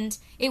 And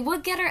it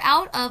would get her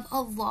out of a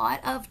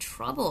lot of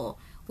trouble,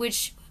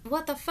 which,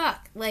 what the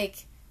fuck? Really?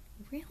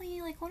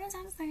 What does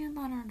that say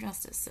about our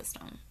justice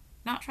system?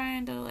 Not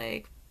trying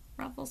to,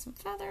 ruffle some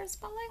feathers,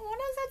 but, what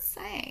does that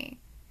say?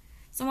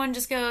 Someone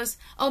just goes,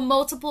 oh,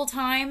 multiple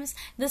times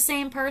the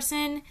same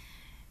person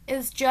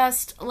is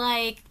just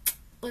like,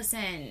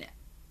 listen,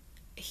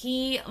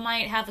 he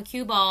might have a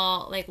cue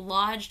ball like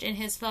lodged in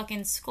his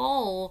fucking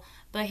skull,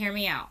 but hear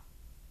me out.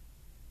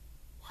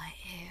 What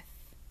if,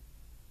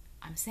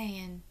 I'm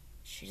saying,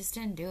 she just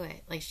didn't do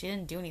it? Like, she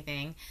didn't do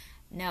anything.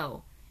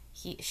 No.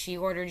 She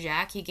ordered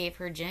Jack, he gave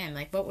her Jim.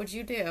 Like, what would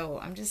you do?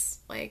 I'm just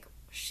like,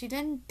 she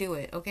didn't do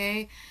it,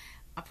 okay?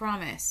 I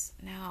promise.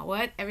 Now,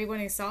 what?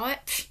 Everybody saw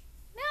it?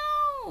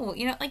 No!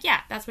 You know, like,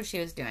 yeah, that's what she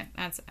was doing.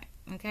 That's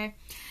fine, okay?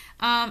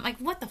 Like,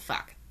 what the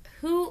fuck?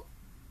 Who...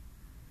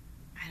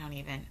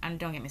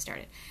 don't get me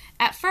started.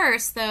 At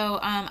first, though,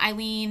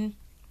 Eileen,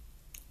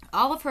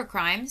 all of her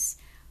crimes,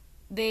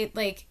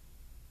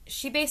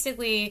 she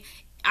basically,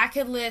 I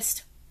could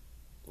list,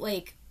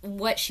 like,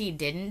 what she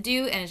didn't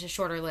do, and it's a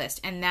shorter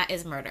list, and that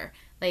is murder.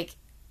 Like,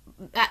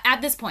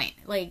 at this point,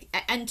 like,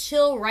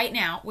 until right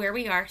now, where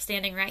we are,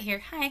 standing right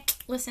here, hi,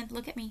 listen,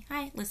 look at me,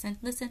 hi, listen,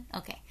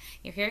 okay,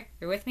 you're here,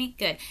 you're with me,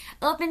 good.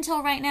 Up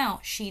until right now,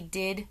 she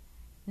did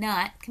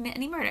not commit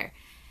any murder.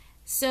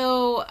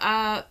 So,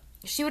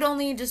 she would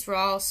only just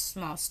rob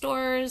small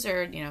stores,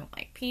 or, you know,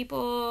 like,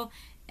 people,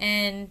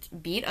 and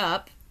beat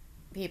up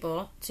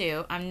people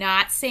too. I'm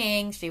not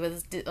saying she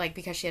was like,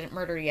 because she hadn't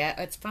murdered yet,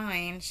 it's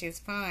fine, she's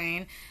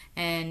fine,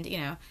 and you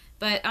know,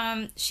 but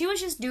she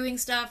was just doing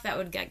stuff that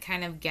would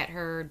get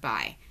her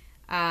by.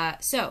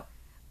 So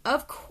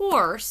of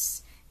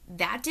course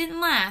that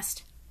didn't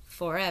last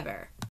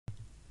forever.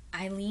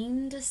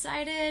 Eileen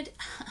decided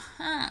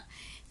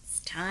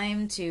it's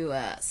time to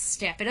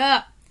step it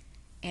up,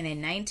 and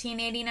in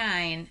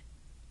 1989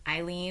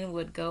 Eileen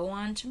would go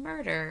on to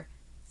murder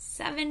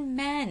 7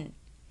 men.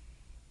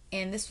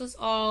 And this was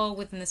all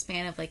within the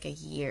span of like a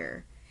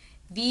year.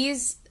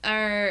 These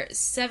are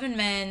 7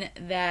 men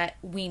that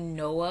we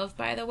know of,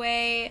 by the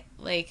way.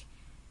 Like,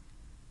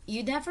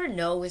 you never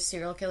know with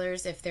serial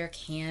killers if there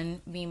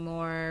can be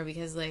more,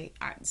 because like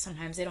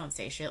sometimes they don't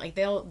say shit. Like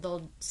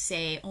they'll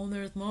say, oh,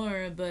 there's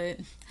more, but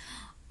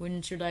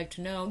wouldn't you like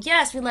to know?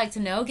 Yes, we'd like to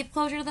know. Give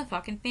closure to the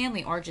fucking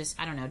family, or just,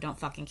 I don't know, don't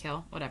fucking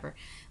kill, whatever.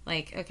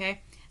 Like,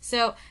 okay.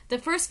 So the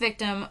first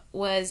victim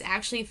was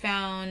actually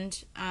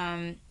found.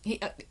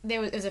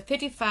 There was a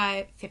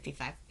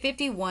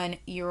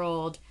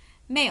 51-year-old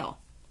male,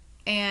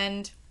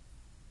 and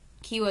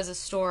he was a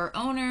store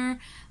owner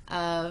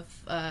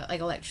of like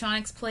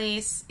electronics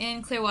place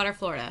in Clearwater,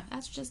 Florida.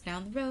 That's just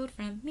down the road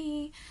from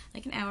me,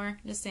 like an hour.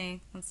 Just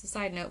saying. That's a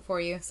side note for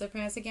you.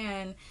 Surprise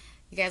again.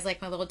 You guys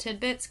like my little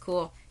tidbits?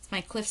 Cool. It's my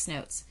Cliff's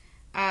Notes.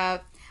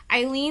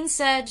 Eileen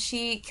said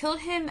she killed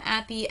him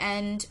at the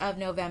end of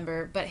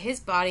November, but his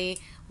body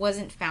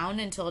wasn't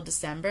found until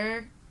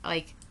December,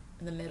 like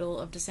the middle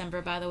of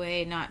December, by the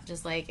way, not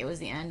just like it was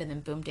the end and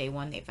then boom, day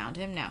one they found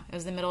him. No, it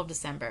was the middle of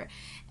December.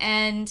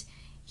 And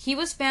he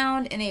was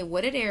found in a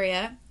wooded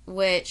area,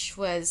 which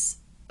was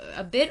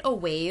a bit a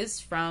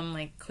ways from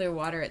like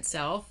Clearwater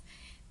itself,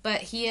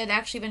 but he had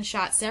actually been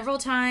shot several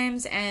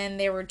times, and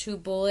there were 2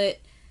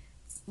 bullets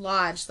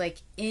lodged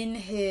like in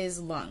his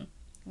lung.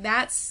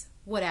 That's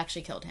what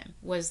actually killed him,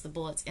 was the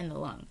bullets in the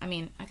lung. I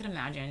mean, I could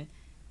imagine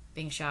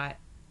being shot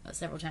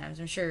several times.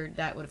 I'm sure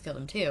that would have killed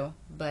him too,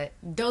 but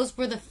those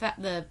were the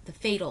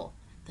fatal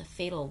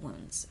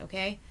wounds,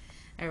 okay?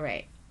 All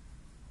right.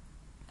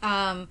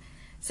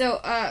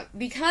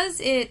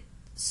 Because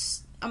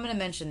I'm going to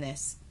mention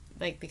this,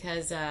 like,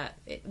 because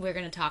we're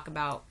going to talk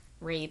about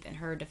rape and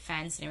her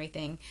defense and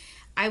everything.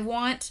 I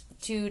want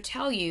to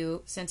tell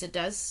you, since it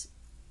does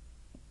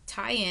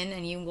tie in,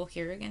 and you will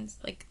hear again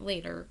like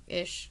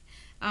later-ish,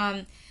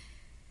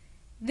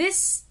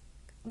 this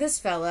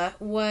fella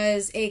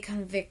was a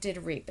convicted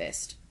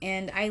rapist,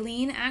 and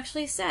Eileen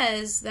actually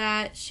says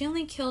that she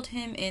only killed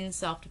him in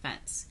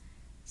self-defense.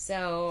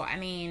 So, I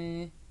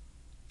mean,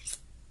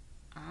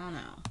 I don't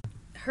know.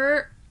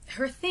 Her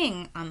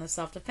thing on the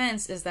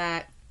self-defense is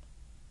that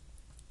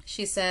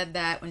she said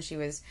that when she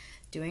was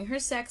doing her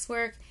sex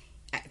work,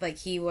 like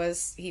he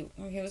was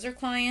her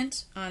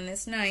client on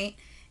this night,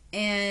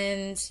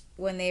 and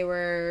when they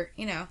were,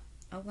 you know,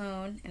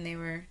 alone and they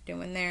were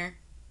doing their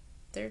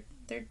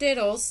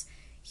diddles,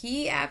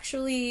 he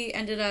actually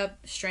ended up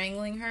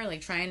strangling her,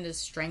 like trying to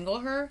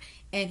strangle her,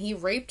 and he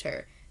raped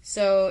her.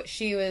 So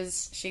she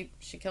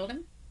killed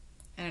him?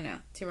 I don't know.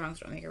 2 wrongs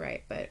don't make it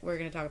right, but we're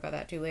going to talk about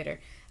that too later.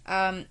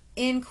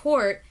 In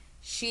court,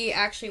 she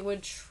actually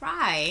would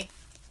try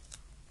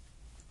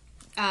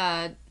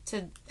to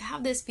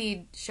have this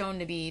be shown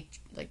to be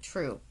like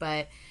true,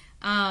 but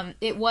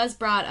it was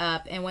brought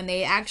up, and when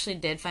they actually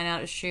did find out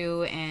it was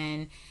true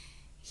and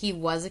he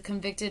was a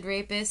convicted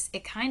rapist,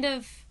 it kind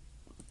of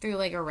threw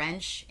like a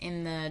wrench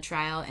in the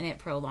trial, and it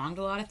prolonged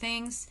a lot of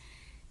things.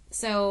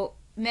 So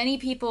many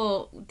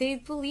people, they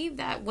believe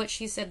that what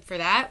she said for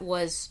that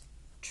was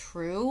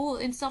true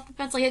in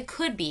self-defense. Like, it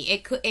could be.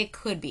 It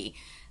could be.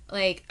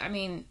 Like, I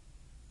mean,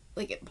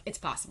 like, it's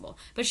possible.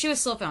 But she was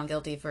still found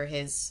guilty for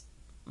his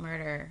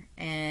murder,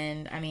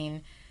 and I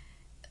mean,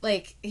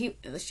 like,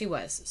 she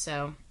was.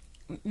 So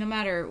no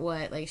matter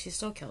what, like, she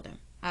still killed him.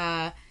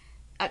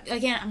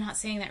 again, I'm not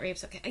saying that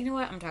rape's okay. You know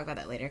what? I'm going to talk about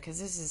that later,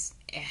 because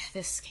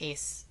this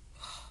case...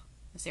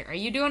 Are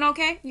you doing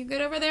okay? You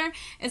good over there?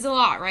 It's a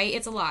lot, right?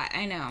 It's a lot.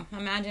 I know.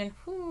 Imagine.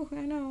 Whew,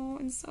 I know.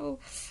 And so...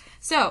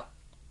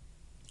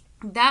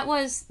 that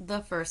was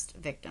the first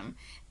victim.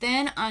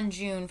 Then on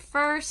June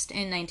 1st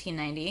in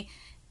 1990,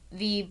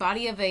 the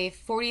body of a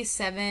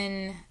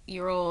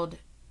 47-year-old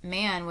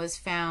man was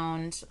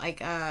found,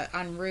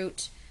 en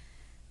route.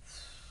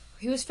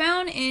 He was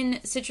found in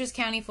Citrus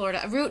County,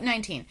 Florida, Route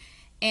 19.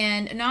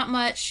 And not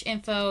much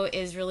info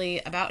is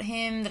really about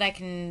him that I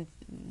can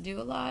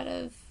do a lot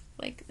of,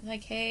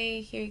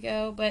 hey, here you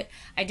go. But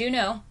I do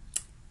know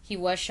he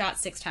was shot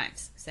 6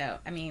 times. So,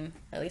 I mean,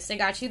 at least I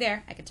got you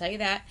there. I can tell you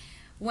that.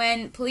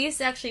 When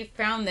police actually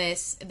found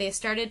this, they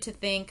started to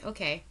think,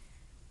 okay,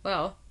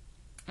 well,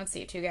 let's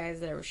see, 2 guys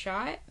that were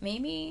shot.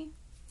 Maybe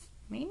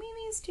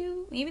these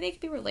two, maybe they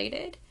could be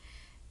related.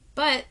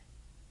 But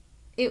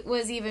it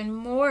was even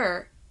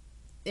more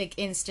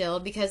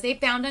instilled because they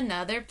found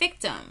another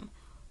victim.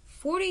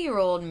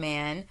 40-year-old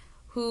man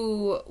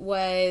who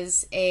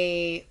was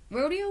a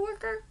rodeo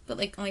worker, but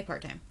only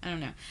part-time. I don't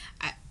know.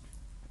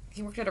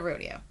 He worked at a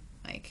rodeo.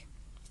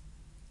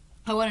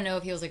 I want to know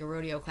if he was a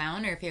rodeo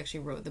clown or if he actually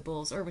rode the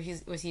bulls, or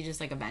was he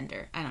just a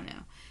vendor? I don't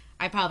know.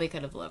 I probably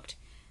could have looked.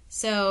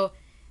 So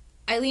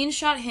Eileen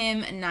shot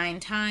him 9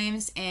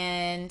 times,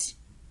 and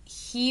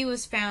he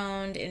was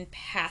found in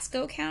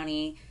Pasco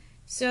County.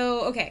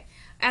 So, okay,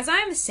 as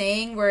I'm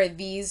saying where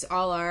these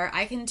all are,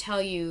 I can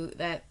tell you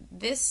that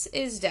this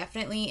is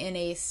definitely in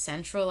a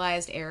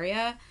centralized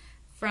area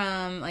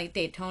from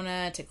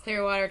Daytona to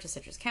Clearwater to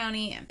Citrus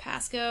County and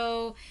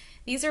Pasco.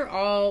 These are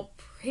all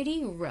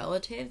pretty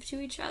relative to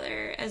each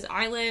other. As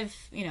I live,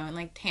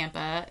 in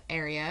Tampa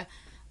area,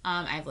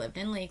 I've lived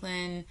in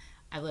Lakeland,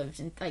 I've lived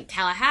in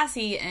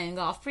Tallahassee and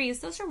Gulf Breeze.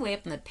 Those are way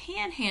up in the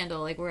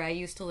Panhandle, where I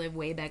used to live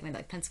way back in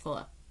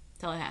Pensacola,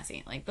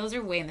 Tallahassee. Those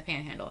are way in the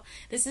Panhandle.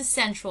 This is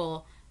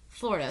Central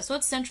Florida, so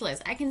it's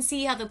centralized. I can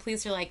see how the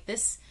police are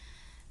this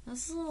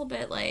is a little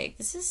bit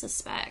this is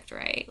suspect,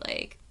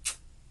 right?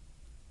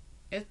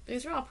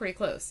 These are all pretty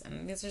close,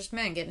 and these are just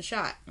men getting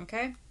shot.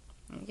 Okay,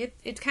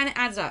 it kind of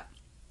adds up.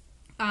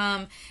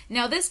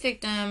 Now this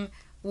victim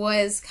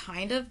was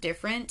kind of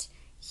different.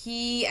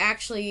 He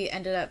actually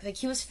ended up,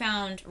 he was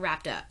found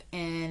wrapped up,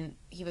 and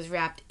he was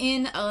wrapped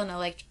in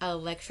an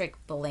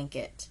electric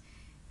blanket.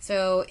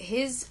 So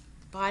his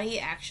body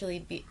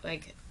actually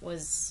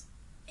was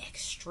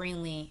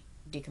extremely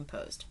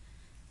decomposed.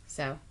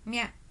 So,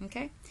 yeah,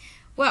 okay.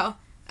 Well,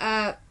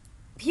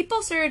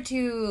 people started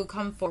to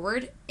come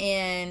forward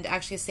and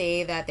actually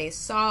say that they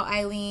saw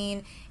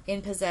Eileen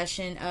in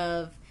possession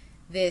of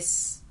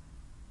this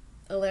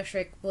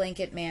electric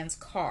blanket man's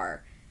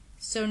car.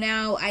 So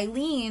now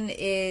Eileen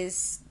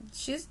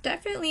she's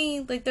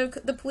definitely,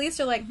 the police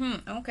are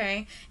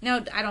okay.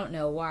 Now, I don't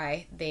know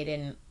why they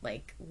didn't,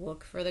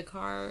 look for the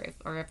car,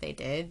 or if they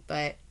did,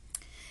 but,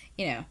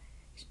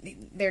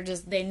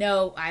 they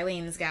know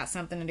Eileen's got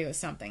something to do with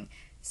something.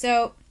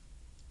 So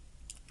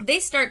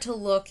they start to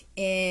look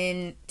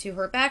into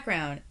her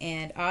background,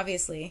 and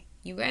obviously,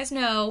 you guys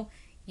know,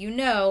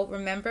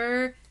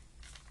 remember,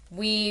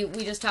 we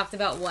just talked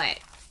about what?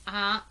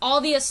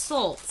 All the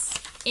assaults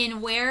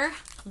in where?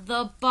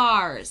 The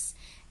bars,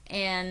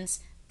 and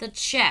the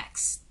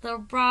checks,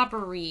 the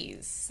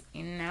robberies,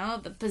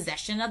 the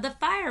possession of the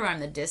firearm,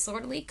 the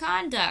disorderly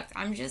conduct.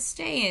 I'm just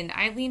saying,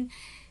 Eileen,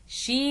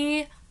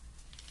 she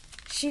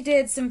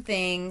did some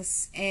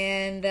things,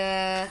 and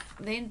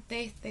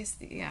they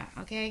yeah,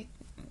 okay,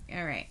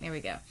 all right, there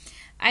we go.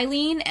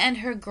 Eileen and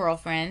her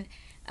girlfriend,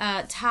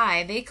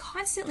 Ty, they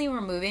constantly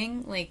were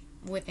moving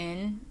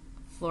within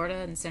Florida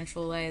and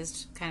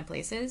centralized kind of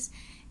places,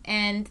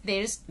 and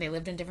they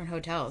lived in different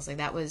hotels.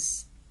 That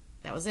was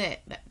it.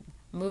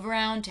 Move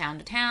around town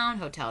to town,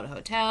 hotel to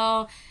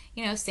hotel,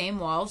 same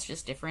walls,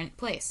 just different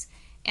place.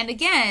 And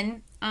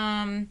again,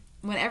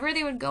 whenever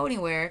they would go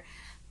anywhere,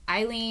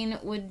 Eileen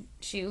would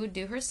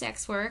do her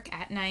sex work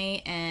at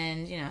night,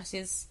 and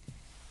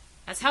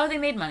that's how they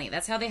made money.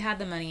 That's how they had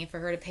the money for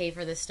her to pay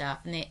for this stuff,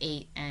 and they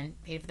ate and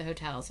paid for the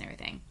hotels and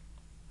everything.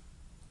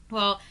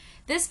 Well,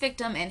 this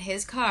victim and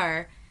his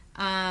car,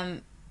 I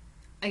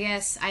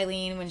guess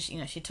Eileen, when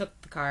she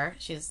took the car,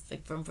 she was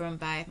vroom vroom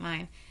by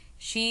mine,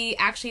 she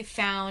actually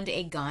found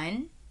a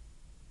gun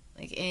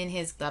in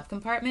his glove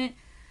compartment.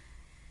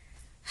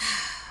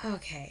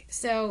 Okay,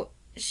 so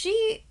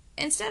she,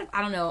 instead of,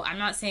 I don't know, I'm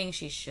not saying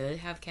she should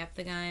have kept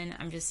the gun.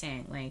 I'm just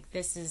saying,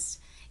 this is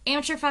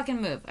amateur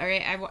fucking move. All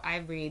right, I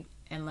read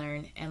and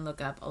learn and look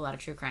up a lot of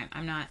true crime.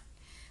 I'm not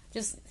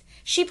just,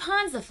 she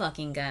pawns the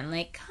fucking gun.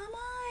 Come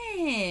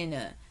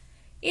on.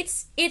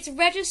 It's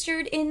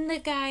registered in the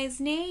guy's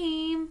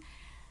name.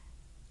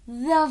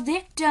 The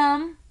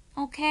victim,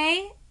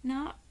 okay?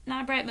 Not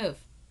a bright move.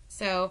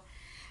 So,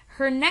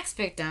 her next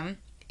victim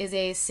is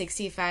a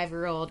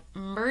 65-year-old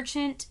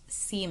merchant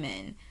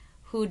seaman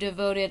who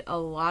devoted a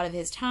lot of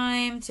his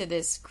time to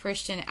this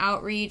Christian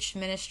outreach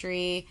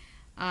ministry.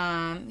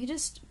 He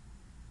just,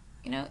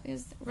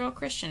 is a real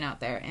Christian out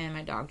there. And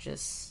my dog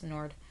just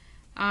snored.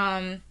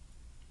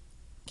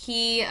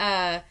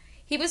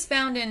 He was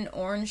found in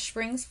Orange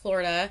Springs,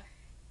 Florida,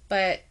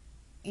 but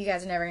you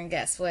guys are never gonna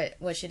guess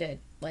what she did.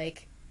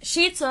 Like,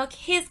 she took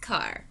his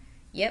car.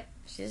 Yep,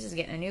 she's just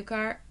getting a new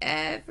car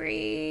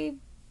every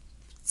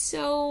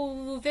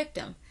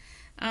victim.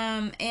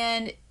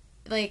 And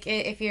like,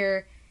 if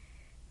you're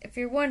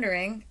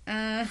wondering,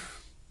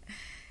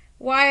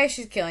 why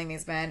she's killing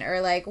these men,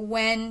 or like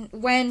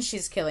when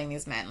she's killing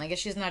these men, like, if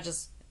she's not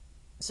just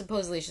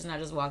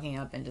walking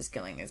up and just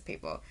killing these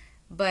people,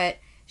 but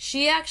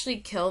she actually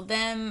killed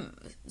them,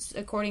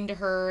 according to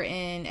her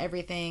and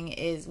everything,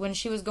 is when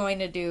she was going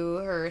to do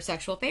her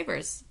sexual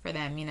favors for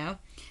them, you know,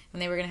 when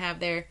they were going to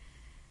have their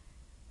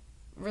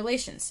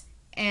relations.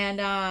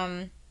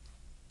 And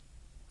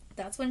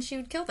that's when she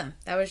would kill them.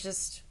 That was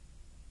just,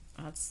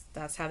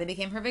 that's how they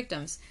became her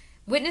victims.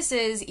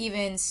 Witnesses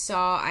even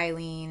saw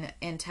Eileen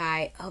and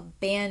Ty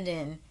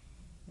abandon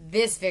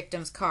this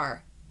victim's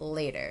car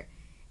later.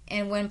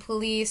 And when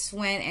police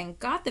went and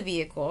got the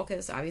vehicle,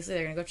 because obviously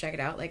they're going to go check it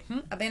out, like,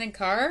 abandoned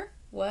car?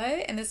 What?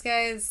 And this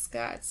guy's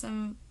got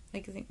some,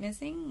 like, is he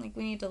missing? Like,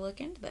 we need to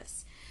look into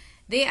this.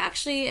 They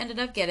actually ended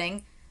up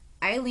getting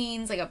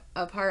Eileen's, like,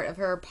 a part of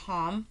her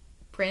palm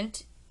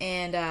print.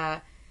 And,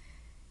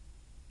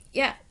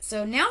 yeah.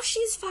 So now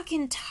she's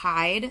fucking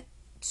tied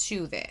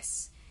to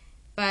this.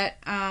 But,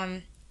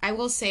 I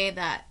will say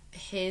that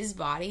his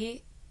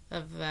body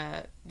of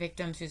the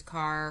victims whose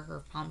car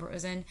her palm print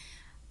was in,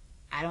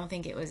 I don't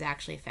think it was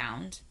actually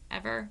found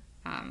ever.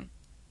 I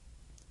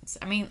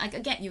mean, like,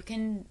 again, you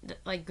can,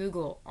 like,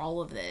 Google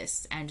all of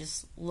this and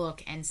just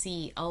look and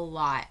see a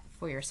lot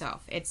for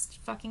yourself. It's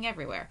fucking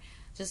everywhere.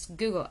 Just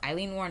Google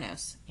Aileen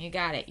Wuornos. You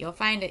got it. You'll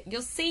find it.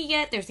 You'll see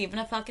it. There's even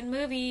a fucking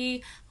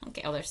movie.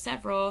 Okay, well, there's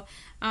several.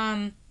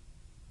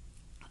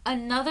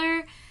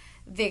 Another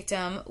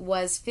victim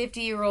was a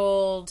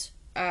 50-year-old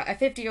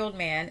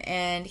man,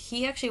 and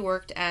he actually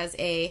worked as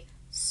a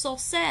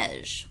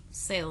sausage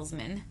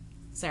salesman.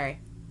 Sorry.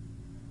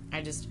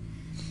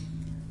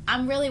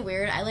 I'm really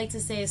weird. I like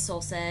to say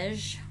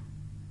sausage.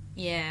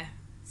 Yeah.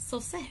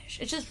 Sausage.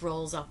 It just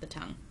rolls off the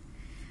tongue.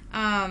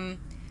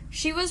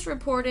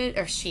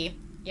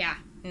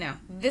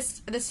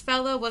 This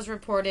fellow was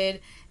reported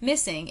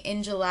missing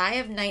in July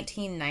of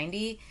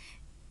 1990,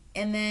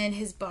 and then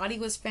his body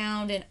was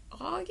found in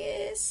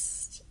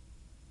August.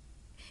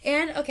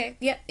 And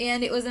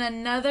it was in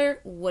another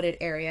wooded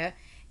area,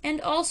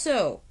 and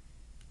also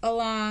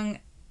along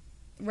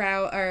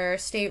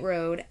State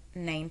Road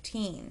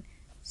 19.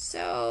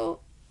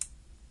 So,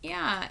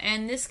 yeah,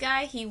 and this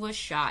guy, he was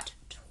shot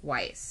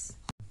twice.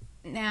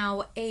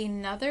 Now,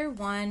 another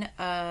one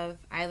of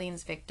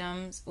Eileen's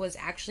victims was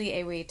actually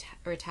a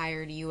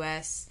retired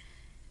U.S.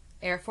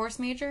 Air Force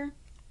major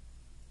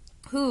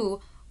who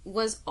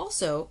was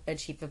also a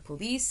chief of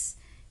police,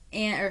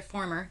 or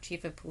former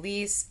chief of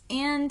police,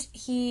 and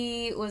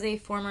he was a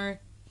former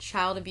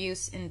child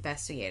abuse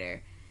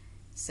investigator.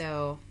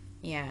 So,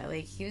 yeah,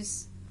 like, he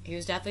was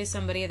definitely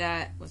somebody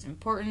that was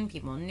important,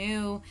 people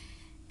knew,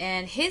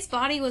 and his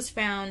body was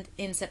found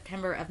in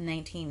September of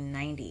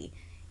 1990.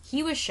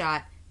 He was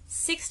shot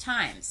 6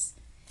 times,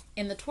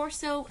 in the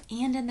torso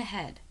and in the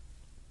head.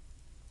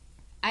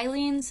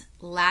 Eileen's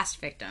last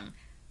victim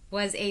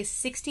was a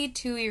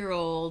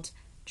 62-year-old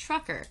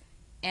trucker,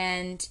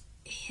 and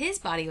his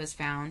body was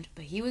found,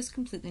 but he was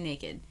completely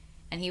naked,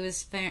 and he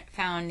was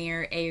found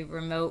near a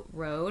remote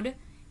road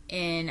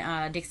in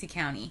Dixie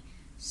County.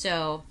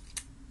 So,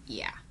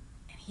 yeah.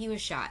 He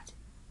was shot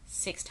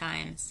 6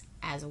 times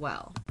as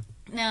well.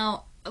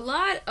 Now, a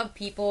lot of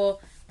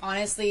people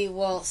honestly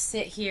will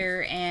sit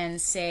here and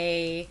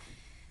say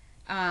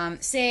and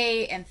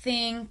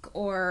think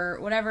or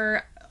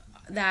whatever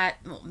that,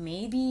 well,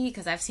 maybe,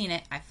 because I've seen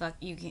it.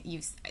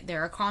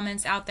 There are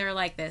comments out there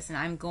like this, and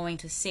I'm going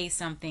to say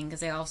something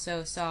because I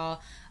also saw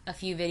a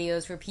few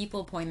videos where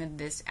people pointed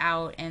this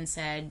out and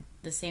said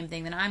the same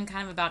thing that I'm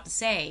kind of about to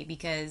say,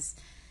 because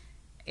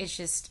it's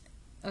just,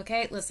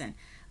 okay, listen,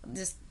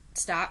 just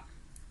stop,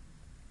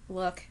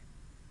 look.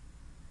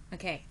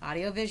 Okay,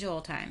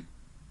 audio-visual time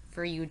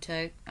for you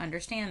to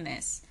understand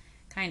this,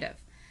 kind of.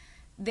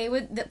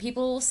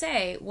 People will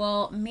say,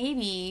 well,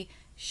 maybe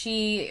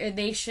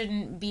they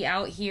shouldn't be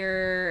out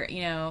here,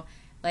 you know,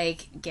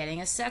 like,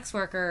 getting a sex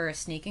worker or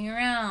sneaking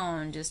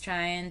around, just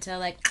trying to,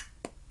 like,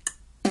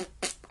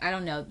 I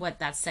don't know what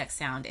that sex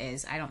sound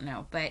is, I don't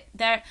know, but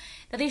that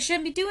they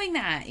shouldn't be doing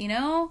that, you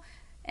know?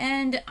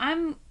 And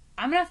I'm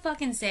gonna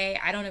fucking say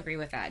I don't agree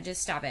with that.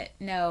 Just stop it.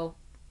 No,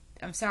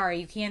 I'm sorry,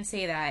 you can't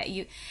say that.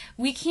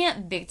 We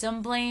can't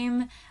victim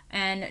blame,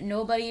 and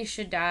nobody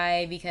should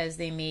die because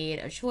they made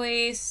a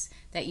choice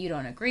that you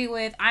don't agree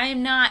with.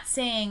 I'm not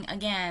saying,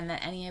 again,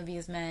 that any of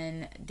these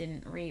men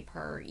didn't rape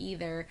her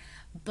either,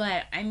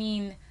 but, I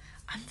mean,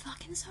 I'm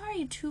fucking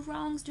sorry. 2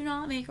 wrongs do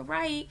not make a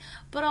right,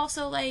 but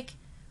also, like,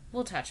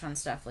 we'll touch on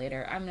stuff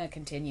later. I'm gonna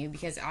continue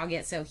because I'll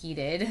get so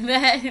heated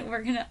that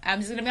I'm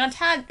just gonna be on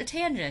a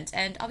tangent,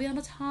 and I'll be on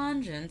a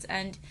tangent,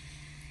 and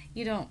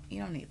you don't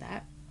need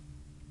that.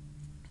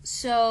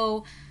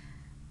 So,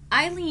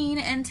 Eileen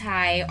and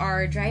Ty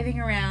are driving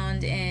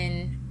around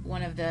in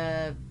one of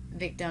the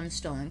victims'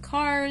 stolen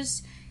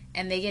cars,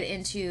 and they get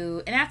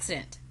into an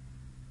accident.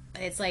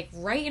 It's like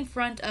right in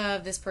front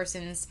of this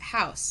person's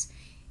house.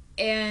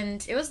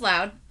 And it was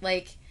loud.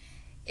 Like,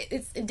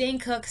 Dane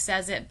Cook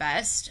says it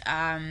best.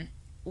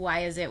 Why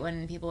is it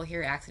when people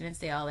hear accidents,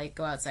 they all like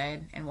go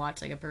outside and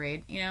watch like a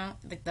parade? You know,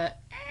 like the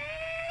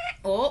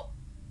oh,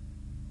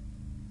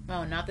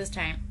 not this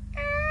time.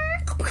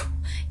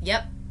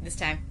 Yep, this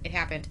time it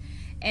happened,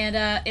 and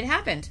it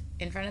happened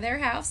in front of their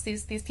house.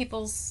 These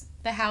people's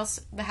the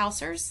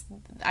housers.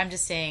 I'm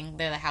just saying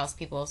they're the house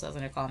people, so I was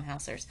gonna call them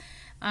housers.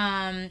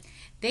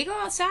 They go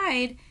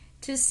outside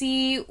to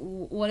see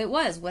what it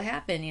was, what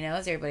happened. You know,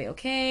 is everybody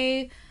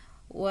okay?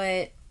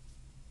 What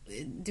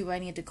do I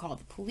need to call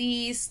the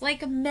police?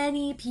 Like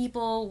many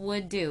people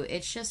would do.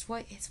 It's just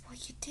what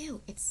you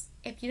do. It's,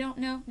 if you don't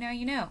know, now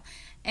you know.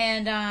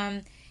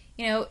 And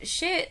you know,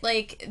 shit,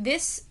 like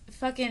this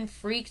fucking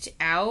freaked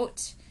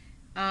out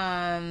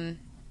Eileen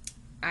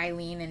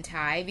and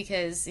Ty,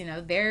 because, you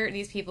know,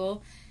 these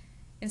people,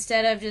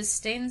 instead of just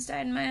staying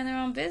inside and minding their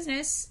own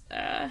business,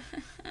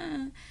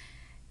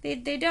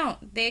 they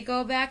don't. They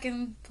go back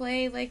and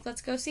play like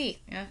let's go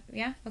see.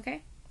 Yeah,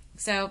 okay.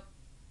 So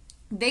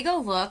they go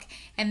look,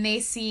 and they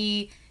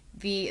see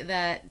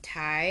that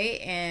Ty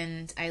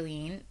and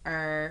Eileen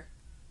are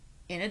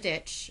in a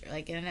ditch,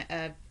 like in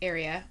a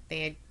area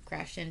they had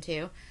crashed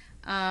into.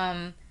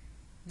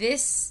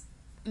 This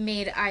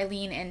made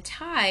Eileen and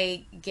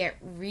Ty get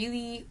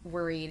really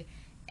worried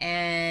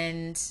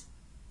and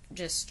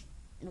just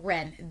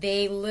ran.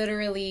 They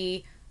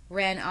literally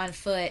ran on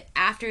foot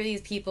after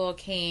these people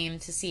came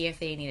to see if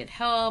they needed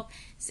help,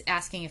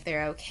 asking if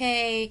they're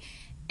okay.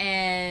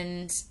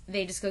 And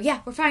they just go,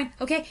 yeah, we're fine,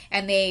 okay?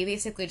 And they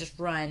basically just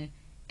run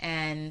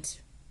and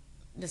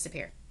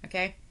disappear,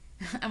 okay?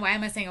 And why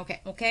am I saying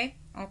okay? Okay.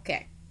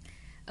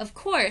 Of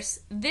course,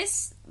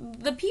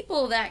 the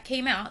people that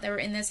came out, that were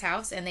in this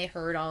house, and they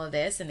heard all of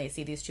this, and they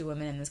see these two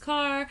women in this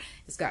car,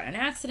 it's got an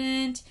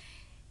accident,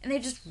 and they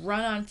just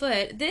run on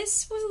foot.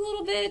 This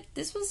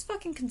was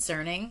fucking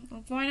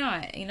concerning. Why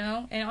not, you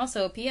know? And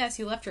also, P.S.,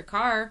 you left your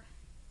car.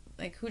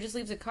 Like, who just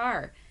leaves a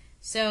car?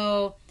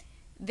 So,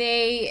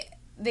 they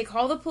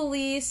call the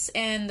police,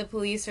 and the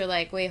police are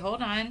like, wait,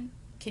 hold on.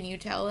 Can you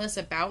tell us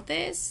about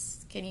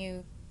this? Can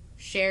you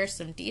share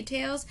some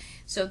details?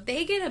 So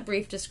they get a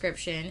brief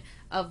description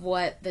of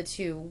what the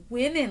two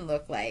women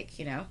look like,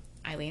 you know.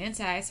 Eileen and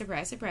Ty,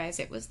 surprise, surprise,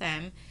 it was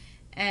them.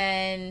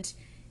 And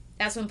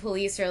that's when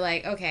police are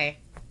like, okay,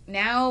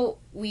 now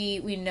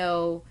we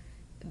know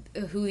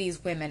who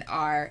these women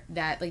are,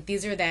 that, like,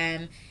 these are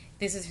them.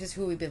 This is just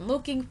who we've been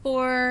looking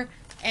for.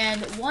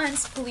 And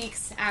once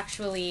police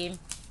actually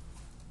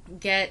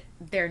get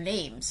their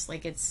names,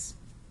 like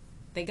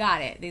they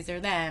got it, these are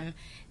them,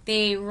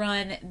 they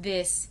run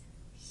this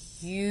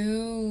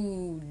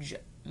huge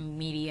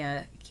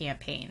media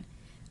campaign.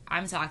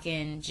 I'm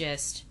talking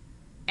just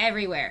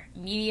everywhere.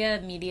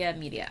 Media,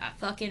 a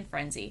fucking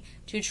frenzy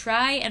to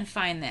try and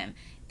find them.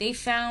 They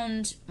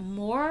found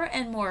more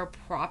and more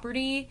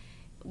property,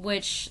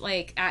 which,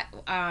 like,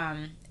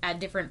 at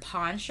different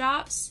pawn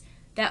shops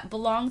that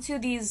belonged to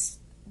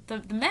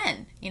the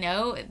men, you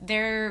know.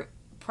 Their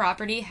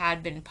property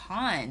had been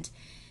pawned,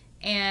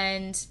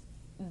 and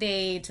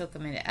they took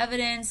them into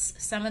evidence.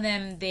 Some of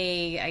them,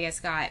 they, I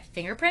guess, got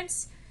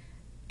fingerprints.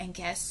 And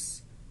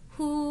guess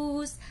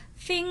whose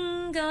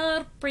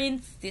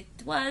fingerprints it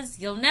was?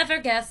 You'll never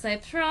guess, I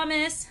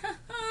promise.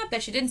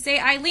 Bet you didn't say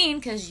Eileen,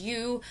 because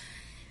you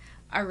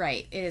are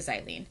right. It is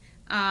Eileen.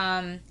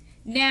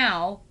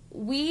 Now,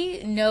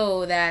 we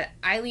know that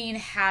Eileen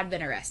had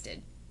been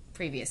arrested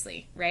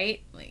previously,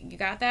 right? You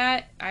got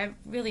that? I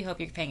really hope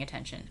you're paying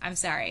attention. I'm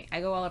sorry. I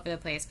go all over the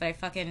place, but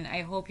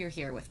I hope you're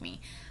here with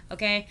me.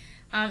 Okay?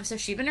 So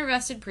she'd been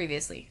arrested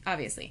previously,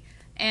 obviously.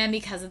 And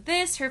because of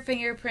this, her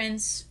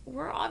fingerprints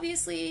were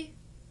obviously,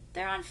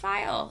 they're on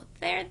file.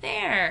 They're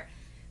there.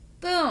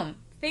 Boom.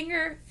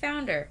 Finger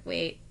found her.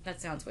 Wait,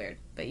 that sounds weird,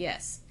 but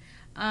yes.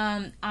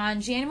 On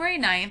January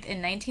 9th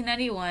in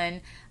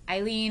 1991,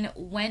 Eileen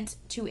went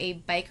to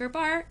a biker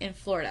bar in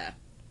Florida.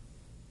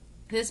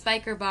 This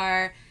biker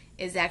bar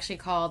is actually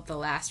called The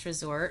Last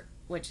Resort,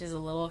 which is a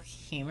little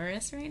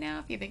humorous right now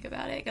if you think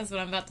about it, because what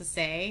I'm about to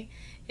say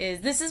is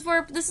this is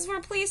where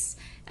police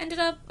ended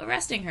up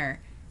arresting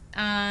her.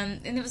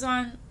 And it was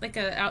on like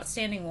an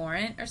outstanding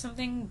warrant or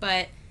something,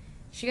 but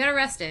she got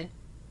arrested,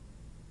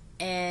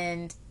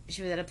 and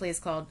she was at a place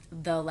called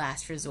The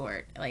Last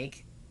Resort.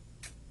 Like,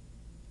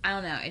 I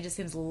don't know, it just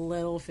seems a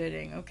little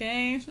fitting,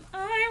 okay?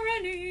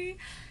 Irony!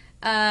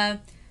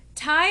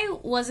 Ty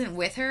wasn't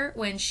with her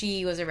when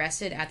she was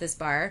arrested at this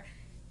bar,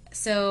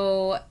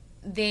 so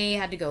they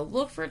had to go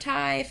look for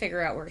Ty,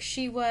 figure out where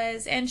she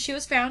was, and she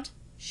was found.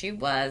 She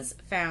was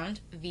found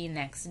the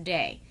next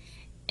day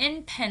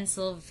in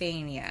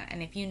Pennsylvania.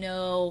 And if you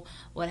know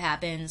what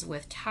happens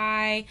with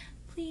Ty,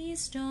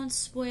 please don't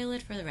spoil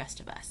it for the rest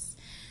of us.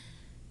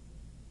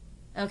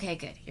 Okay,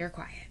 good. You're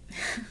quiet.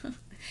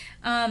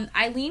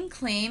 Eileen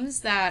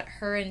claims that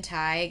her and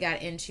Ty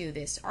got into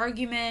this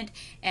argument,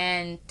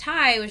 and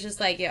Ty was just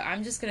like, yeah,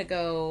 I'm just gonna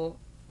go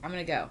I'm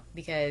going to go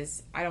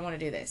because I don't want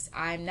to do this.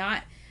 I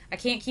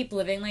can't keep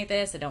living like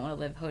this. I don't want to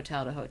live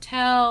hotel to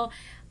hotel.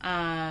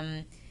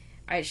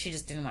 She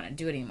just didn't want to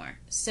do it anymore.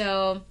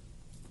 So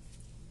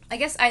I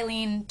guess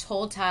Eileen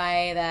told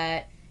Ty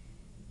that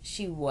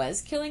she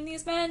was killing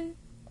these men.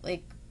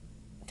 Like,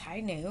 Ty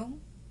knew,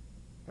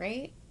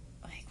 right?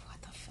 Like,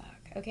 what the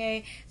fuck?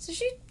 Okay, so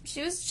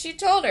she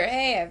told her,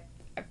 hey,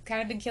 I've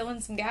kind of been killing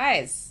some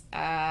guys.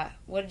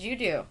 What did you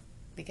do?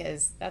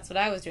 Because that's what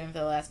I was doing for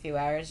the last few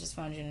hours. Just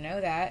wanted you to know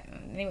that.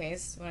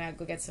 Anyways, when I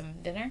go get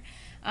some dinner.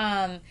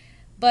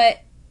 But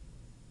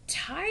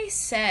Ty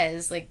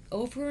says, like,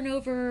 over and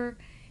over,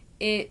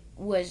 it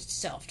was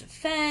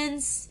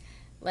self-defense.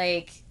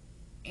 Like,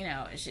 you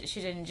know,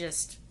 she didn't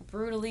just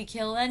brutally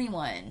kill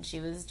anyone. She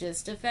was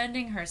just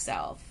defending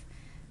herself.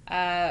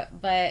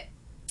 But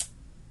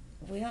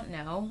we don't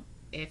know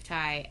if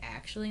Ty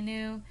actually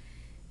knew.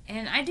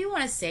 And I do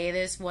want to say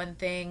this one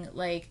thing.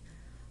 Like,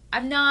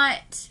 I'm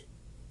not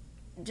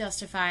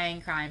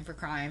justifying crime for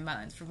crime,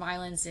 violence for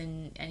violence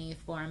in any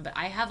form, but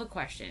I have a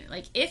question.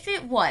 Like, if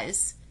it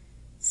was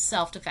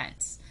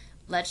self-defense,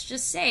 let's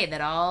just say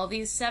that all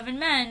these 7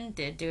 men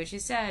did do what you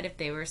said. If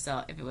it was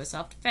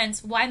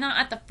self-defense, why not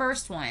at the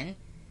first one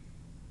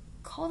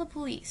call the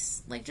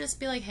police? Like, just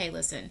be like, hey,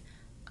 listen,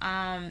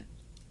 I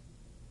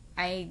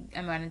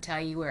am going to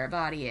tell you where a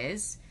body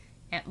is.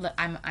 And look,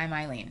 I'm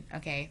Eileen.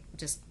 Okay,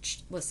 just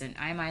listen.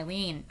 I'm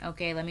Eileen.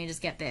 Okay, let me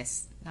just get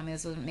this. I mean,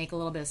 this would make a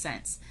little bit of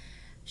sense.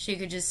 She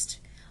could just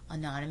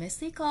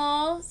anonymously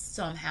call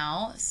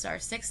somehow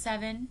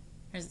 *67,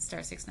 or is it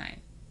 *69?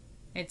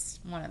 It's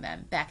one of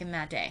them back in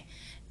that day,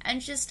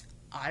 and just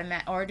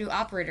or do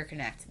operator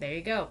connect. There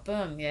you go.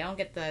 Boom. They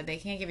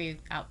can't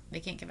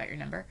give out your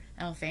number.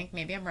 I don't think.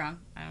 Maybe I'm wrong.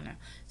 I don't know.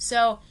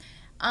 So,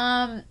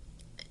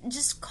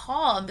 just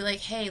call and be like,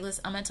 hey,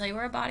 listen, I'm gonna tell you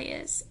where a body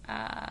is.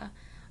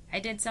 I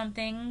did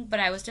something,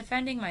 but I was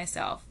defending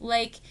myself.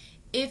 Like,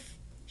 if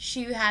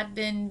she had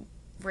been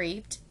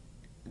raped,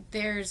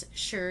 there's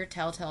sure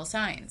telltale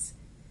signs.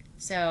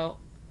 So,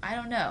 I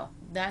don't know.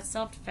 That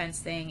self-defense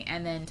thing,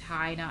 and then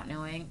Ty not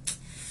knowing.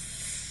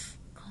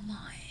 Come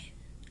on.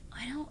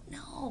 I don't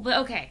know. But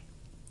okay.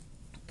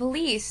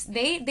 Police,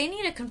 they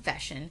need a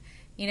confession.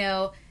 You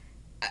know,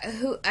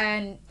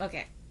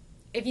 okay.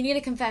 If you need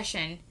a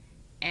confession,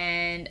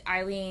 and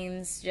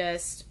Eileen's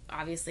just,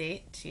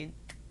 obviously, she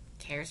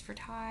cares for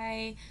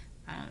Ty,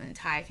 and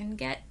Ty can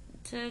get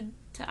to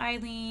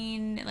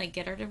Eileen, like,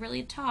 get her to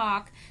really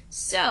talk.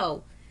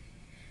 So,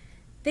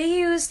 they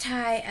used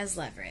Ty as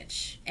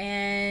leverage,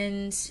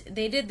 and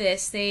they did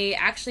this. They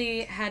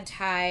actually had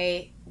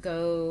Ty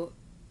go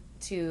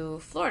to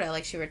Florida,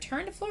 like, she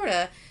returned to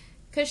Florida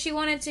because she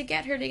wanted to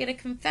get her to get a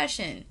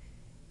confession.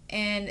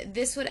 And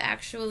this would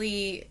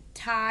actually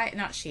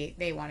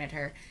they wanted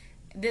her.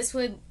 This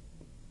would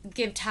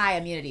give Ty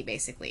immunity,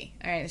 basically.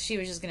 All right, she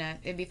was just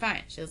it'd be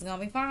fine. She was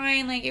gonna be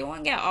fine. Like, it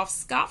won't get off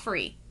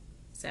scot-free.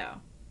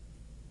 So,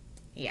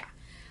 yeah.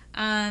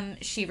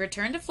 She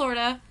returned to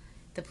Florida.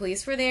 The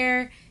police were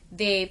there.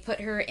 They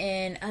put her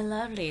in a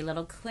lovely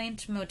little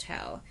quaint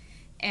motel.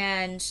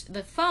 And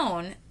the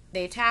phone,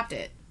 they tapped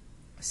it.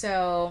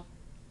 So,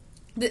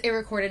 it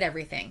recorded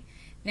everything.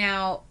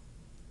 Now,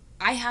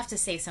 I have to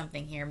say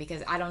something here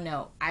because I don't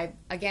know.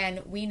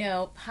 We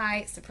know,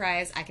 hi,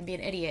 surprise, I can be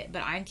an idiot,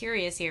 but I'm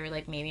curious here,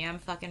 like, maybe I'm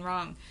fucking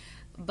wrong.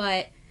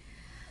 But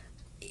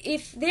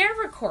if they're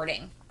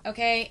recording,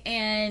 okay,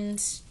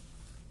 and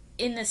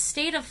in the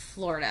state of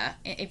Florida,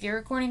 if you're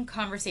recording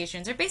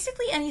conversations or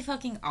basically any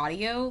fucking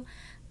audio,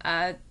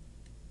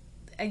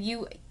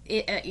 you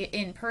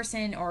in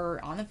person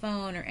or on the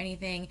phone or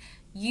anything,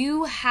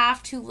 you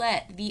have to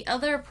let the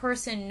other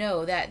person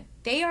know that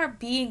they are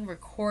being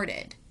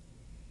recorded.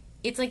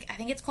 It's like, I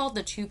think it's called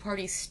the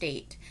 2-party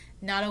state,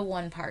 not a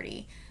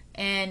 1-party.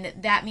 And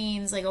that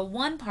means, like, a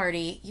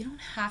 1-party, you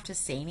don't have to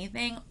say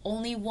anything.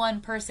 Only one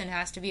person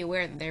has to be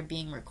aware that they're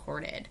being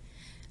recorded.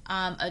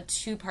 A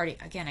 2-party,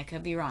 again, I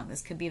could be wrong.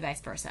 This could be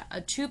vice versa.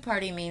 A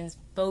 2-party means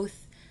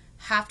both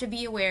have to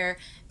be aware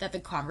that the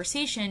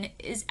conversation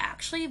is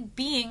actually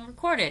being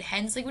recorded.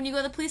 Hence, like, when you go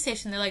to the police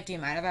station, they're like, do you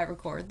mind if I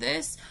record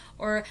this?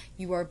 Or,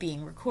 you are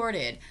being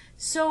recorded.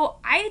 So,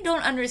 I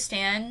don't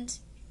understand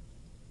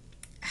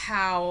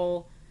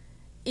how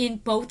in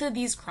both of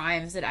these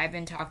crimes that I've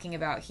been talking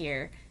about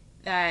here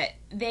that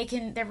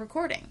they're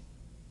recording.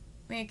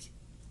 Like,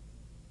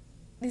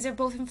 these are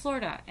both in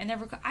Florida and I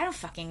don't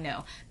fucking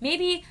know.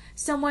 Maybe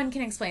someone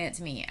can explain it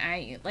to me.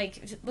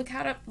 Look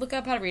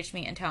up how to reach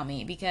me and tell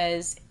me,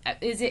 because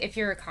if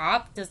you're a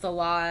cop, does the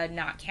law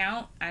not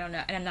count? I don't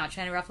know. And I'm not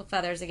trying to ruffle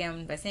feathers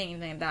again by saying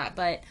anything like that,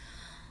 but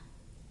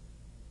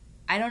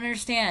I don't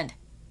understand.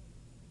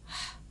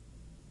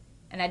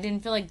 And I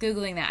didn't feel like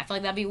Googling that. I feel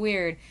like that'd be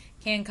weird.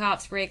 Can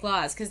cops break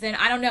laws? Because then,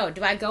 I don't know.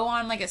 Do I go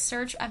on, like, a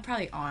search? I'm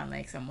probably on,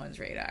 like, someone's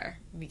radar.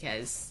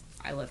 Because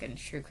I look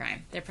into true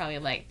crime. They're probably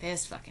like,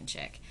 this fucking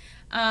chick.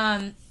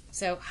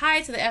 So, hi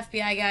to the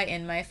FBI guy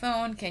in my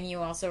phone. Can you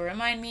also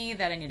remind me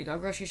that I need to go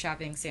grocery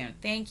shopping soon?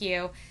 Thank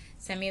you.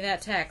 Send me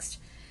that text.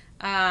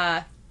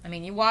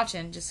 You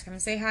watching. Just come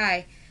say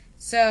hi.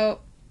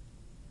 So,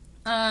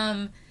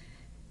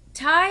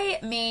 Ty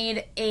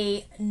made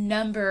a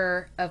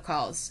number of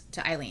calls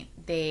to Eileen.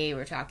 They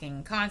were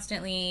talking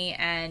constantly,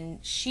 and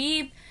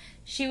she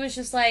was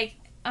just like,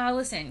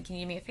 listen, can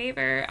you do me a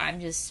favor? I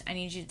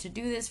need you to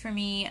do this for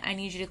me. I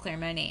need you to clear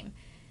my name.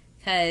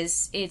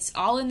 Because it's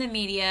all in the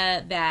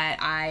media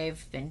that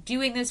I've been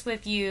doing this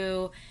with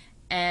you,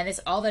 and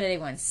it's all that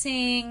anyone's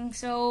saying.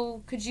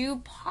 So could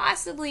you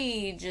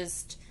possibly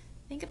just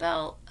think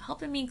about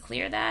helping me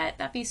clear that?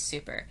 That'd be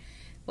super.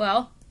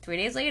 Well, 3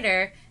 days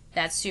later,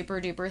 that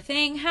super duper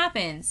thing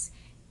happens.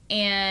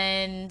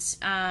 And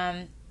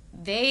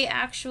they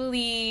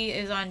actually,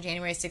 it was on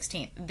January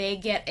 16th, they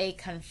get a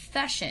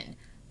confession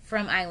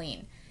from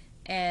Eileen.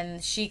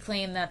 And she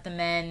claimed that the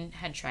men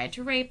had tried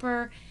to rape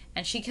her,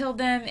 and she killed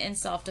them in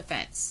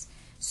self-defense.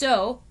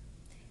 So,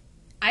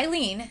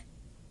 Eileen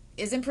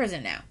is in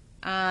prison now.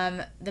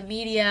 The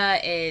media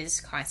is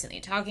constantly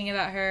talking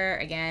about her.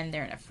 Again,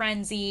 they're in a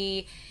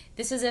frenzy.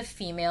 This is a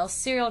female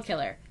serial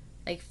killer.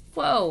 Like,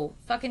 whoa,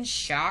 fucking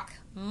shock.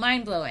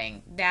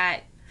 Mind-blowing.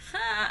 That,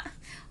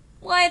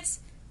 what?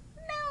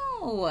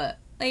 No.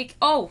 Like,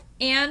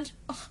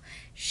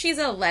 she's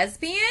a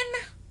lesbian?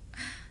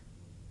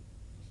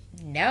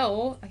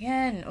 No.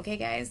 Again, okay,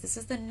 guys, this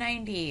is the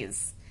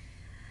 90s.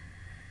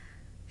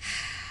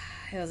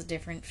 It was a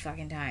different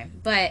fucking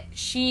time. But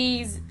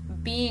she's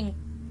being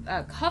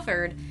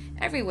covered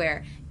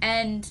everywhere.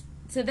 And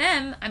to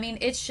them, I mean,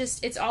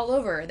 it's all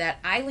over that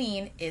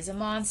Eileen is a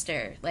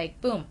monster. Like,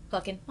 boom,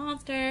 fucking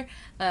monster.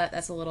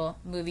 That's a little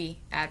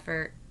movie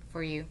advert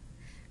for you.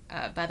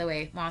 By the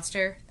way,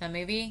 Monster, the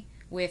movie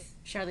with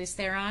Charlize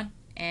Theron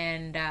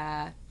and,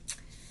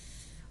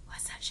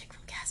 what's that chick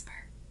from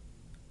Casper?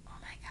 Oh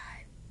my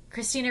god.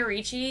 Christina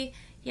Ricci?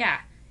 Yeah.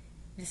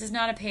 This is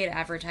not a paid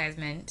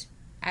advertisement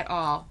at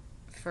all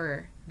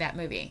for that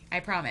movie. I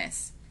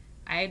promise.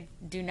 I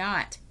do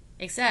not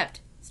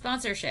accept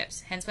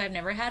sponsorships, hence why I've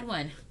never had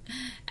one,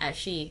 as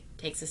she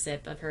takes a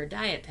sip of her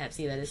Diet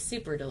Pepsi that is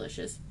super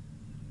delicious.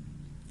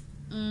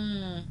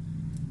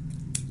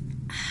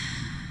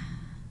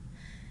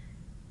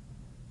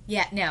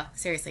 Yeah, no,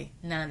 seriously,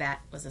 none of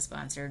that was a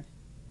sponsored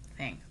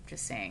thing.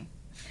 Just saying.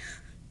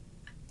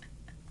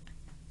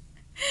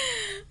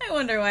 I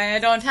wonder why I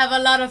don't have a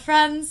lot of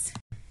friends.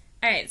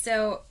 Alright,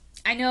 so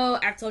I know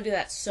I've told you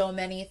that so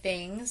many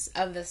things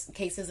of the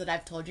cases that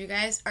I've told you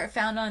guys are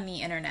found on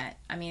the internet.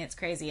 I mean, it's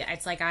crazy.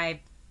 It's like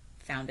I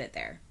found it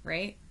there,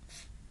 right?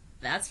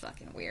 That's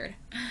fucking weird.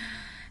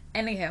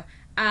 Anywho,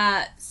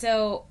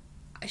 so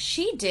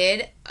she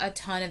did a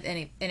ton of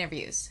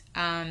interviews.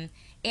 And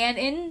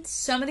in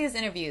some of these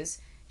interviews,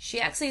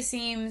 she actually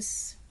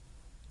seems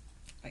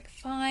like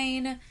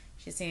fine.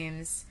 She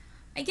seems,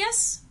 I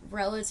guess,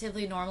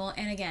 relatively normal.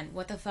 And again,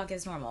 what the fuck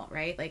is normal,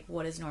 right? Like,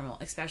 what is normal,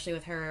 especially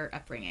with her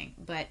upbringing?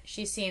 But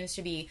she seems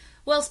to be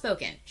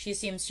well-spoken. She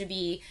seems to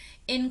be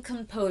in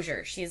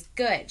composure. She's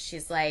good.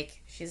 She's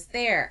like, she's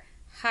there.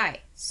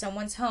 Hi,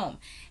 someone's home.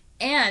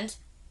 And,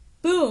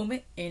 boom,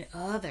 in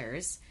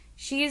others,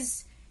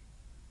 she's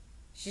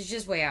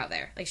just way out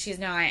there. Like, she's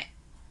not,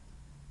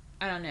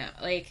 I don't know,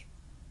 like,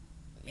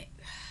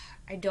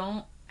 I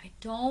don't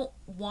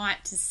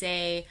want to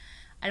say,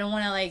 I don't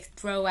want to, like,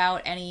 throw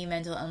out any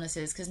mental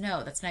illnesses, because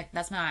no, that's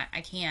not,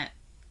 I can't,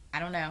 I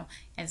don't know,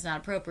 and it's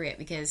not appropriate,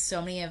 because so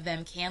many of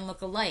them can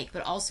look alike,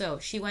 but also,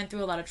 she went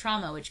through a lot of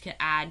trauma, which can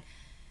add,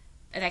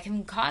 that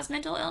can cause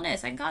mental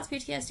illness, that can cause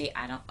PTSD,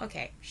 I'm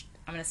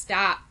gonna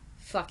stop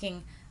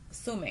fucking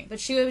assuming, but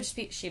she would just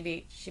be, she'd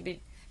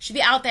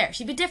be out there,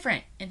 she'd be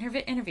different in her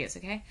interviews,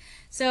 okay?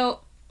 So,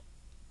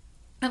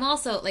 I'm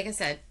also, like I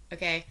said,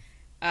 okay,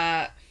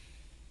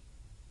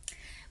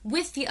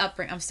 with the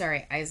upbringing, I'm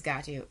sorry, I just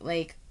got to,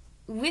 like,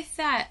 with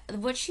that,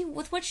 what she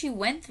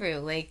went through,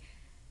 like,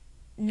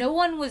 no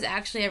one was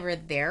actually ever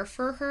there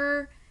for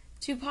her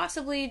to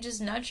possibly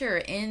just nudge her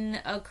in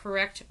a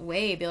correct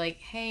way, be like,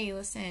 hey,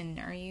 listen,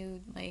 are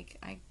you,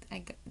 like,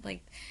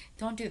 like,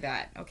 don't do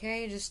that,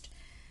 okay, just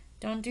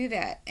don't do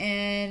that.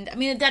 And, I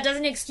mean, that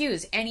doesn't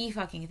excuse any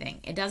fucking thing,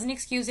 it doesn't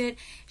excuse it.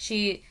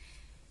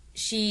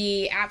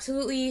 She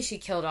absolutely, she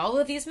killed all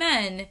of these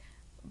men,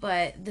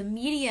 but the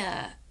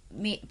media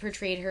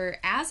portrayed her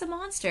as a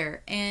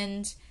monster,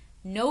 and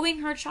knowing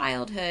her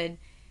childhood,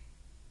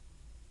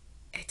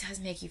 it does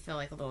make you feel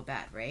like a little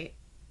bad, right?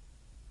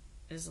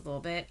 Just a little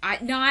bit.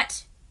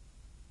 Not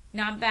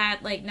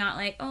bad, like, not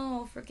like,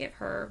 oh, forgive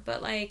her,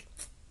 but like,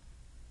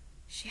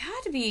 she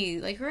had to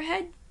be, like, her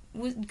head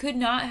could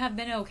not have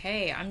been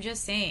okay. I'm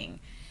just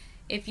saying,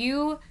 if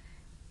you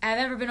have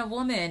ever been a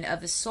woman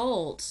of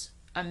assault,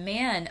 a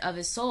man of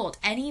assault,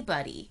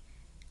 anybody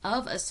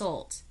of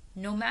assault,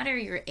 no matter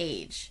your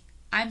age,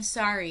 I'm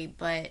sorry,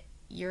 but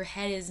your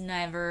head is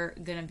never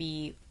gonna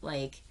be,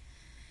 like,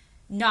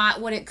 not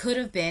what it could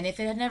have been if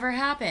it had never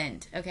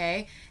happened,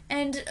 okay?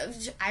 And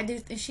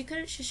she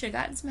should have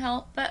gotten some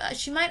help, but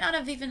she might not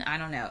have even, I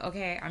don't know,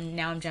 okay?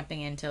 I'm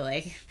jumping into,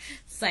 like,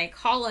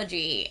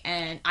 psychology,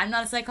 and I'm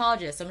not a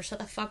psychologist, so I'm gonna shut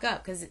the fuck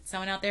up, because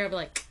someone out there will be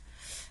like,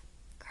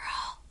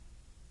 girl,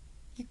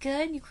 you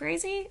good? You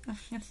crazy?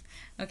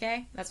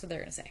 Okay? That's what they're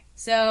gonna say.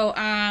 So,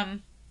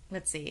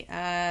 let's see.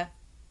 I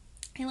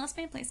lost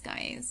my place,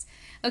 guys.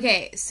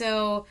 Okay,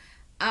 so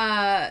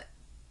it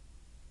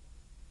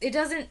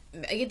doesn't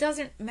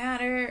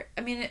matter.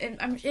 I mean,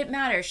 it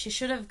matters. She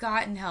should have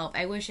gotten help.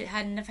 I wish it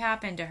hadn't have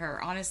happened to her.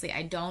 Honestly,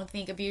 I don't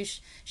think abuse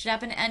should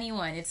happen to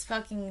anyone. It's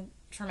fucking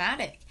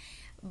traumatic.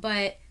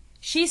 But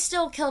she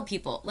still killed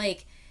people.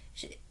 Like,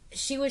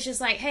 she was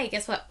just like, hey,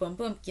 guess what? Boom,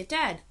 boom, you're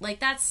dead. Like,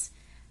 that's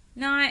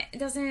not,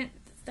 doesn't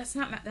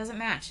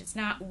match. It's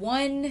not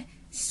one,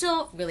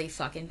 still really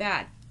fucking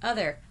bad.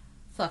 Other,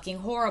 fucking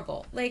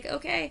horrible. Like,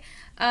 okay.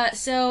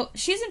 So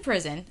she's in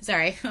prison.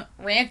 Sorry,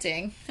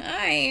 ranting.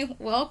 Hi,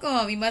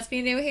 welcome. You must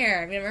be new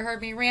here. Have you ever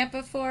heard me rant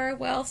before?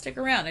 Well, stick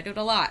around. I do it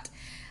a lot.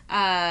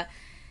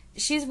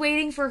 She's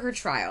waiting for her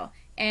trial.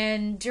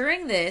 And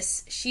during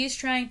this, she's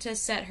trying to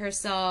set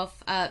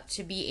herself up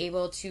to be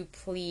able to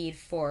plead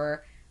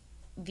for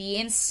the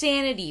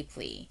insanity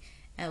plea.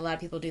 And a lot of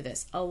people do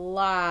this. A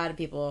lot of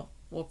people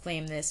will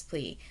claim this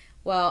plea.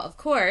 Well, of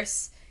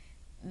course,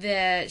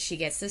 she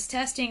gets this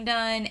testing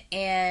done,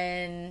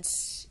 and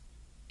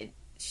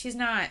she's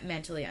not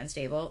mentally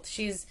unstable.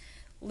 She's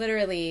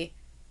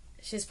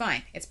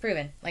fine. It's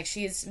proven. Like,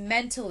 she's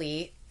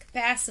mentally,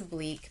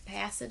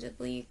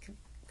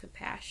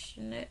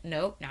 compassionate.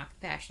 Nope, not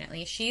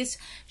compassionately. She's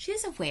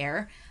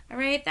aware. All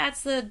right,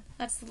 that's the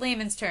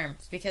layman's term,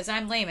 because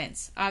I'm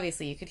layman's.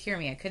 Obviously, you could hear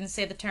me. I couldn't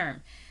say the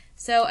term.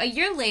 So a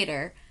year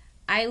later,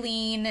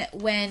 Eileen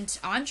went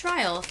on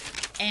trial,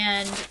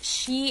 and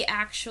she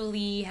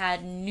actually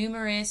had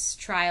numerous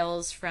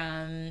trials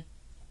from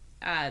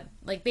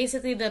like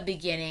basically the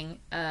beginning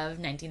of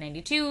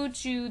 1992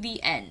 to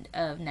the end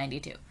of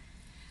 92.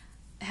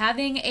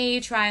 Having a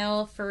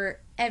trial for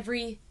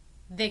every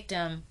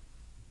victim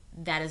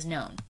that is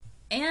known.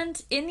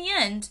 And in the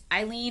end,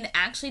 Eileen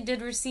actually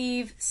did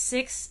receive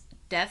 6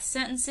 death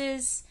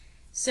sentences.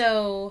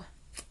 So,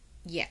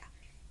 yeah.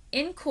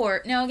 In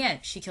court, now again,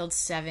 she killed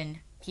 7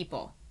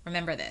 people.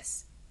 Remember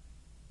this.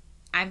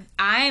 I'm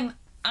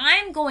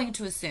going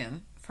to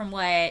assume from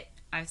what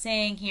I'm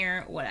saying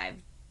here, what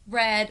I've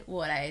read,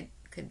 what I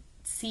could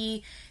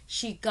see,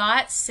 she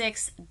got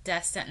 6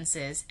 death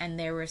sentences and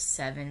there were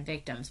 7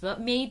 victims.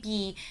 But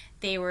maybe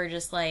they were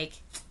just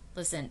like,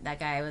 listen, that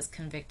guy was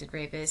convicted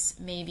rapist.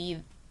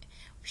 Maybe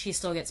she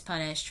still gets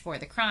punished for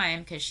the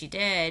crime because she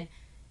did,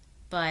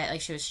 but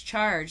like she was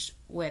charged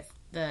with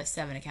the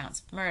 7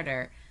 accounts of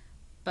murder,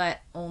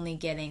 but only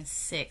getting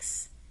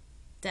 6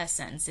 death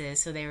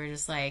sentences. So they were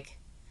just like,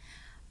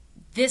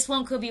 this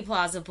one could be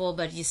plausible,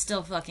 but you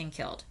still fucking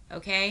killed,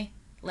 okay?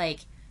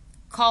 Like,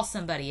 call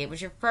somebody. It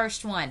was your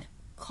first one.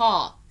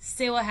 Call.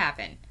 Say what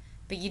happened.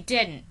 But you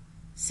didn't.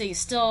 So you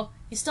still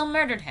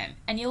murdered him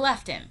and you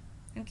left him.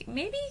 Okay,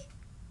 maybe?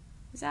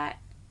 Does that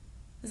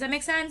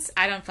make sense?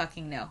 I don't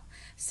fucking know.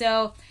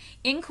 So,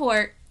 in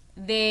court,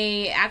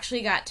 they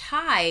actually got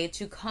Ty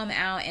to come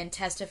out and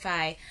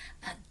testify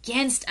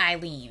against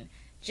Eileen.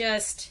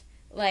 Just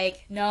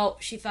like, no,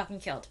 she fucking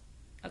killed.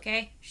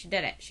 Okay? She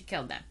did it. She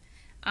killed them.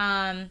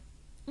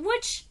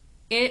 Which,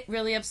 it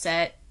really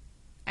upset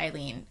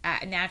Eileen.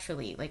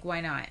 Naturally. Like, why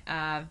not?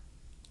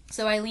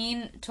 So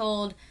Eileen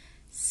told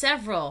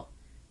several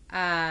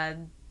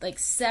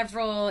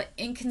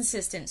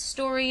inconsistent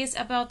stories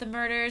about the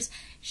murders.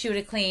 She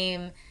would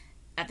claim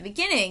at the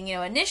beginning,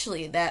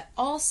 initially, that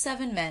all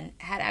 7 men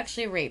had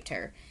actually raped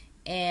her.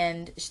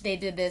 And they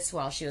did this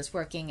while she was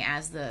working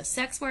as the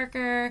sex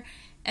worker.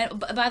 And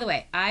by the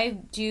way,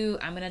 I'm going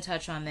to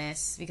touch on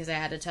this because I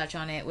had to touch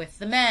on it with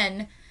the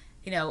men.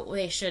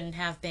 They shouldn't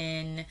have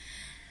been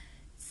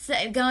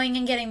going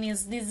and getting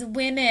these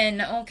women,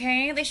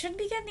 okay? They shouldn't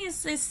be getting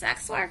these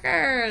sex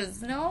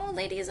workers. No,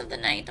 ladies of the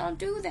night, don't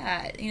do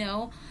that.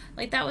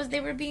 Like that was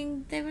they were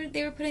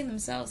putting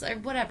themselves or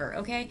whatever,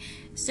 okay?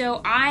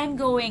 So I'm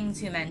going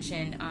to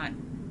mention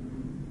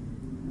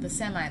on the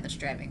semi that's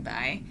driving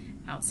by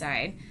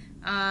outside.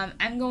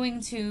 I'm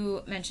going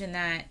to mention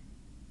that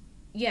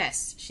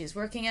yes, she's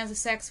working as a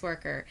sex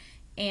worker,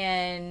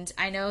 and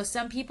I know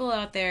some people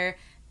out there,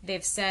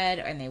 they've said,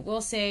 and they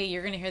will say,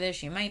 you're going to hear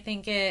this, you might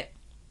think it,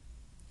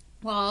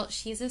 well,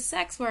 she's a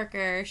sex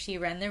worker, she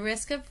ran the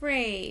risk of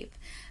rape.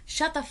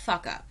 Shut the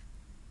fuck up.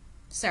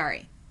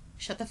 Sorry.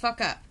 Shut the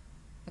fuck up.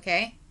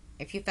 Okay?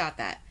 If you thought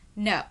that.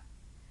 No.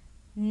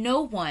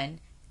 No one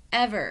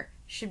ever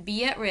should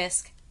be at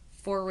risk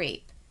for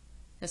rape.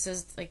 This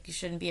is like you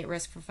shouldn't be at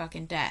risk for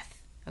fucking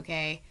death.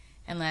 Okay?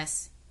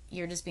 Unless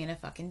you're just being a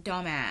fucking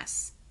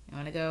dumbass. You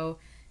want to go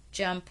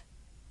jump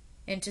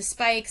into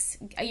spikes,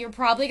 you're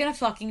probably going to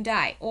fucking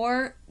die.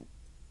 Or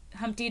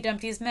Humpty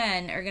Dumpty's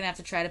men are going to have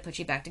to try to put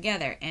you back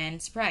together.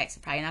 And surprise,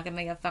 they're probably not going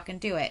to make a fucking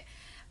do it.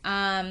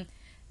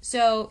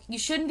 So you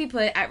shouldn't be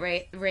put at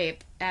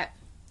rape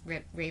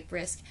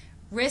risk.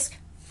 Risk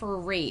for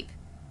rape.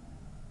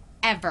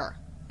 Ever.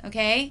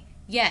 Okay?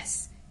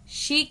 Yes.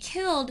 She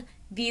killed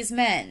these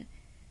men.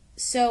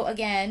 So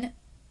again,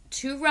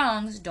 2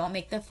 wrongs don't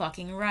make the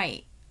fucking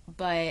right.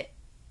 But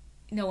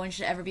no one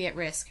should ever be at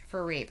risk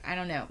for rape. I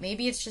don't know.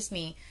 Maybe it's just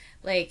me.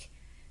 Like,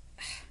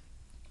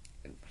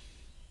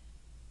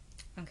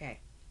 okay.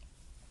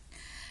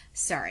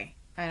 Sorry.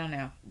 I don't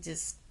know.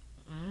 Just,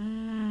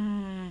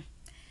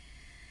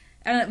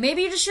 I don't know.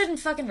 Maybe you just shouldn't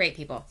fucking rape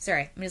people.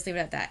 Sorry, I'm gonna just leave it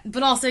at that.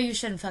 But also, you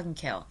shouldn't fucking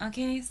kill.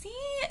 Okay? See,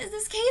 in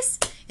this case,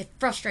 it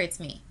frustrates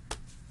me.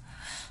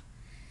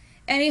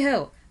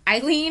 Anywho,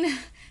 Eileen,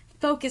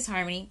 focus,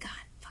 Harmony. God,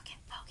 fucking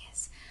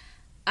focus.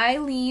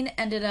 Eileen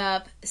ended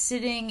up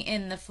sitting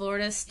in the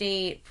Florida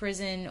State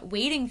prison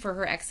waiting for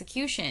her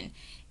execution.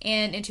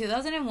 And in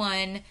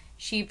 2001,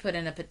 she put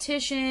in a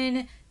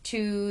petition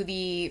to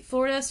the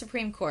Florida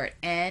Supreme Court.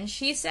 And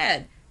she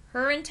said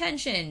her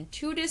intention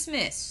to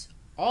dismiss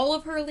all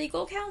of her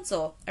legal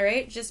counsel, all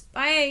right? Just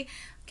bye,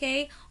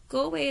 okay?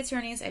 Go away,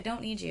 attorneys. I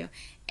don't need you.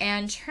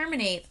 And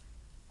terminate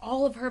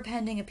all of her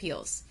pending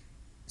appeals,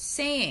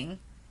 saying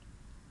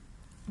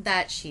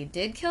that she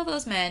did kill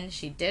those men,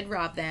 she did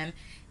rob them,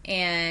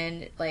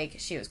 and, like,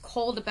 she was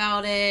cold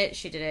about it,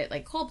 she did it,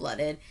 like,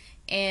 cold-blooded,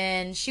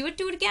 and she would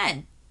do it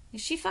again.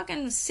 She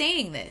fucking was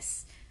saying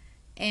this.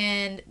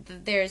 And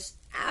there's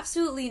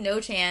absolutely no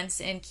chance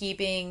in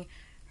keeping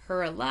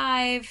her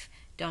alive.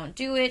 Don't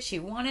do it. She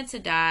wanted to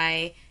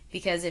die,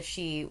 because if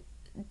she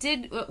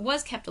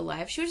was kept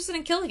alive, she was just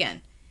gonna kill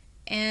again.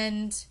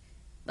 And,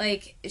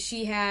 like,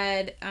 she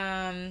had,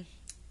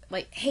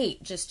 like,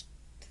 hate just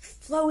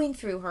flowing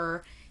through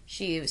her.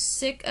 She was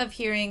sick of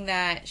hearing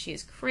that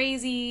she's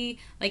crazy.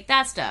 Like,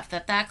 that stuff.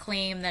 That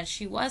claim that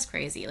she was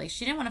crazy. Like,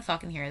 she didn't want to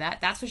fucking hear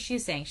that. That's what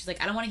she's saying. She's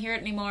like, I don't want to hear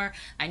it anymore.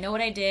 I know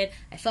what I did.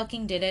 I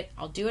fucking did it.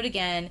 I'll do it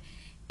again.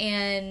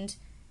 And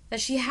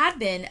that she had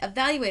been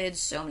evaluated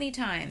so many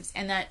times,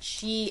 and that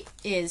she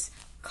is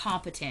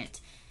competent.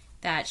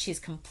 That she's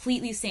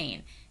completely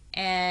sane.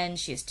 And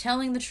she's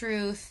telling the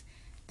truth.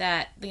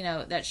 That, you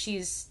know, that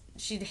she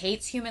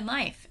hates human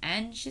life.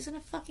 And she's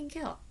gonna fucking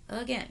kill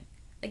again.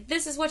 Like,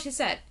 this is what she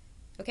said.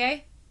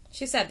 Okay?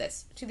 She said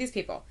this to these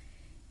people.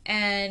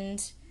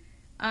 And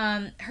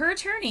her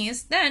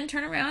attorneys then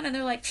turn around and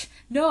they're like,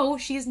 no,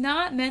 she's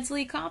not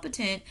mentally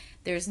competent.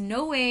 There's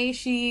no way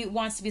she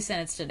wants to be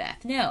sentenced to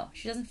death. No,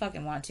 she doesn't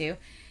fucking want to.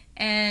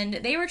 And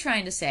they were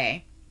trying to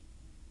say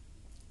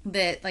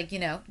that, like, you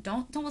know,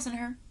 don't listen to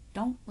her.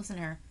 Don't listen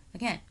to her.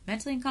 Again,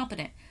 mentally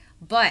incompetent.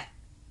 But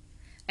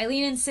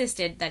Eileen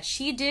insisted that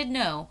she did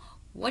know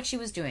what she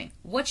was doing,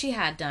 what she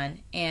had done,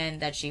 and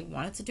that she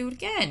wanted to do it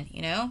again,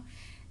 you know?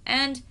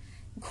 And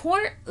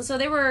so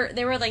they were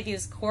like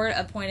these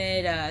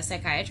court-appointed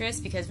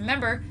psychiatrists, because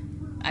remember,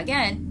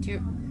 again,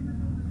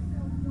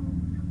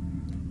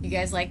 you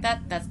guys like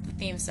that? That's the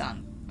theme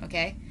song,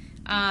 okay?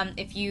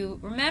 If you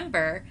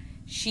remember,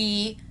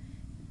 she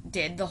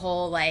did the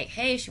whole, like,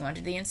 hey, she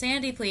wanted the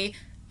insanity plea.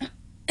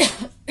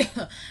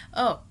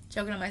 Oh,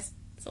 choking on my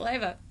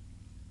saliva.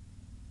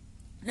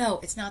 No,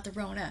 it's not the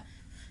Rona.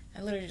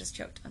 I literally just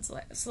choked on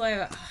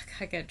saliva. Oh, I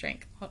gotta get a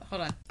drink.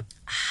 Hold on.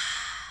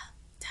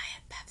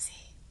 Diet Pepsi.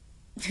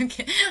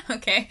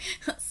 Okay.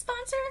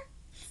 Sponsor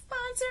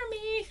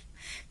me.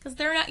 Because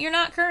you're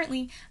not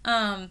currently.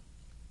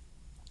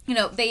 You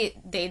know, they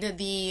did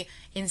the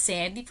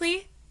insanity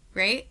plea,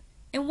 right?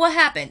 And what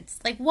happened?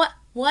 Like,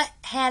 what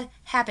had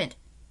happened?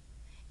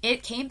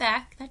 It came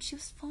back that she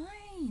was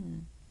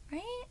fine,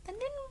 right? That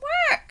didn't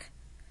work.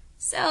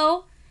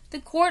 So, the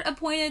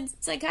court-appointed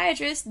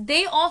psychiatrists,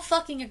 they all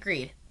fucking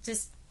agreed.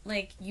 Just,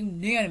 like,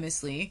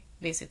 unanimously,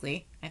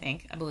 basically, I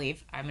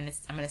believe. I'm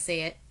gonna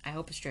say it. I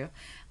hope it's true.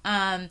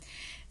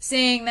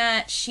 Saying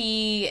that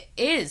she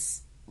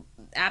is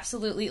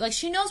absolutely, like,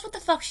 she knows what the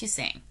fuck she's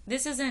saying.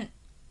 These are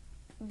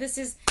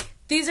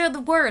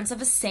the words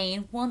of a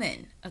sane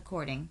woman,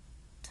 according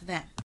to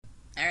them.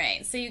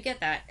 Alright, so you get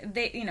that.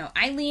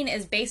 Eileen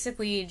is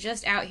basically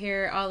just out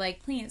here all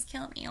like, please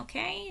kill me,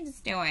 okay?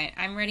 Just do it.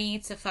 I'm ready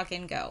to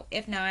fucking go.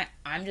 If not,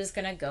 I'm just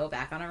gonna go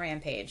back on a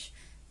rampage.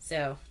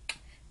 So,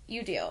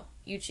 you deal.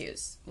 You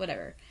choose.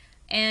 Whatever.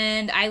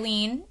 And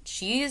Eileen,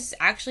 she's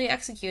actually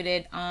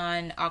executed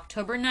on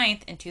October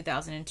 9th in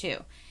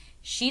 2002.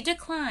 She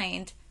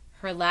declined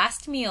her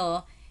last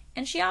meal,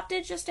 and she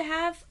opted just to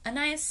have a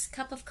nice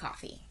cup of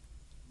coffee.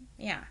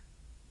 Yeah.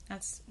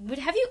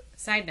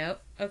 Side note,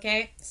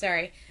 okay?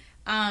 Sorry.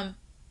 So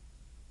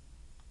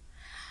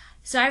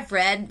I've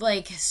read,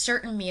 like,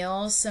 certain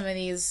meals, some of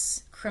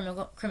these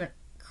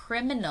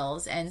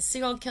criminals and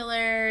serial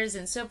killers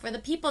and so forth, the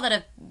people that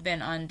have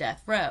been on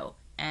death row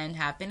and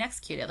have been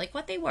executed, like,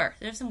 what they were.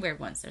 There's some weird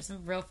ones. There's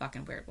some real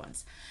fucking weird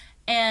ones.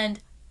 And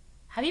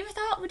have you ever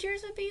thought what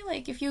yours would be?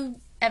 Like, if you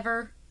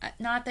ever,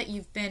 not that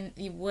you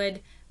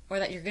would, or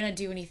that you're gonna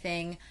do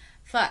anything,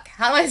 fuck,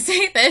 how do I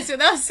say this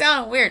without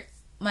sounding weird?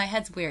 My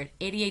head's weird.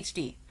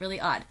 ADHD. Really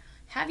odd.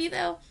 Have you,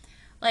 though?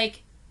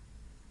 Like,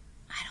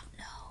 I don't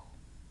know.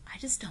 I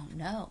just don't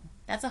know.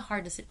 That's a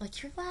hard decision.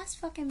 Like, your last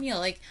fucking meal.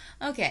 Like,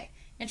 okay,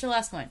 it's your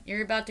last one.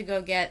 You're about to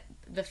go get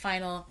the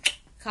final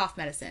cough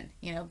medicine,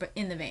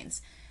 in the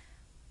veins.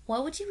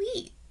 What would you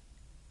eat?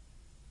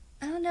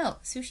 I don't know.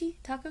 Sushi?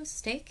 Tacos?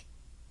 Steak?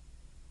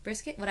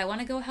 Brisket? Would I want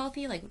to go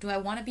healthy? Like, do I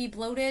want to be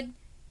bloated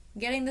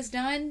getting this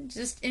done?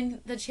 Just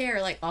in the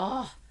chair, like,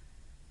 oh,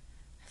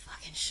 I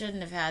fucking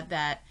shouldn't have had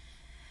that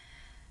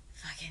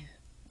fucking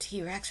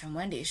T-Rex from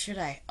Wendy's, should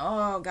I?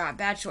 Oh, God,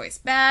 bad choice.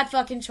 Bad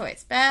fucking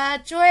choice.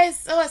 Bad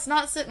choice. Oh, it's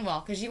not sitting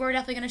well, because you are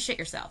definitely going to shit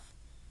yourself.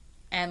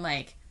 And,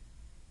 like,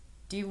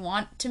 do you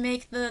want to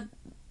make the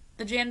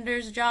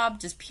janitor's job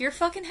just pure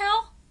fucking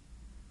hell?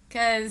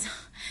 Because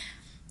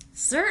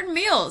certain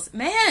meals,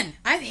 man,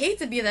 I'd hate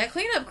to be that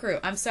cleanup crew.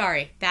 I'm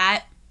sorry.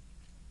 That,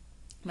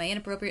 my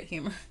inappropriate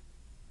humor.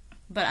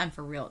 But I'm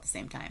for real at the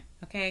same time,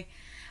 okay?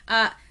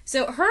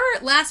 So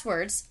her last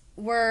words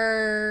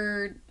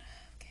were...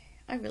 Okay,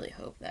 I really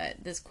hope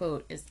that this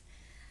quote is...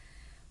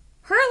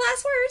 Her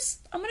last words,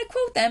 I'm gonna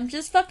quote them.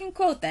 Just fucking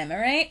quote them,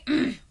 alright?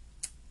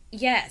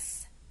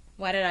 Yes.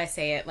 Why did I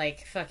say it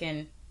like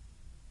fucking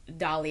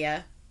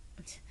Dahlia?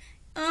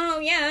 Oh,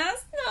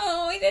 yes.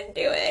 No, I didn't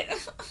do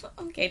it.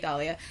 Okay,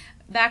 Dahlia.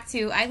 Back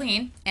to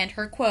Eileen and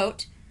her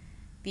quote,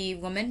 the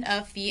woman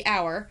of the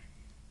hour.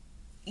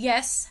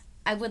 Yes,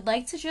 I would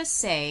like to just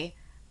say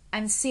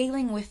I'm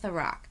sailing with the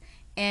rock,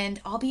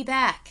 and I'll be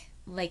back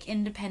like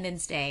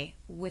Independence Day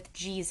with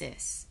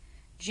Jesus.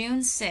 June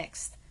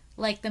 6th,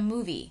 like the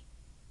movie.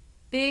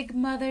 Big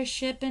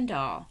mothership and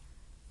all.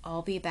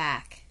 I'll be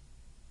back.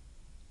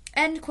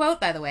 End quote,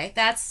 by the way.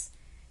 That's,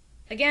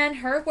 again,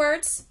 her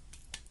words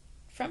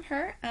from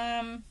her.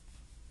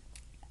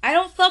 I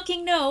don't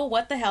fucking know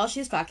what the hell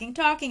she's fucking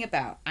talking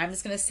about. I'm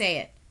just gonna say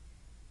it.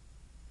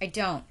 I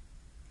don't.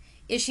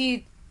 Is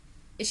she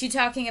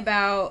talking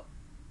about,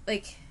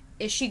 like,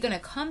 is she gonna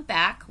come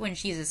back when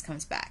Jesus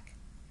comes back?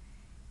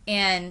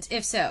 And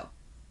if so,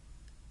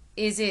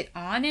 is it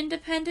on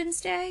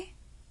Independence Day?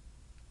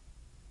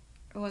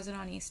 Or was it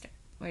on Easter?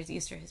 Where's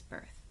Easter his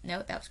birth?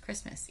 No, that was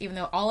Christmas. Even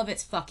though all of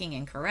it's fucking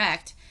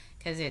incorrect,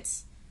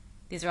 because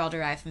these are all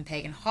derived from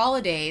pagan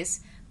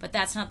holidays, but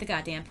that's not the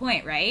goddamn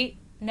point, right?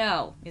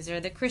 No, these are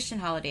the Christian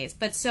holidays.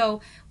 But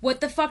so,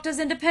 what the fuck does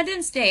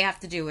Independence Day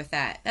have to do with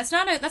that? That's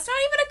not even a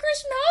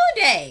Christian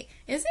holiday,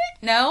 is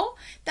it? No,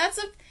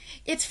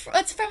 it's from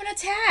an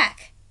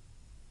attack.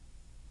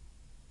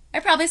 I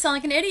probably sound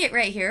like an idiot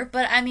right here,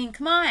 but I mean,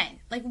 come on.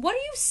 Like, what are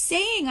you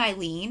saying,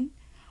 Eileen?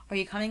 Are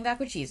you coming back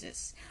with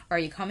Jesus? Are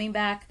you coming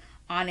back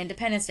on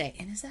Independence Day?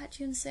 And is that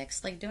June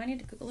 6th? Like, do I need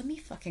to Google? Let me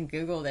fucking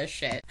Google this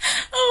shit.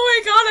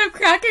 Oh my God, I'm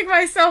cracking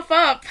myself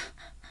up.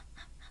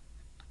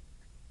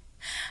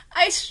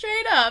 I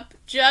straight up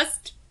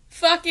just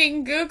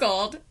fucking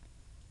Googled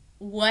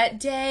what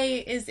day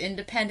is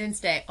Independence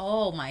Day.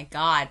 Oh my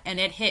God. And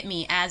it hit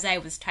me as I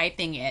was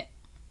typing it.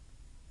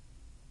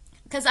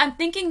 Because I'm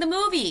thinking the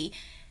movie.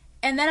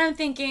 And then I'm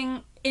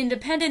thinking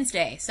Independence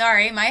Day.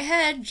 Sorry, my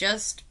head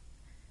just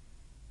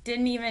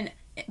didn't even...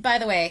 By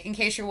the way, in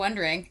case you're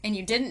wondering, and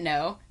you didn't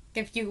know,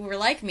 if you were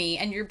like me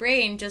and your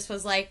brain just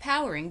was like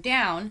powering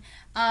down,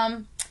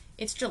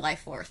 it's July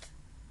 4th.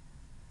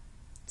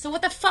 So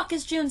what the fuck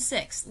is June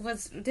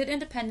 6th? Did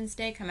Independence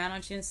Day come out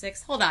on June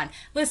 6th? Hold on.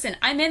 Listen,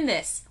 I'm in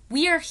this.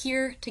 We are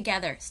here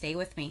together. Stay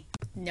with me.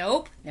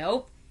 Nope.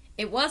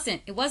 It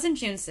wasn't. It wasn't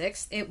June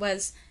 6th. It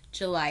was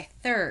July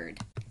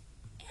 3rd.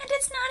 And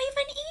it's not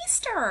even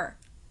Easter.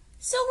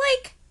 So,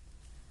 like,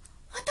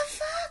 what the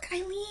fuck?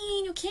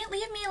 Eileen, you can't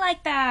leave me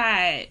like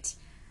that.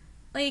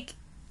 Like,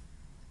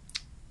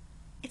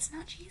 it's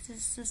not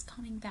Jesus is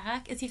coming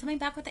back. Is he coming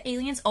back with the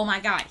aliens? Oh my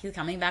God, he's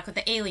coming back with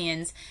the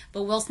aliens.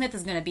 But Will Smith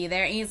is going to be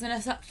there and he's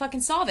going to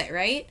fucking solve it,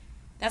 right?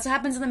 That's what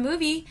happens in the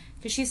movie.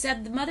 Because she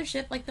said the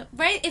mothership, like the...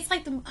 Right? It's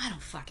like the... I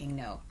don't fucking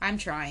know. I'm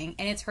trying.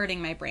 And it's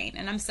hurting my brain.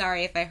 And I'm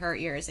sorry if I hurt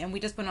yours. And we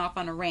just went off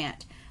on a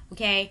rant.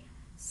 Okay?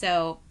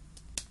 So,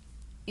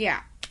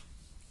 yeah.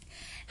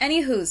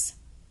 Anywho's.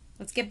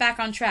 Let's get back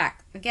on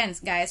track. Again,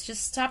 guys,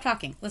 just stop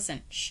talking.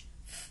 Listen. Shh.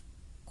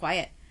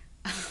 Quiet.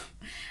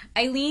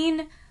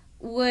 Eileen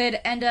would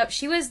end up...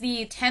 She was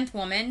the 10th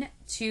woman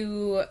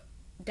to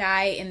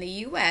die in the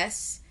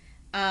U.S.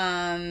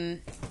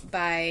 By,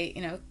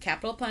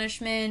 capital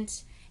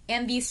punishment,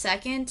 and the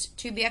second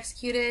to be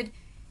executed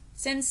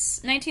since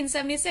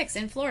 1976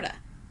 in Florida.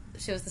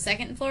 She was the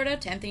second in Florida,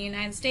 10th in the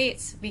United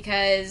States,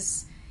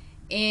 because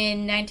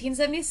in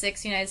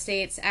 1976, the United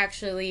States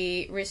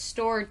actually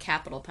restored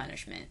capital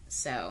punishment.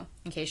 So,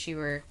 in case you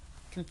were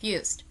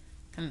confused,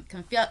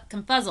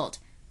 confuzzled,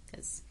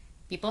 because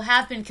people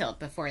have been killed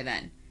before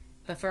then.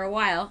 But for a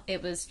while,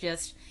 it was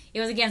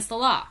against the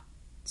law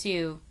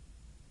to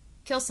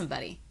kill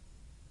somebody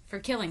for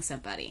killing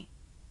somebody.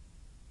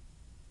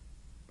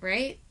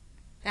 Right?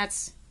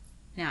 That's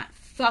not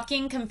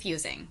fucking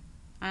confusing.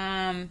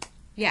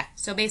 Yeah,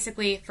 so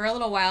basically, for a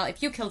little while,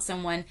 if you killed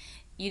someone,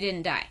 you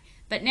didn't die.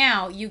 But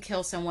now, you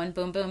kill someone,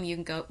 boom, boom, you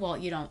can go, well,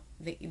 you don't,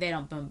 they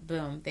don't boom,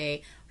 boom,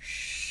 they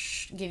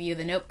give you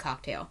the nope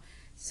cocktail.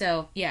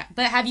 So, yeah.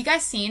 But have you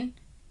guys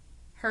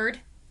heard,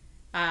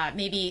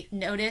 maybe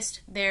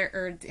noticed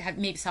or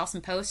maybe saw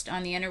some post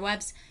on the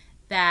interwebs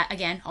that,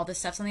 again, all this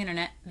stuff's on the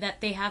internet,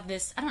 that they have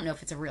this, I don't know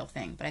if it's a real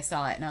thing, but I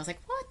saw it and I was like,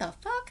 what the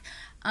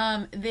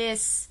fuck?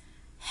 This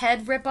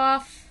head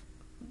ripoff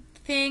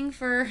thing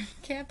for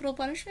capital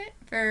punishment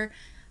for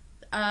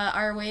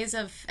our ways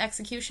of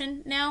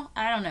execution now.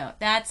 I don't know.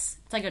 It's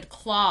like a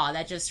claw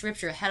that just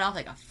rips your head off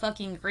like a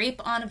fucking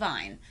grape on a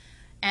vine.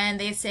 and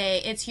they say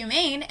it's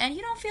humane, and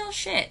you don't feel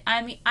shit.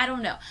 I mean, I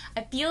don't know.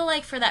 I feel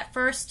like for that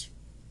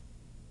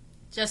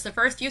just the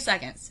first few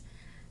seconds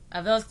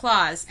of those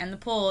claws and the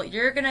pull,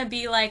 you're gonna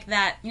be like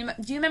that. Do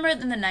you remember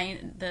in the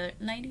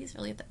 90s,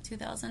 early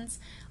 2000s,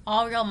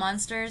 All Real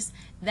Monsters,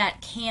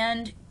 that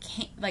canned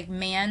like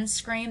man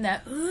scream,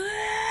 that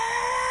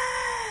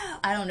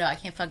I don't know, I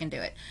can't fucking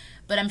do it,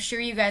 but I'm sure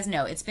you guys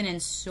know. It's been in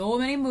so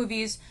many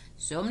movies,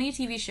 so many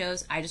TV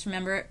shows. I just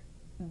remember it,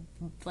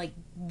 like,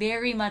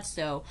 very much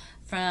so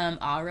from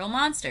All Real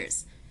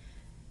Monsters.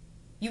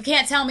 You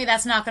can't tell me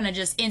that's not going to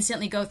just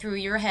instantly go through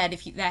your head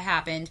if that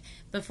happened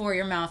before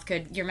your mouth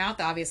could. Your mouth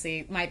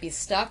obviously might be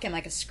stuck in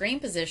like a scream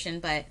position,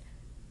 but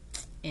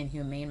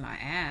inhumane my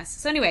ass.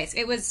 So anyways,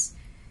 it was,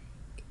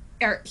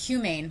 or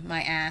humane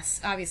my ass.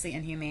 Obviously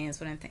inhumane is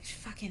what I'm thinking.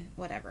 Fucking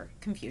whatever.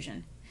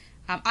 Confusion.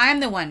 I'm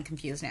the one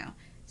confused now.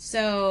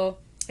 So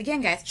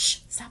again,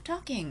 guys, stop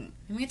talking.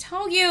 Let me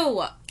tell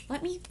you.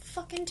 Let me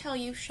fucking tell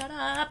you. Shut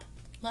up.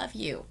 Love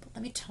you. But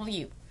let me tell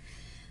you.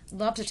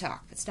 Love to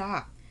talk, but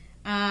stop.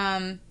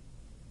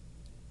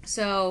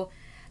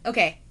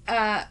 Okay,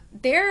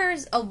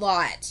 there's a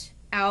lot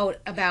out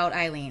about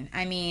Eileen.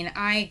 I mean,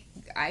 I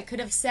could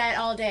have sat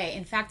all day.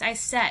 In fact, I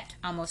sat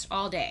almost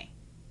all day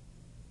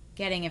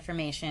getting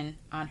information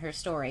on her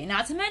story.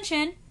 Not to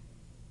mention,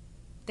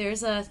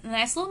 there's a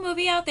nice little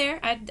movie out there.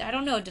 I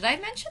don't know. Did I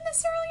mention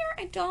this earlier?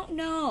 I don't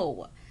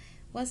know.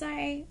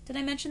 Did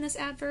I mention this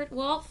advert?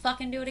 Well,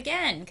 fucking do it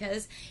again,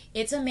 because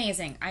it's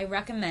amazing. I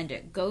recommend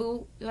it.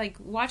 Go,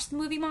 watch the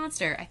movie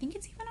Monster. I think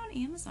it's even on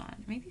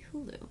Amazon. Maybe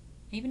Hulu.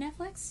 Maybe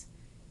Netflix?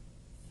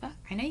 Fuck,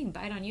 I know you can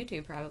buy it on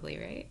YouTube probably,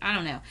 right? I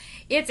don't know.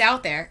 It's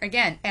out there.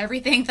 Again,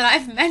 everything that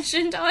I've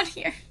mentioned on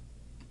here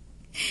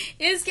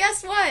is,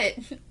 guess what?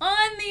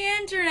 On the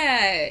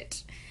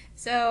internet.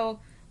 So,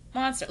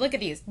 Monster. Look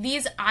at these.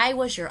 I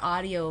was your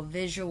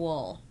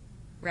audio-visual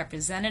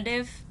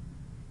representative.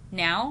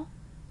 Now,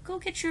 go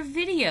get your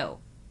video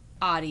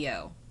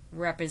audio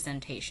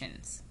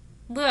representations.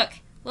 Look,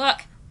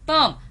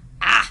 boom.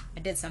 I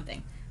did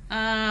something.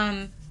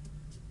 But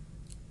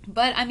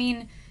I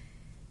mean,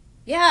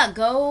 yeah,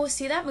 go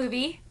see that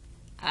movie.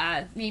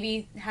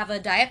 Maybe have a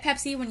Diet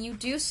Pepsi when you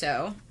do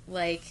so,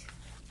 like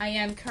I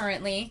am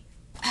currently.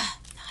 Not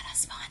a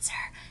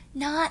sponsor.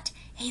 Not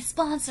a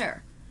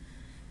sponsor.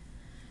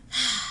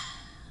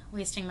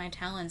 Wasting my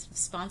talents with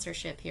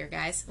sponsorship here,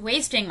 guys.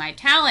 Wasting my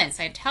talents,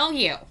 I tell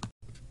you.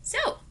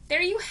 So,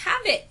 there you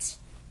have it.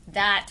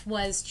 That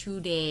was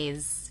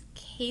today's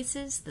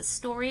cases, the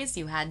stories.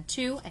 You had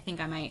 2. I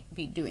think I might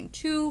be doing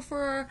 2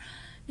 for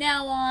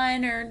now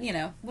on, or,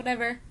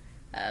 whatever.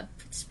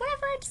 Just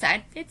whatever I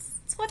decide. It's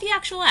what the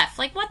actual F.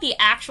 Like, what the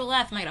actual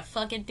F am I gonna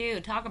fucking do?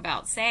 Talk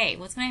about? Say?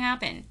 What's gonna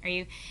happen?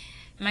 Am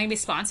I gonna be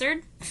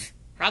sponsored?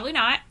 Probably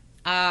not.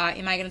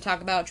 Am I gonna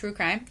talk about true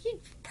crime?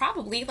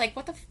 Probably. Like,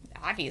 what the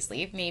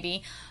obviously,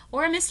 maybe.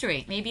 Or a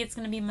mystery. Maybe it's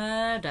going to be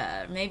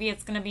murder. Maybe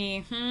it's going to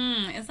be,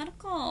 is that a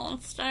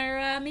ghost?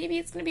 Or maybe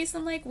it's going to be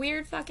some,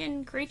 weird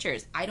fucking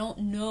creatures. I don't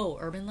know.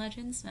 Urban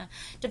legends?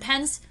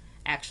 Depends.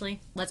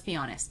 Actually, let's be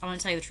honest. I want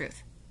to tell you the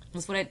truth.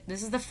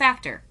 This is the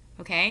factor,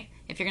 okay?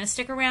 If you're going to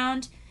stick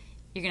around,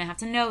 you're going to have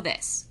to know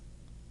this.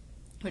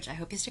 Which I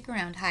hope you stick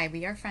around. Hi,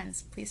 we are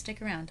friends. Please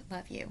stick around.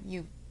 Love you.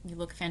 You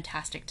look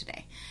fantastic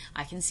today.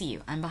 I can see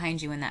you. I'm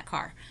behind you in that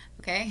car.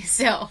 Okay?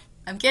 So,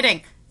 I'm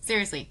kidding.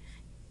 Seriously.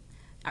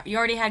 You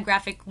already had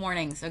graphic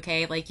warnings,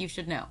 okay? You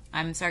should know.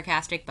 I'm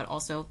sarcastic, but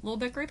also a little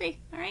bit creepy,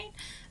 alright?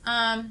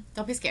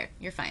 Don't be scared.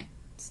 You're fine.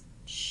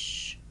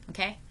 Shh,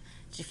 okay?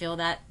 Did you feel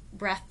that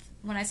breath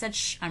when I said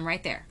shh? I'm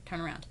right there.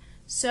 Turn around.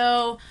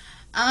 So,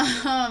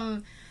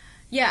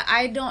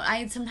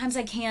 yeah, sometimes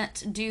I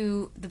can't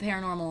do the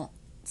paranormal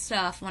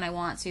stuff when I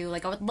want to. I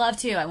would love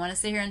to. I want to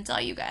sit here and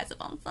tell you guys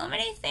about so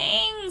many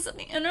things that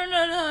the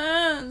internet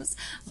has.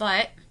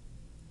 But,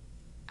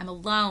 I'm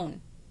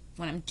alone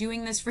when I'm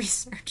doing this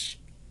research.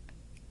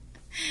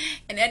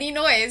 And any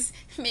noise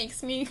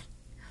makes me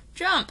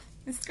jump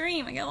and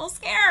scream. I get a little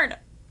scared.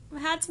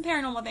 I've had some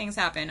paranormal things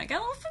happen. I get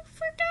a little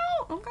freaked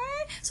out,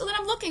 okay? So then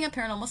I'm looking at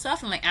paranormal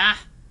stuff. I'm like,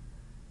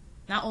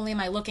 not only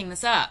am I looking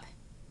this up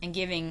and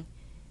getting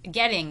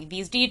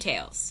these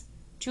details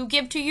to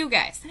give to you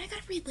guys, then I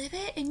gotta relive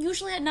it. And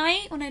usually at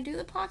night when I do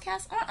the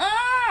podcast,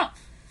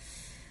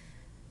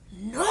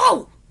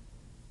 no!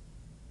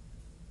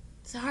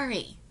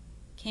 Sorry.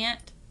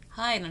 Can't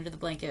hide under the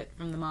blanket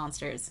from the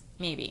monsters.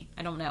 Maybe.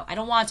 I don't know. I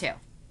don't want to. No.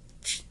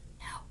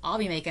 I'll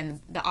be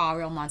making the All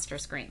Real Monster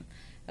scream.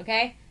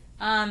 Okay?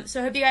 So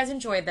I hope you guys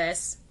enjoyed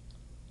this.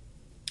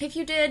 If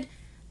you did,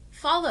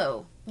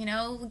 follow.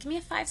 Give me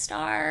a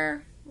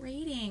 5-star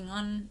rating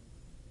on,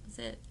 is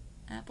it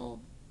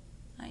Apple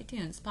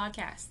iTunes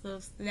podcast?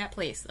 That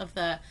place of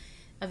the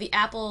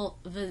Apple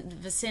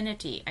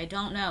vicinity. I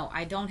don't know.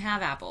 I don't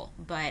have Apple,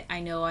 but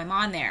I know I'm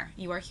on there.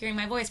 You are hearing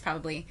my voice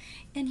probably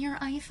in your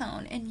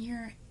iPhone, in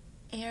your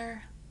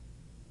AirPods,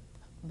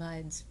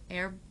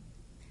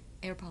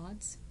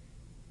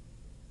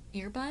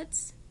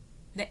 earbuds,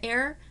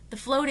 the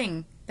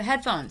floating the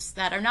headphones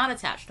that are not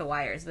attached to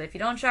wires. But if you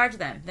don't charge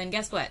them, then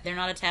guess what? They're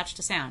not attached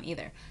to sound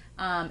either.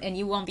 And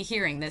you won't be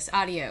hearing this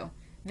audio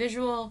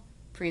visual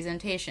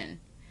presentation,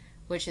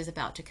 which is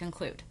about to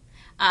conclude.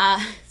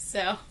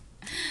 So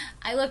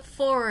I look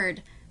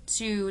forward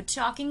to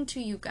talking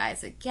to you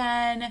guys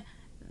again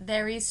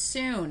very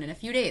soon, in a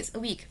few days, a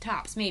week,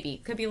 tops,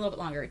 maybe. Could be a little bit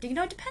longer. You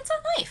know, it depends on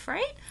life,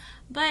 right?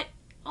 But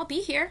I'll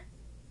be here.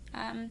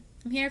 I'm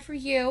here for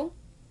you,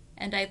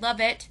 and I love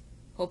it.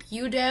 Hope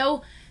you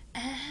do.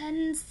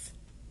 And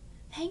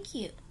thank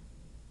you.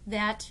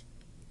 That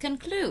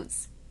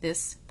concludes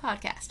this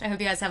podcast. I hope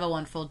you guys have a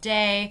wonderful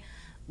day.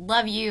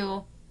 Love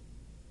you.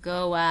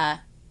 Go, I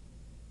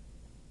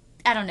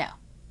don't know.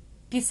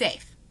 Be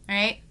safe, all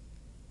right?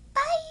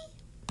 Bye.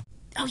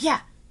 Oh,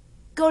 yeah.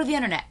 Go to the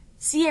internet.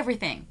 See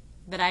everything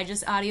that I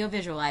just audio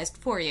visualized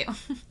for you.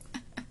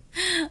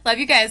 Love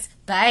you guys.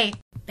 Bye.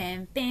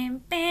 Bam,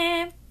 bam,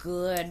 bam.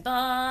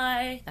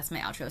 Goodbye. That's my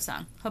outro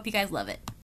song. Hope you guys love it.